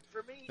Chromia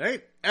for me.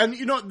 Hey, and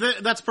you know,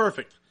 that's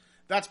perfect.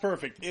 That's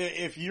perfect.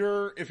 If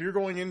you're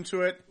going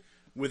into it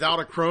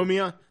without a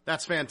Chromia,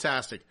 that's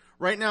fantastic.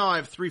 Right now I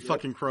have 3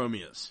 fucking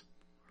Chromias.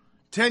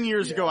 10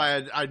 years ago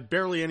I had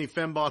barely any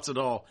fembots at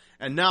all,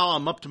 and now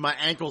I'm up to my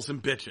ankles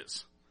in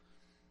bitches.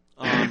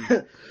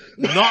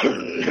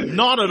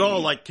 Not at all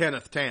like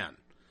Kenneth Tan.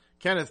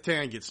 Kenneth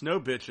Tan gets no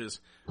bitches,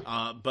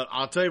 but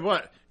I'll tell you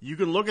what, you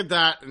can look at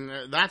that,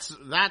 and that's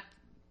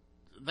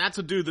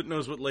a dude that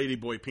knows what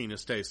ladyboy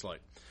penis tastes like.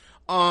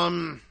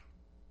 Brendan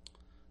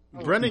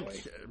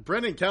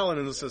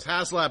Callanan says,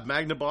 HasLab,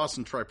 Magnaboss,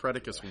 and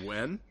Tripredicus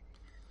when?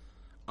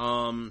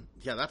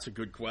 Yeah, that's a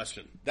good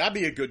question. That'd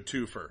be a good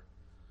twofer.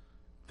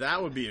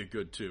 That would be a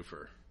good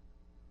twofer.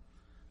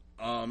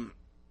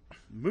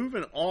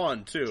 Moving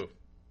on, too.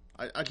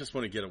 I just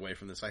want to get away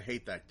from this. I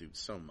hate that dude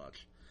so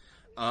much.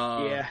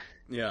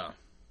 Yeah.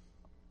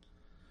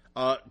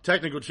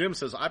 Technical Jim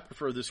says, I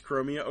prefer this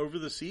Chromia over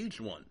the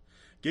Siege one.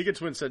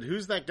 Gigatwin said,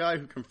 who's that guy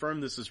who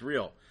confirmed this is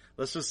real?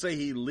 Let's just say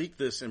he leaked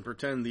this and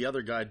pretend the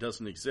other guy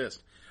doesn't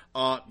exist.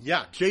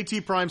 Yeah,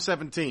 JT Prime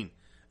 17.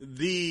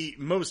 The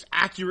most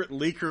accurate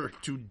leaker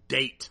to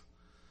date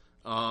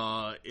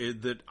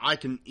that I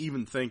can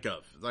even think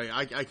of. Like,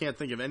 I can't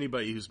think of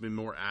anybody who's been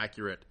more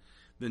accurate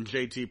than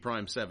JT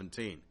Prime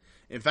 17.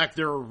 In fact,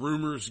 there are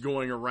rumors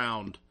going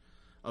around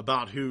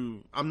about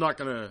who, I'm not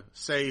going to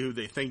say who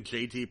they think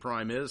JT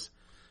Prime is,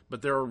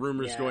 but there are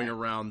rumors going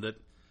around that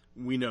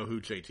we know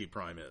who JT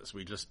Prime is.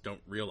 We just don't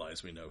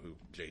realize we know who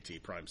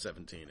JT Prime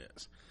 17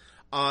 is.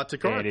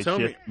 Takara it's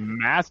Tomy. Just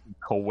massive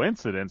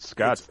coincidence.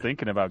 Scott's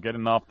thinking about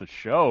getting off the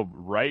show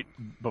right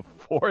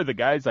before the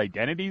guy's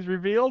identity's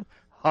revealed.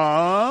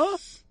 Huh?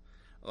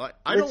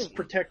 Let's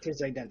protect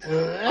his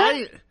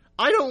identity.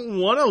 I don't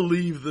want to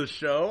leave the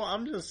show.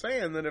 I'm just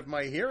saying that if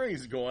my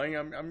hearing's going,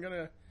 I'm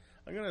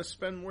gonna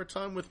spend more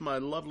time with my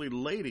lovely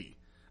lady.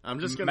 I'm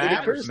just gonna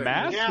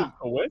massive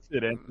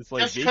coincidence. It's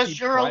like just because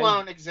you're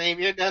alone,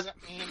 Xavier, doesn't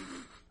mean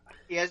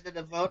he has to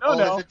devote all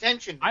his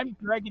attention. I'm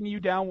dragging you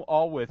down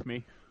all with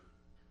me.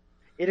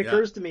 It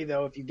occurs to me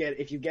though, if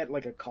you get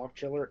like a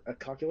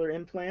cochlear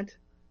implant,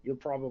 you'll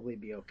probably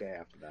be okay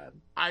after that.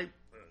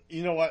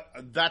 You know what?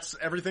 That's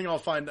everything. I'll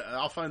find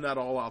that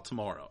all out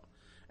tomorrow.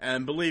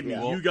 And believe me,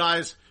 you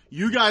guys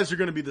are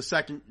going to be the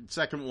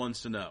second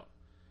ones to know.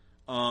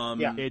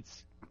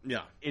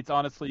 It's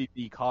honestly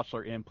the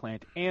cochlear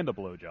implant and a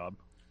blowjob.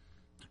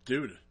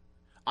 Dude,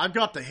 I've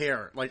got the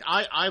hair. Like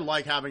I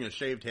like having a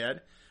shaved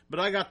head, but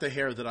I got the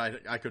hair that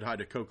I could hide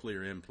a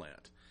cochlear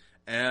implant.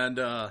 And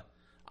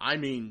I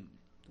mean,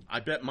 I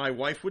bet my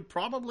wife would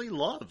probably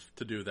love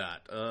to do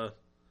that.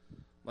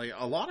 Like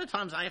a lot of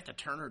times I have to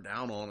turn her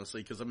down,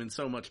 honestly, because I'm in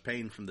so much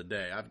pain from the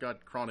day. I've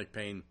got chronic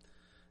pain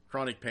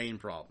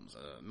problems.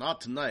 Not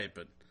tonight,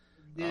 but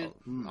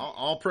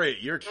I'll pray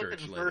at your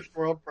church later. First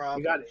world problem.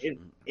 You got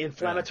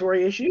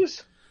inflammatory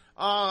issues?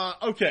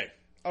 Okay.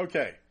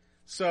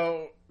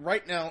 So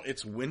right now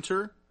it's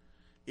winter.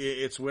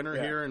 It's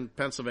winter here in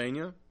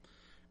Pennsylvania,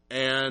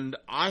 And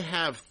I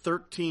have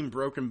 13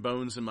 broken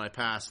bones in my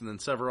past and then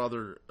several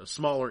other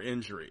smaller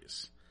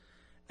injuries.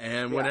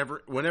 And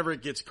whenever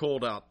it gets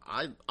cold out,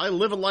 I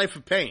live a life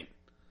of pain.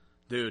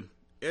 Dude,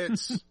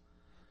 it's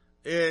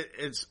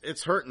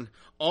it's hurting.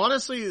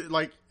 Honestly,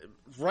 like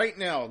right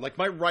now, like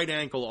my right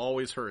ankle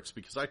always hurts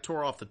because I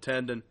tore off the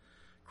tendon,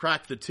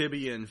 cracked the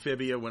tibia and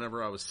fibia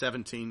whenever I was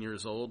 17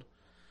 years old.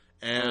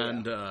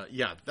 And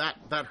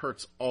that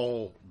hurts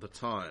all the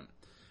time.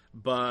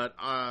 But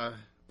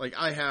like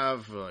I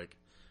have like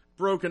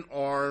broken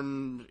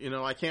arm,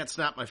 I can't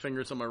snap my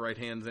fingers on my right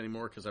hand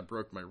anymore because I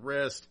broke my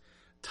wrist.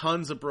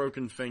 Tons of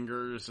broken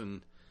fingers,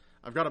 and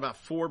I've got about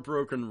 4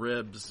 broken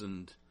ribs,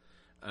 and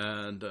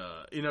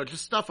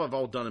just stuff I've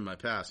all done in my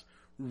past.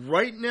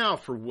 Right now,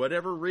 for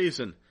whatever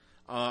reason,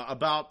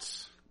 about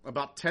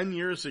 10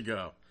 years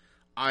ago,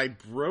 I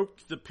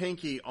broke the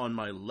pinky on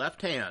my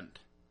left hand,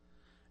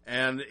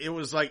 and it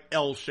was like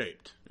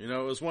L-shaped. It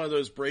was one of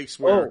those breaks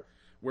where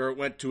it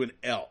went to an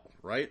L,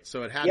 right?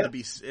 So it had to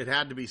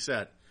be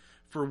set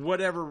for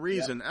whatever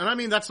reason. Yep. And I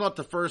mean, that's not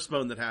the first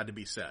bone that had to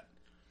be set,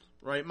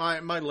 right?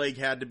 My leg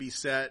had to be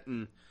set,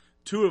 and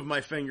 2 of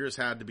my fingers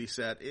had to be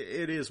set.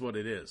 It is what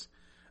it is.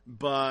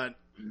 But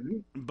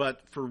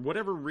for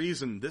whatever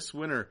reason, this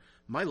winter,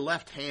 my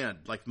left hand,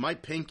 like my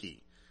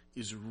pinky,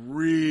 is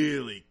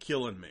really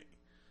killing me.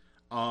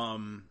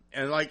 And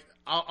like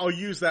I'll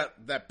use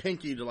that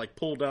pinky to like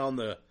pull down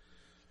the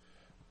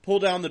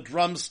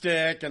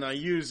drumstick, and I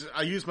use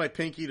my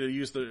pinky to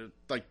use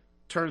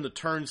turn the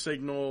turn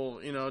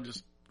signal,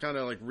 just kind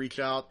of like reach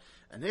out,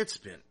 and it's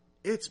been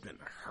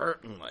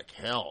hurting like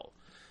hell.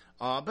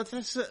 But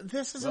this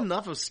is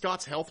enough of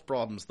Scott's health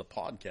problems, the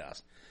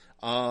podcast.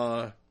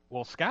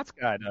 Well, Scott's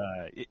got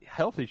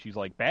health issues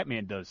like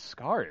Batman does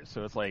scars,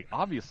 so it's like,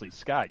 obviously,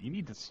 Scott, you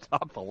need to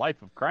stop the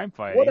life of crime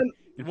fighting.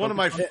 One of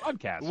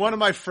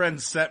my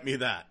friends sent me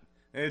that,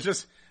 and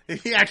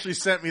he actually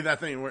sent me that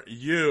thing where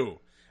you,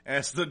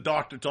 as the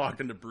Doctor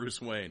talking to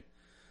Bruce Wayne.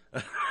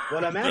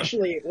 What I'm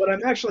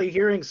actually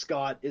hearing,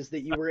 Scott, is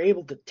that you were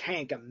able to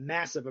tank a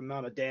massive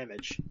amount of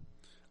damage.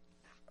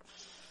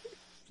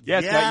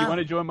 Yes, Matt, you want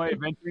to join my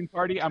adventuring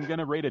party? I'm going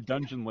to raid a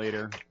dungeon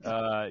later.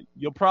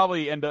 You'll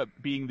probably end up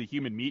being the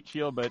human meat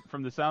shield, but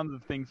from the sounds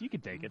of things, you can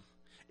take it.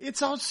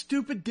 It's all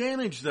stupid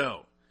damage,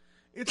 though.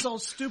 It's all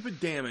stupid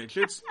damage.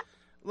 It's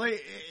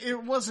like,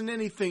 it wasn't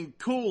anything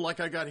cool like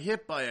I got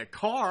hit by a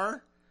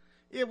car.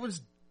 It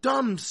was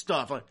dumb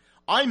stuff.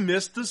 I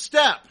missed the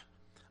step.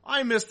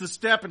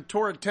 And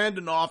tore a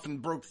tendon off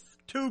and broke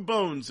 2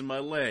 bones in my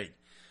leg.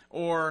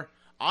 Or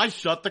I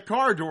shut the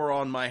car door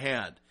on my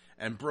hand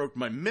and broke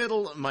my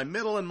middle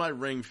and my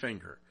ring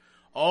finger.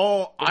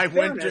 Oh, I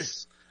went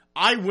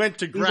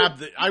to grab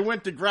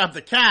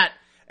the cat,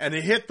 and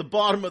it hit the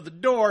bottom of the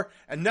door,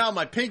 and now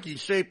my pinky's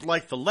shaped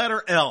like the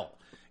letter L.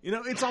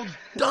 It's all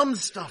dumb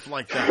stuff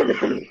like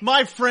that.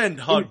 My friend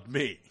hugged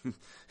me.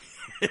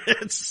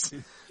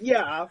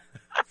 Yeah.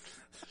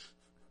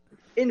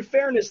 In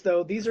fairness,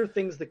 though, these are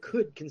things that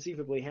could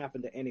conceivably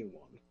happen to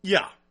anyone.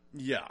 Yeah.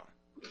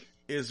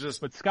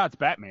 But Scott's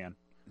Batman.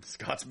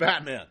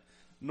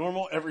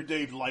 Normal,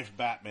 everyday life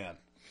Batman.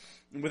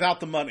 Without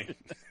the money.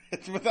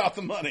 It's without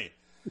the money.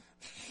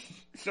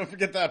 Don't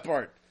forget that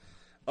part.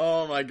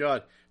 Oh, my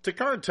God.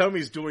 Takara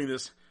Tomi's doing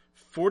this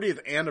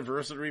 40th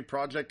anniversary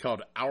project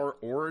called Our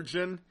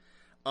Origin.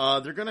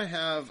 They're going to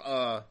have,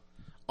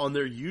 on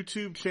their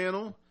YouTube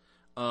channel,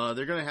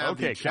 they're going to have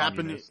the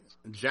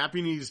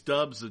Japanese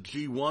dubs of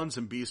G1s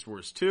and Beast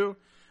Wars 2.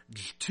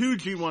 2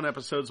 G1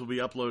 episodes will be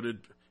uploaded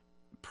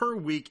per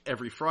week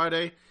every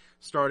Friday,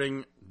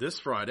 starting this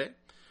Friday.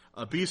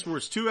 A Beast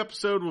Wars 2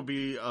 episode will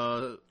be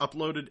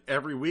uploaded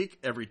every week,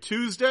 every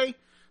Tuesday,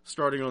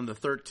 starting on the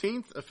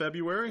 13th of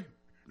February.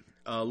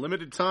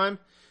 Limited time.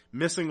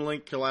 Missing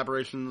Link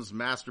collaborations,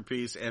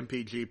 Masterpiece,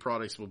 MPG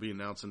products will be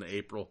announced in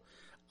April.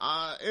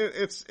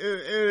 It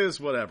is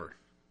whatever.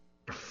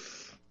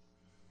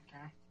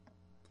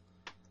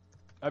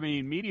 I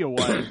mean,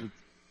 media-wise, it's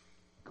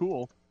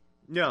cool.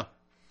 Yeah.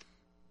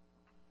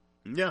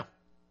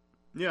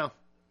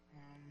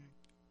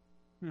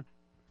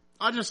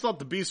 I just thought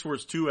the Beast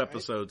Wars 2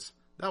 episodes,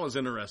 that was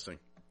interesting.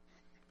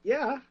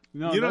 Yeah.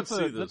 No, you don't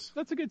see this.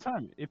 That's a good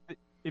time.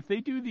 If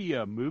they do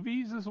the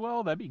movies as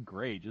well, that'd be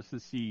great. Just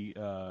to see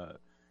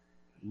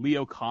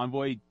Leo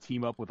Convoy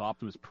team up with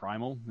Optimus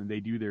Primal and they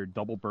do their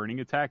double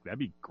burning attack, that'd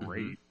be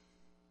great.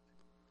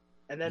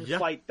 Mm-hmm. And then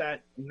fight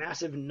that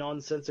massive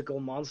nonsensical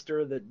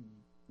monster that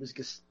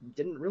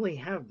didn't really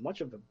have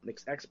much of an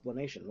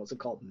explanation. What's it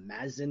called?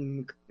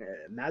 Mazin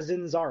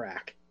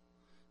Zarak.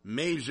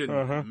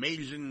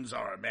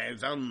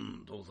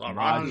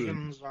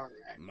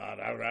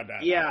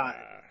 Yeah,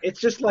 it's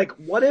just like,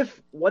 what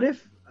if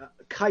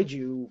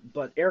kaiju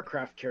but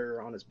aircraft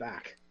carrier on his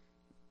back?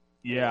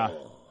 Yeah,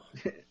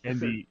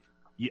 and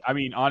I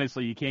mean,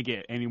 honestly, you can't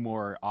get any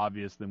more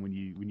obvious than when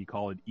you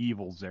call it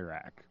Evil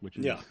Zarak, which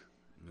is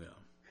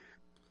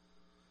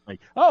like,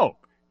 oh,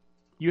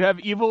 you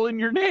have evil in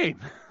your name,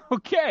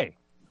 okay?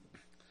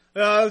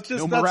 It's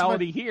just, no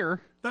morality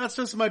here. That's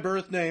just my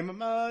birth name.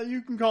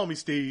 You can call me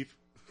Steve.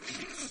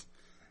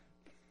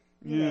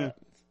 Yeah.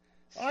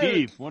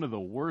 Steve, one of the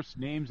worst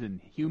names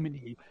in human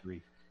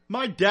history.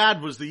 My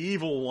dad was the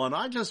evil one.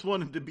 I just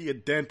wanted to be a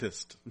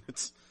dentist.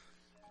 It's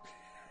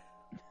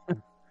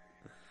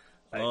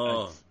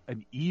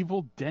an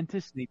evil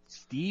dentist named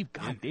Steve?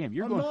 God damn,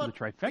 you're going for the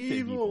trifecta.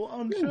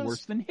 Evil. You're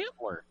worse than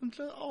Hitler.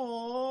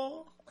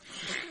 Oh.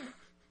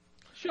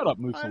 Shut up,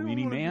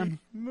 Mussolini, man.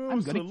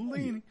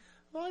 Mussolini.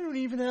 I don't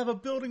even have a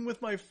building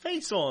with my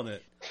face on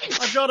it.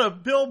 I've got a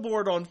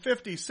billboard on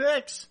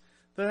 56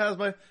 that has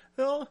my,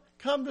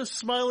 come to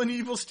Smiling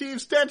Evil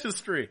Steve's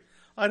Dentistry.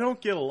 I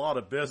don't get a lot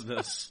of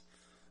business.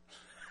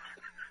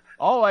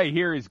 All I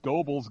hear is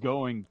Goebbels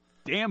going,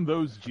 damn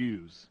those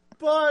Jews.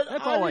 But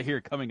that's all I hear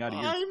coming out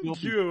of your I'm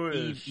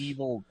Jewish.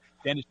 Evil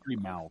dentistry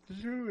mouth.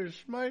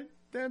 Jewish. My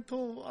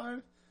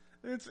dental,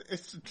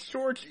 it's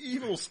George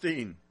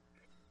Evilstein.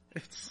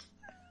 It's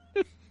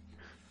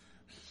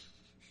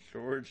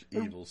George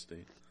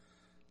Evilstein.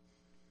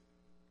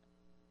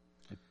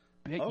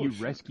 I bet you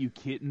rescue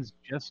kittens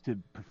just to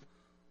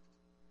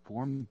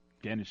perform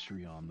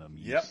dentistry on them.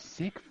 You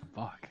sick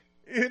fuck.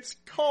 It's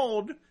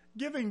called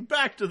giving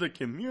back to the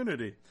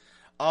community.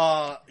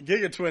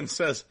 Gigatwin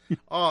says,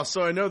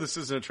 so I know this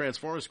isn't a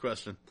Transformers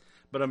question,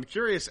 but I'm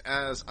curious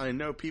as I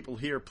know people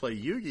here play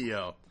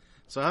Yu-Gi-Oh!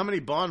 So how many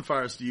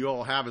bonfires do you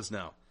all have as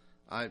now?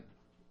 I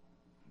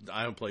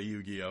don't play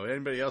Yu-Gi-Oh!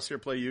 Anybody else here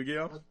play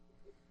Yu-Gi-Oh?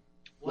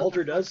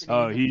 Walter does.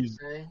 Oh, he's...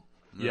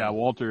 Yeah,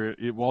 Walter's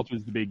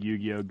the big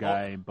Yu-Gi-Oh!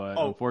 guy, but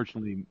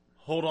unfortunately...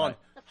 Hold on.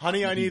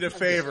 Honey, I need a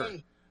favor.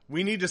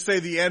 We need to say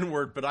the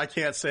N-word, but I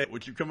can't say it.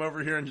 Would you come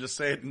over here and just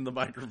say it in the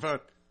microphone?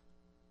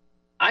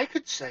 I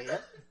could say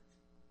it.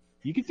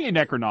 You can say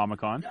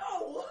Necronomicon.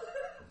 No!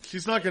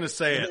 She's not going to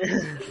say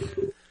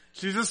it.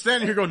 She's just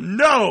standing here going,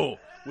 no!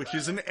 Which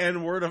is an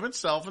N-word of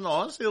itself, and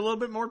honestly a little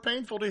bit more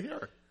painful to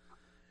hear.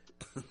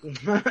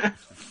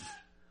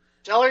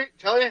 Tell your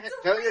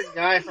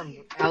guy from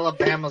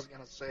Alabama's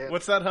going to say it.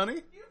 What's that,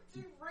 honey?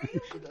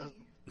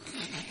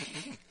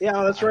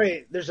 Yeah, that's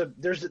right. There's a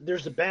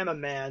Bama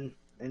man,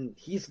 and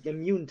he's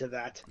immune to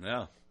that.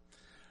 Yeah.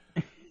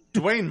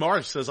 Dwayne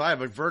Marsh says, I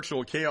have a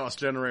virtual chaos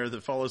generator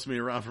that follows me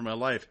around for my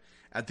life.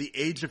 At the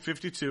age of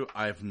 52,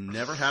 I have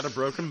never had a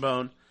broken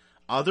bone.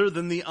 Other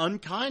than the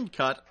unkind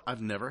cut,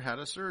 I've never had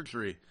a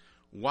surgery.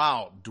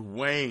 Wow,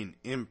 Dwayne,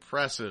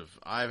 impressive.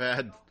 I've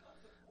had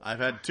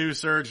 2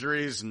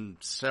 surgeries and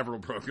several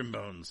broken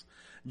bones.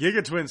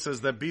 Gigatwin says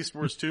that Beast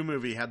Wars 2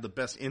 movie had the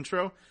best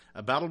intro,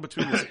 a battle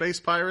between the space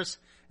pirates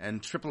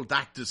and Triple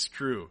Dactus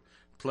crew,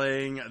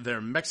 playing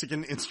their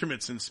Mexican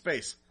instruments in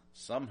space.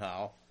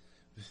 Somehow.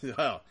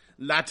 Well,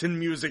 Latin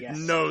music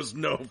knows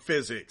no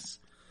physics.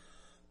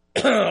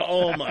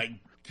 Oh my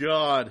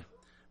god.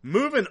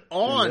 Moving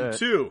on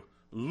to,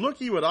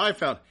 looky what I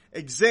found.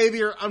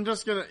 Xavier,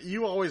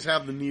 you always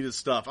have the neatest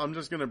stuff. I'm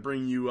just gonna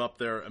bring you up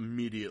there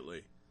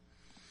immediately.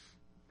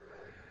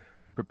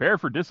 Prepare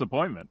for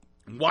disappointment.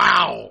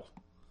 Wow.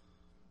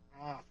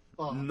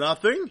 Oh.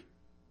 Nothing?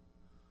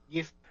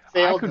 You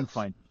failed. I couldn't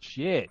find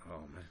shit.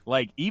 Oh, man.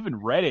 Like,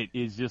 even Reddit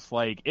is just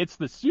like, it's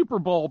the Super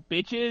Bowl,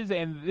 bitches,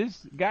 and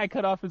this guy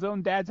cut off his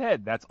own dad's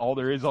head. That's all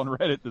there is on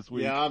Reddit this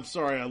week. Yeah, I'm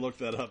sorry I looked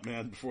that up,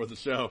 man, before the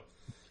show.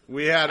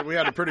 We had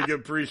a pretty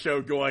good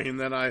pre-show going, and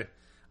then I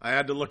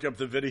had to look up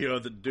the video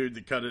of the dude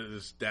that cut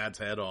his dad's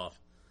head off.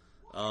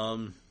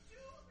 I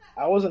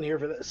wasn't here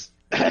for this.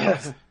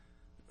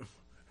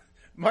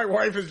 My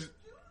wife is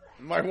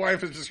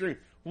just screaming,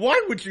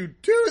 why would you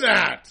do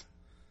that?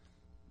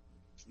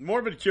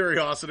 Morbid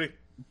curiosity.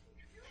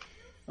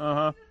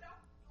 Uh-huh.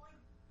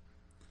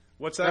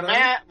 What's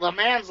that? The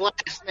man's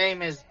last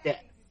name is Dead.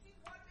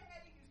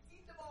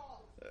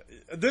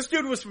 This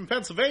dude was from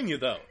Pennsylvania,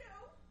 though.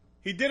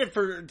 He did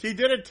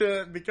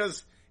it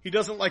because he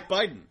doesn't like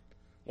Biden.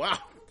 Wow.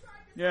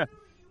 Yeah.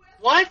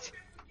 What?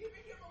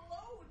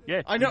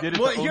 Yeah. I know.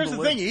 Well, here's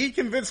the thing. He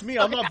convinced me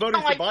I'm not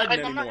voting for Biden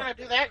anymore. I'm not going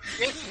to do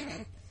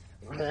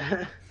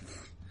that.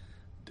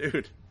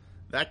 Dude,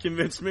 that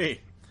convinced me.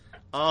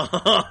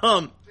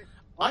 I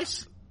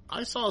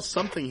saw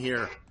something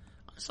here.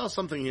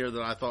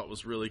 That I thought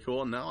was really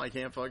cool, and now I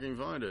can't fucking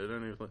find it.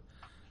 Anyway.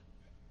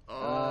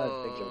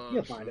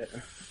 You'll find it.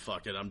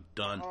 Fuck it, I'm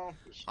done.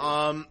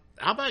 How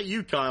about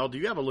you, Kyle? Do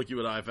you have a looky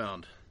what I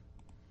found?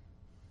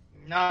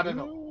 Not at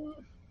all.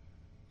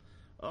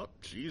 Oh,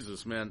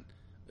 Jesus, man.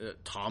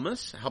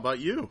 Thomas, how about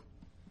you?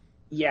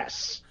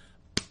 Yes.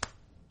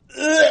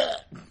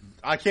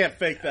 I can't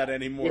fake that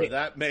anymore.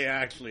 That may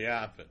actually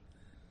happen.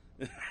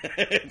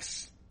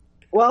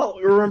 Well,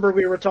 remember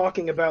we were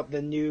talking about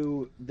the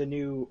new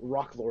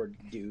Rock Lord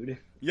dude.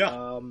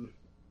 Yeah.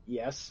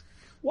 Yes.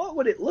 What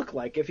would it look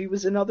like if he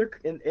was in other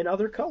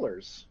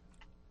colors?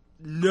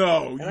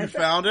 No, you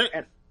found it?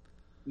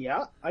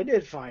 Yeah, I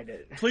did find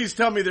it. Please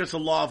tell me there's a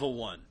lava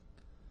one.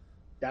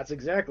 That's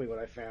exactly what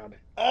I found.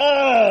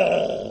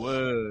 Oh!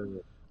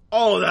 Whoa.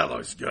 Oh, that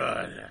looks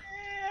good.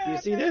 Do you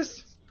see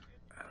this?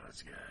 That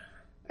looks good.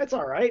 That's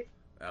all right.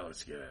 That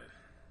looks good.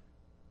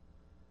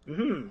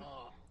 Mm-hmm.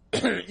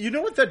 You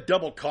know what, that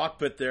double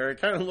cockpit there?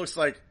 It kind of looks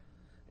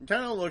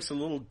a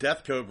little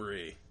Death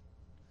Cobra-y.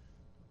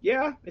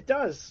 Yeah, it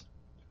does.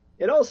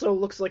 It also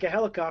looks like a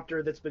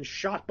helicopter that's been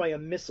shot by a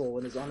missile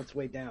and is on its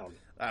way down.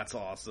 That's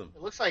awesome.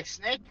 It looks like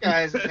Snake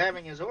Eyes is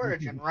having his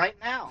origin right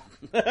now.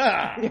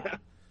 Yeah.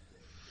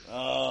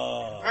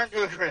 Oh. Burn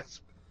to a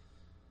crisp.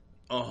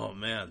 Oh,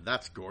 man,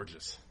 that's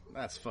gorgeous.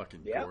 That's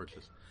fucking Yeah.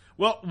 gorgeous.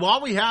 Well, while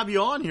we have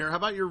you on here, how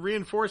about your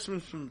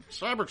reinforcements from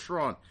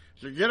Cybertron?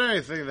 Did you get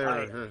anything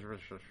there?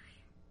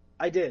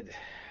 I did.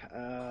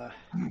 I'm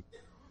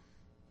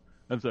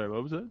sorry,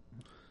 what was it?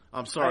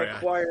 I'm sorry. I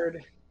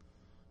acquired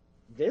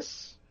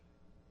this.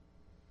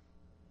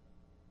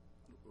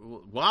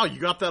 Wow,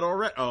 you got that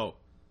already? Oh.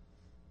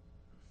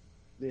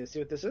 Do you see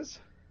what this is?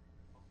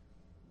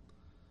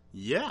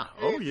 Yeah.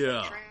 Oh,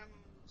 yeah.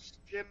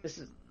 This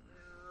is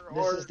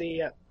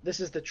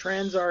the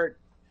Transart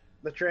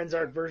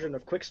version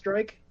of Quick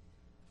Strike.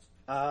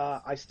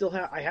 I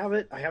have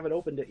it. I haven't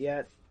opened it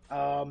yet.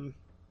 And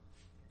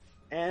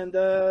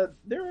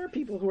there are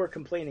people who are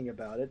complaining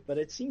about it, but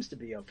it seems to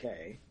be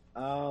okay.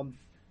 People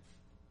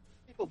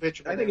bitch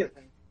about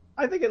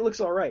I think it looks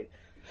all right.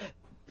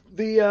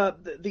 The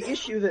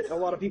issue that a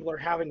lot of people are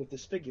having with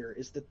this figure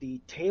is that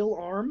the tail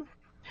arm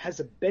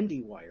has a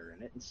bendy wire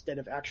in it instead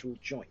of actual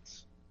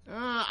joints.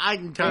 I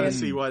can kind of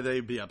see why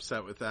they'd be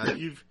upset with that.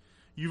 You've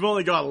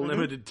only got a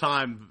limited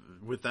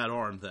time with that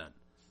arm. Then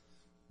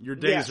your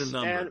days are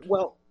numbered.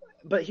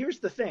 But here's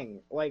the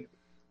thing,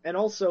 and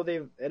also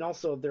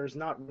there's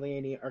not really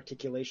any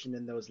articulation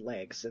in those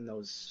legs, in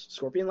those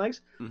scorpion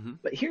legs. Mm-hmm.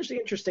 But here's the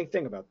interesting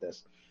thing about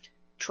this.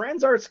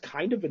 Transart's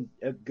kind of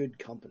a good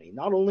company.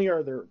 Not only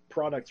are their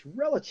products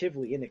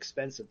relatively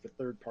inexpensive for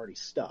third-party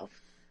stuff,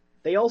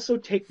 they also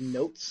take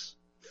notes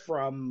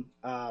from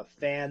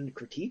fan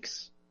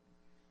critiques.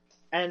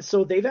 And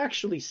so they've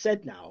actually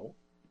said now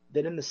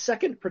that in the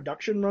second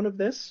production run of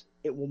this,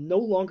 it will no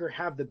longer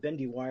have the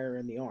bendy wire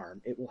in the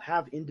arm. It will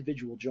have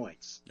individual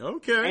joints.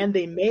 Okay. And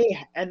they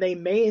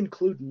may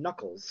include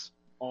knuckles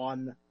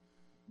on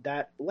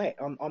that leg,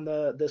 on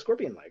the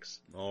scorpion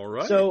legs. All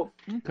right. So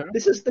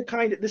this is the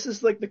kind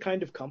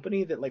of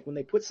company that, like, when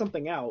they put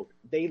something out,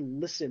 they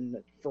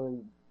listen for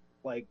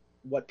like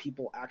what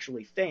people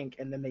actually think,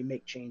 and then they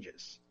make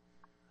changes.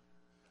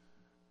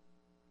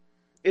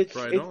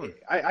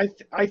 I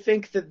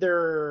think that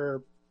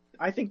they're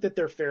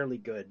fairly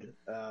good.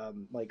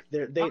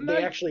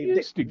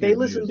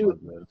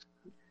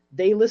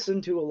 They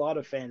listen to a lot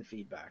of fan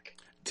feedback.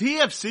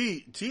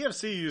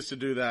 TFC used to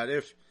do that.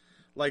 If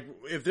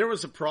there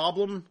was a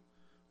problem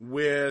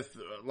with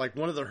like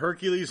one of the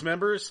Hercules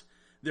members,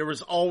 there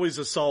was always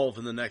a solve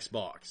in the next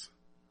box.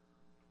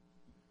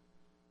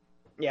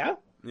 Yeah.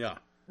 Yeah.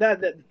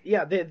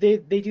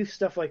 They do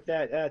stuff like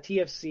that.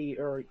 TFC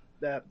or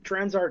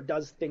Transart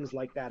does things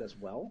like that as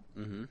well.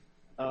 Mm-hmm.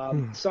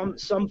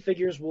 Some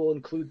figures will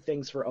include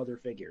things for other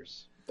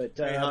figures. But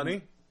hey,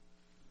 honey,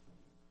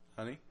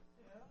 yeah.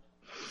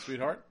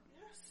 Sweetheart.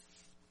 Yes.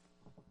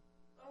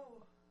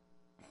 Oh,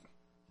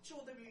 show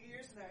them your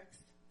ears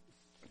next.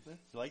 You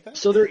like that?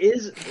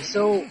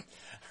 So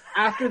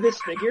after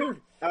this figure,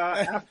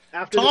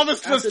 after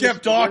Thomas just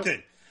kept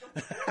talking.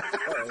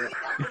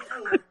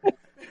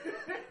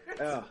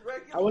 I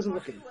wasn't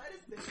looking.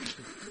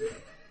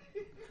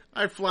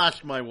 I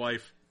flashed my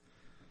wife.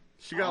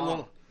 She got a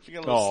little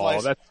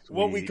slice. That's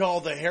what we sweet. call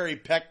the hairy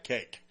peck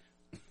cake.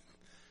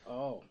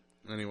 Oh.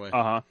 Anyway.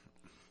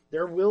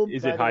 There will.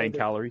 Is it high in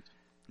calories?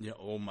 Yeah.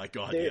 Oh my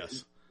God.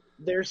 Yes.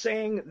 They're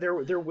saying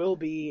there will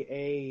be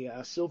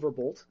a silver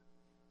bolt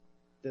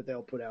that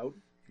they'll put out.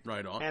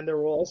 Right on. And there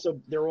will also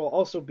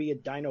be a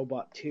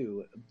Dinobot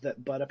 2.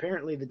 But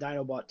apparently the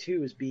Dinobot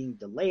 2 is being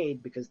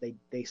delayed because they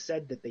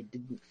said that they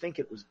didn't think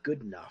it was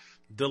good enough.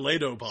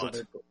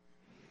 Delayed-obot.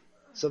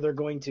 So they're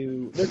going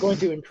to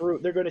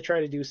improve. They're going to try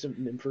to do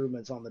some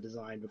improvements on the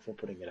design before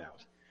putting it out.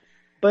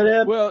 But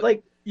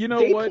you know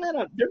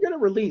they're going to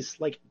release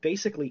like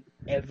basically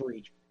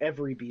every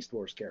Beast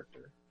Wars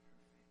character.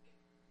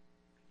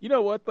 You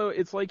know what though?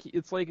 It's like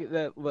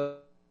that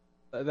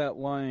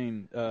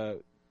line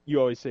you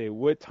always say.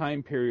 What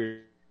time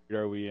period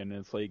are we in?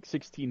 And it's like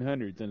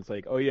 1600s, and it's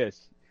like, oh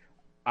yes,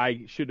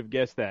 I should have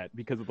guessed that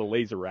because of the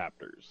laser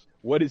raptors.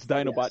 What is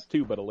Dinobot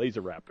 2 but a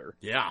laser raptor?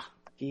 Yeah.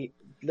 He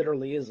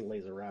literally is a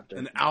laser raptor.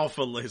 An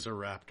alpha laser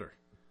raptor.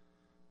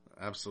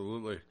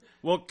 Absolutely.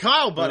 Well,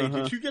 Kyle, buddy,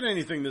 did you get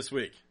anything this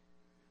week?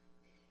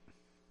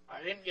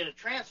 I didn't get a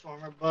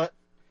Transformer, but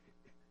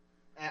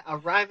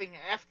arriving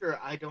after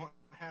I don't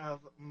have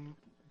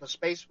the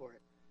space for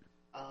it.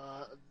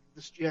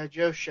 This G.I.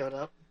 Joe showed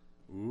up.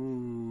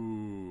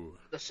 Ooh.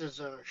 This is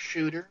a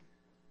shooter.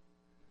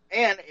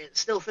 And it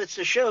still fits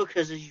the show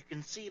because as you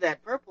can see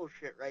that purple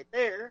shit right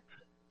there.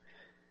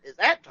 Is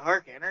that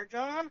Dark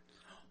Energon?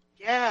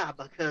 Yeah,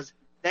 because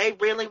they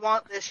really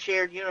want this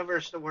shared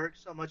universe to work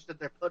so much that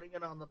they're putting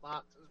it on the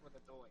boxes with a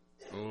toy.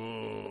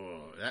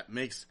 Oh, that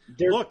makes...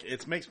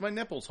 it makes my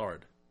nipples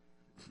hard.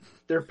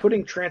 They're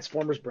putting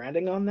Transformers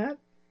branding on that?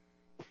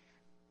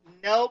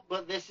 No,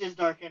 but this is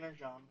Dark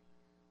Energon.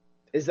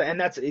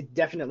 That's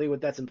definitely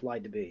what that's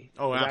implied to be.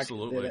 Oh,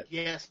 absolutely.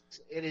 Yes,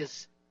 it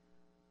is.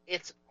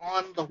 It's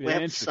on the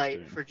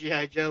website for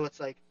G.I. Joe. It's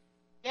like,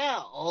 Yeah,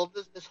 all of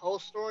this whole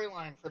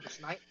storyline for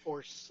this Night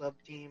Force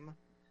sub-team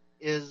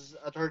is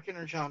a Dark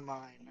Energon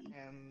mine,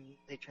 and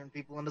they turn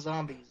people into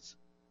zombies.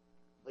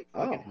 Like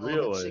fucking Element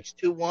really?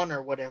 621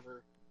 or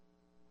whatever.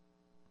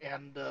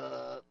 And,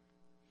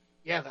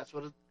 yeah, that's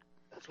what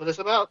it's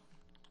about.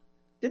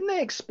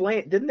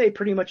 Didn't they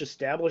pretty much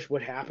establish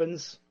what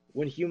happens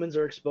when humans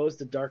are exposed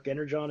to Dark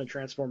Energon and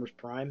Transformers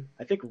Prime?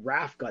 I think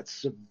Raph got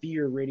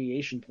severe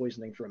radiation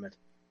poisoning from it.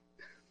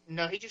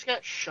 No, he just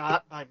got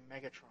shot by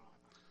Megatron.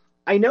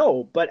 I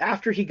know, but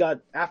after he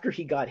got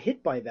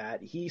hit by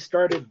that, he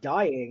started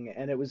dying,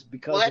 and it was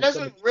because. Well, that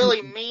doesn't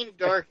really mean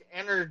Dark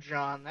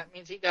Energon. That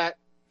means he got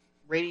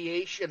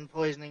radiation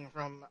poisoning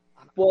from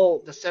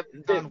the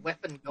Decepticon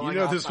weapon going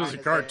off. This was a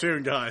his cartoon,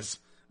 head. guys.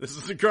 This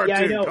is a cartoon.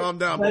 Yeah, I know, Calm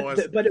down, but,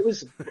 boys.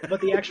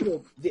 But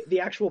the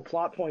actual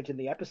plot point in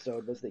the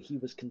episode was that he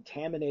was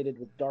contaminated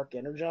with Dark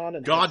Energon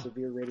and had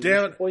severe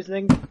radiation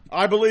poisoning.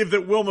 I believe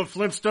that Wilma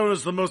Flintstone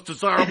is the most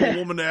desirable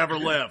woman to ever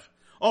live.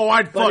 Oh,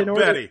 I'd fuck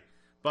Betty.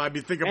 But I'd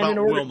be thinking about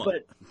Wilma.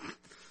 But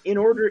in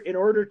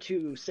order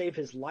to save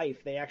his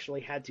life, they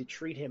actually had to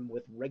treat him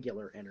with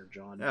regular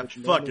Energon, which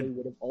normally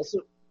would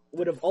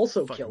have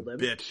also killed him.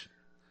 Bitch,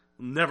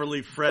 we'll never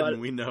leave Fred, and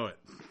we know it.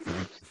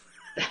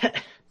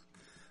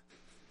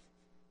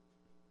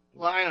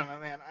 Well, I don't know,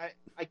 man.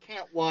 I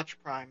can't watch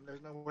Prime.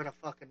 There's nowhere to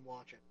fucking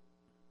watch it.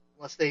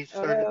 Unless they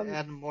started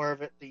adding more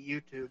of it to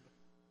YouTube.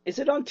 Is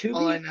it on Tubi?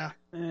 All I know.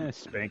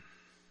 Spank.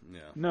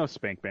 Yeah. No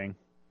spank bang.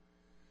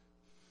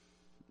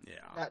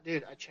 Yeah.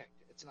 Dude, I checked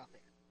it. It's not there.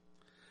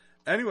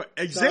 Anyway,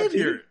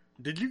 Xavier,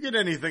 did you get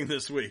anything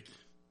this week?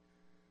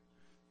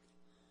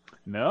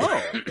 No,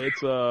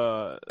 it's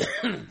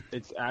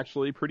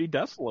actually pretty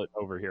desolate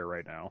over here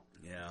right now.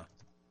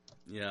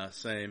 Yeah,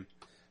 same.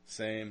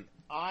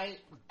 I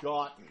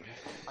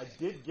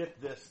did get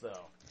this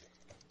though.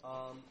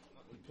 Let me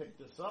pick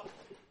this up.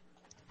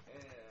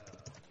 And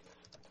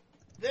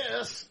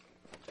this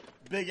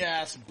big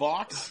ass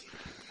box.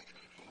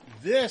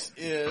 This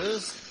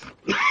is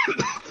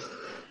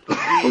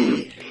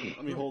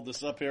let me hold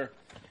this up here.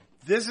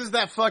 This is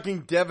that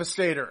fucking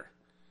Devastator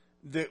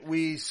that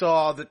we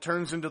saw that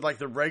turns into like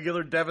the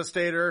regular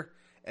Devastator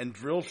and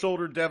Drill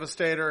Shoulder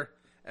Devastator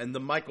and the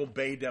Michael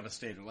Bay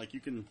Devastator. Like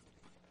you can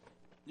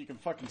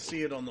fucking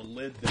see it on the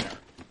lid there.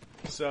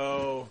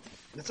 So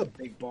that's a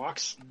big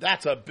box.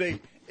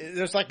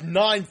 There's like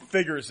 9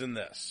 figures in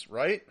this,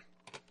 right?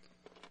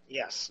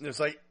 Yes. There's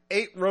like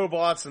 8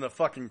 robots and a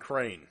fucking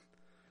crane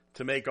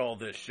to make all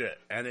this shit.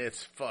 And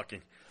it's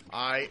fucking...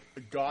 I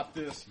got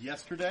this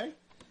yesterday,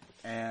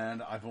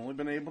 and I've only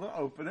been able to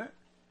open it.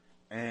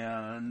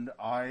 And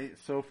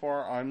so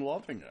far, I'm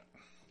loving it.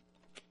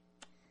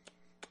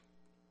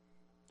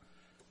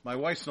 My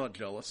wife's not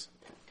jealous.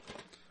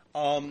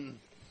 But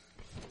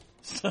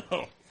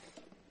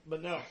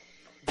no,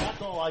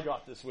 that's all I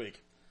got this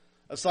week.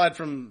 Aside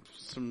from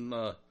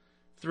some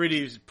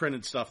 3D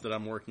printed stuff that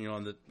I'm working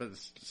on, but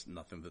it's just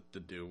nothing to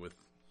do with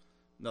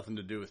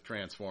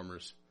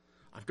Transformers.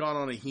 I've gone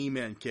on a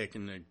He-Man kick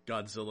and a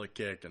Godzilla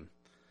kick and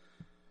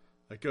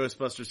a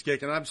Ghostbusters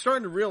kick, and I'm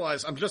starting to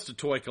realize I'm just a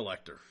toy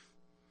collector.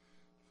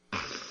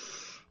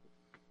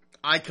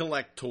 I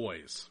collect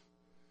toys.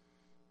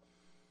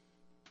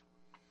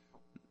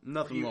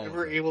 Nothing wrong with it.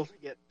 Were you ever able to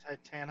get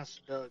Titanus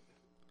Doug?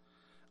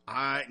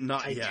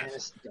 Not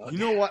yet. Doug. You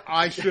know what?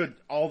 I should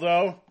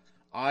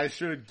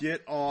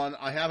get on.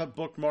 I have it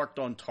bookmarked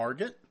on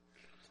Target.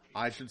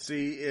 I should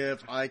see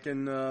if I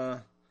can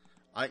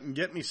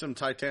get me some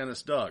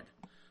Titanus Doug.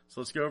 So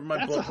let's go over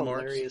my bookmarks. That's a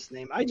hilarious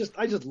name. I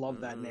just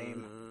love that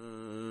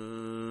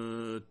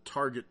name.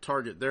 Target.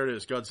 There it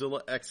is.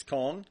 Godzilla X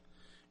Kong.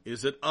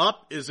 Is it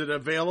up? Is it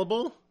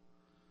available?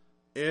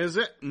 Is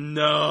it?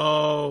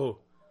 No.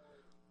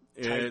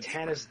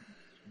 Titanus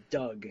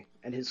Doug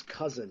and his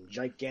cousin,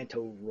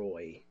 Giganto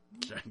Roy.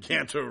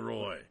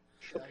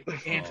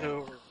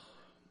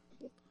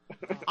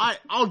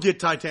 I'll get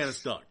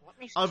Titanus Doug.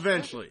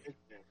 Eventually.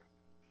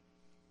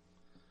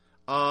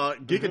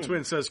 Giga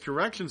Twin says,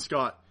 correction,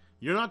 Scott.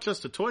 You're not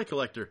just a toy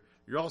collector.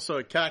 You're also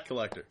a cat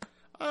collector.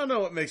 I don't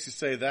know what makes you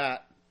say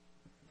that.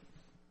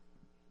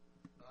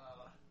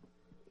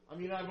 I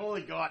mean, I've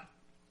only got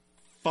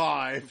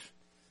 5.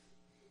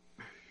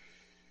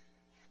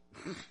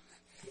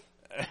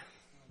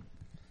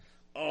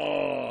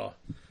 Oh.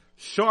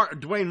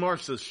 Dwayne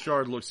Marsh says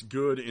Shard looks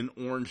good in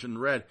orange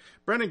and red.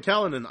 Brendan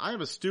Callanan, I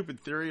have a stupid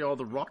theory. All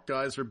the Rock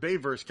guys are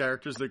Bayverse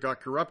characters that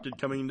got corrupted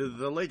coming into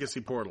the Legacy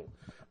portal.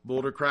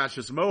 Boulder Crash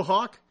is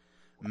Mohawk.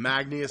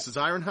 Magnius is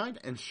Ironhide.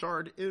 And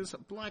Shard is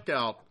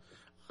Blackout.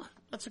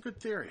 That's a good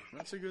theory.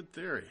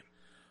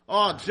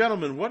 Oh,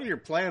 gentlemen, what are your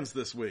plans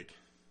this week?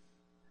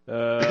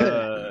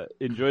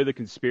 Enjoy the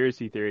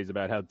conspiracy theories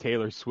about how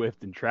Taylor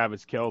Swift and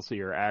Travis Kelce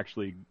are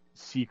actually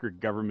secret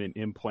government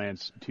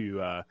implants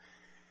to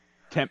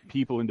tempt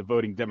people into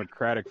voting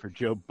Democratic for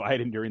Joe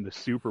Biden during the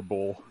Super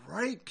Bowl.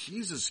 Right?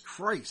 Jesus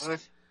Christ.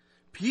 What?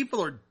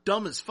 People are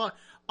dumb as fuck.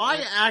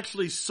 I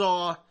actually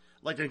saw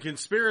like a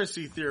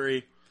conspiracy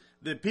theory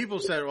that people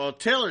said, well,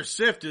 Taylor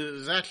Swift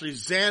is actually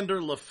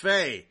Xander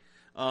LaFay.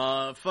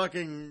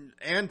 fucking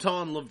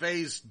Anton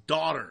LaVey's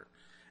daughter.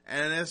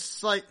 And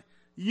it's like,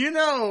 you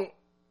know,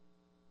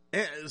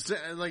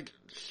 like,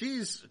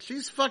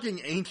 she's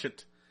fucking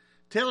ancient.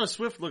 Taylor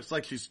Swift looks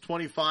like she's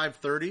 25,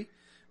 30.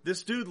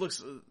 This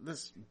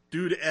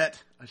dudette,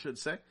 I should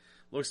say,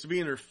 looks to be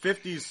in her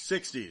 50s,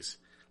 60s.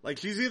 Like,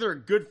 she's either a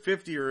good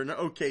 50 or an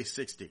okay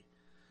 60.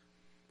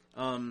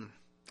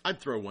 I'd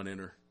throw one in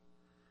her.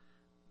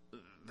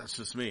 That's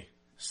just me.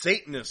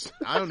 Satanist.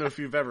 I don't know if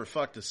you've ever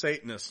fucked a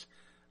Satanist.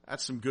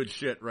 That's some good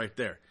shit right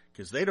there.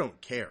 Because they don't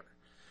care.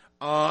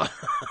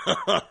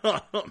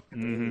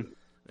 Mm-hmm.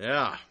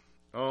 Yeah.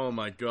 Oh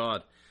my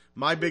God.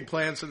 My big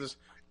plans for this.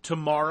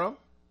 Tomorrow,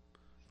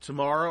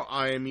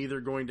 I am either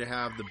going to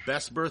have the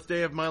best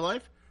birthday of my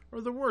life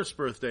or the worst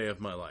birthday of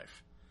my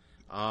life.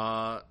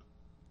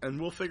 And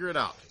we'll figure it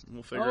out.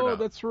 Oh,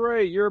 that's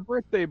right. You're a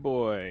birthday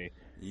boy.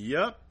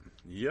 Yep.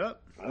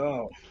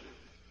 Oh.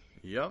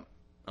 Yep.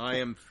 I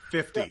am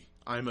 50.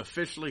 I'm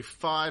officially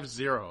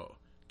 50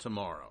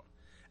 tomorrow.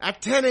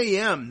 At 10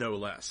 a.m., no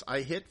less.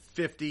 I hit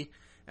 50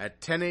 at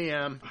 10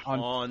 a.m.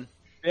 on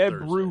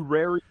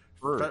February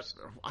 1st.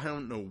 I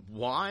don't know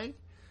why.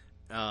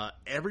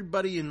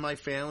 Everybody in my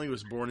family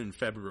was born in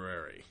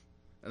February.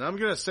 And I'm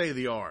going to say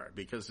the R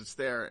because it's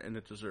there and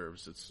it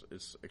deserves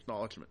its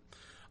acknowledgement.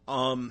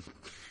 My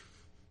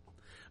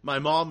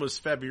mom was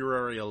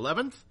February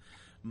 11th.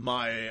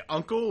 My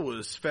uncle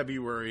was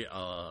February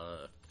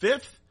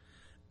 5th.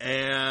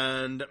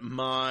 And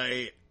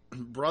my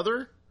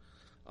brother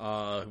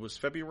was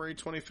February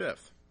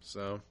 25th.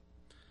 So,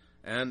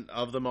 and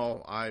of them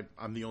all,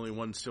 I'm the only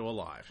one still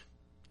alive.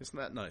 Isn't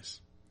that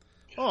nice?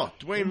 Oh,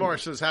 Dwayne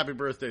Marsh says, happy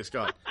birthday,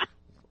 Scott.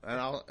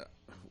 And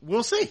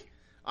we'll see.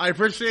 I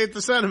appreciate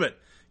the sentiment.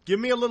 Give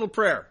me a little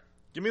prayer.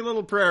 Give me a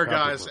little prayer,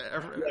 guys.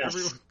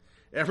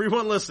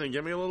 Everyone listening,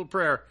 give me a little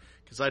prayer,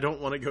 because I don't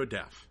want to go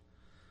deaf.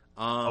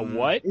 A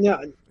what? No.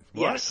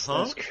 What? Yes.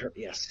 Huh?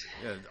 Yes.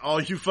 Yeah,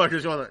 all you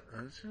fuckers going like,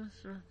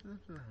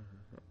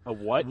 A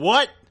what?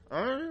 what?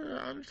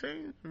 I'm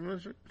saying,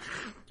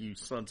 you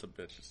sons of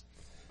bitches.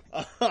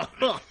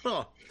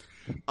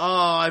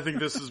 I think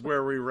this is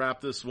where we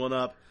wrap this one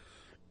up.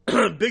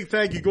 Big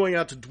thank you going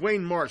out to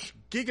Dwayne Marsh,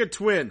 Giga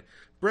Twin,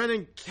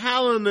 Brennan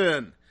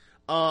Callanan,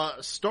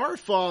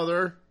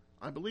 Starfather,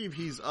 I believe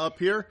he's up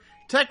here,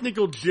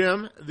 Technical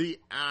Jim,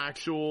 the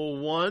actual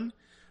one.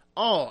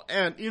 Oh,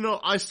 and you know,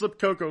 I slipped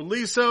Coco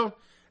Liso,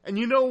 and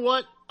you know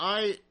what?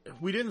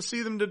 We didn't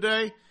see them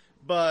today,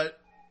 but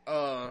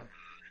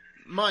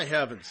my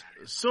heavens,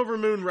 Silver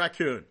Moon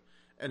Raccoon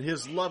and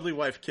his lovely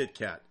wife Kit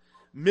Kat.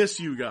 Miss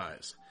you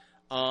guys.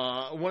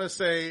 I want to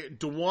say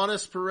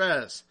Dewanis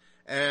Perez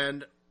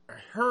and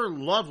her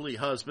lovely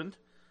husband,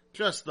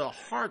 just the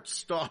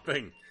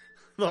heart-stopping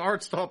Wolf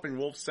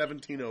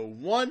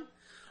 1701.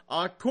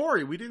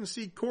 Corey, we didn't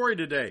see Corey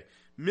today.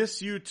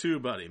 Miss you too,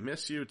 buddy.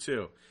 Miss you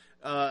too.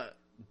 Tef.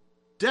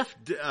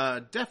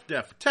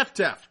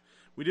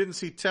 We didn't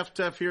see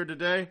Tef here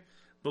today.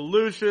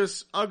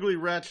 Belucius, Ugly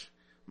Wretch.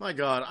 My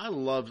God,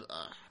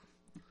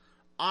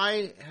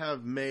 I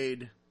have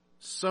made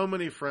so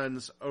many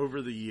friends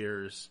over the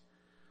years,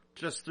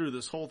 just through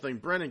this whole thing.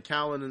 Brennan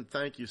Callanan,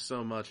 thank you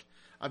so much.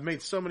 I've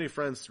made so many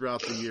friends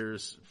throughout the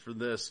years for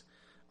this.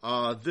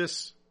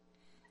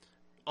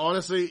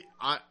 Honestly,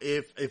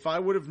 if I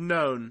would have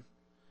known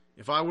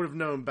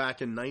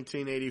back in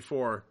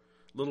 1984,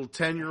 little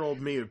 10-year-old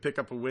me would pick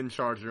up a wind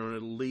charger and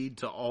it'll lead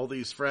to all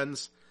these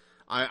friends,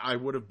 I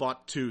would have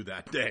bought 2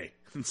 that day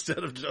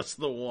instead of just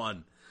the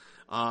 1.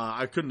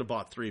 I couldn't have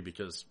bought 3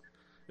 because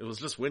it was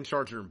just wind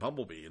charger and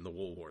Bumblebee in the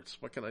Woolworths.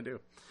 What can I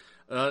do?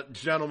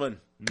 Gentlemen.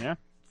 Yeah.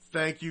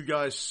 Thank you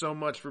guys so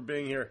much for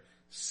being here.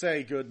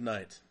 Say good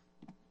night.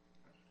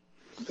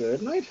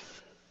 Good night.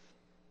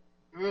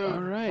 All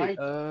right.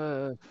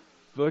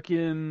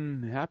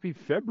 Fucking happy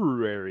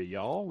February,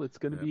 y'all. It's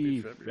going to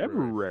be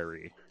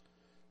February.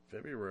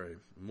 February.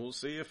 We'll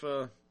see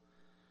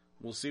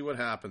we'll see what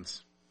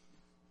happens.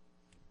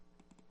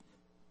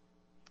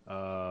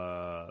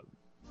 Yeah.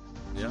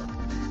 Yeah.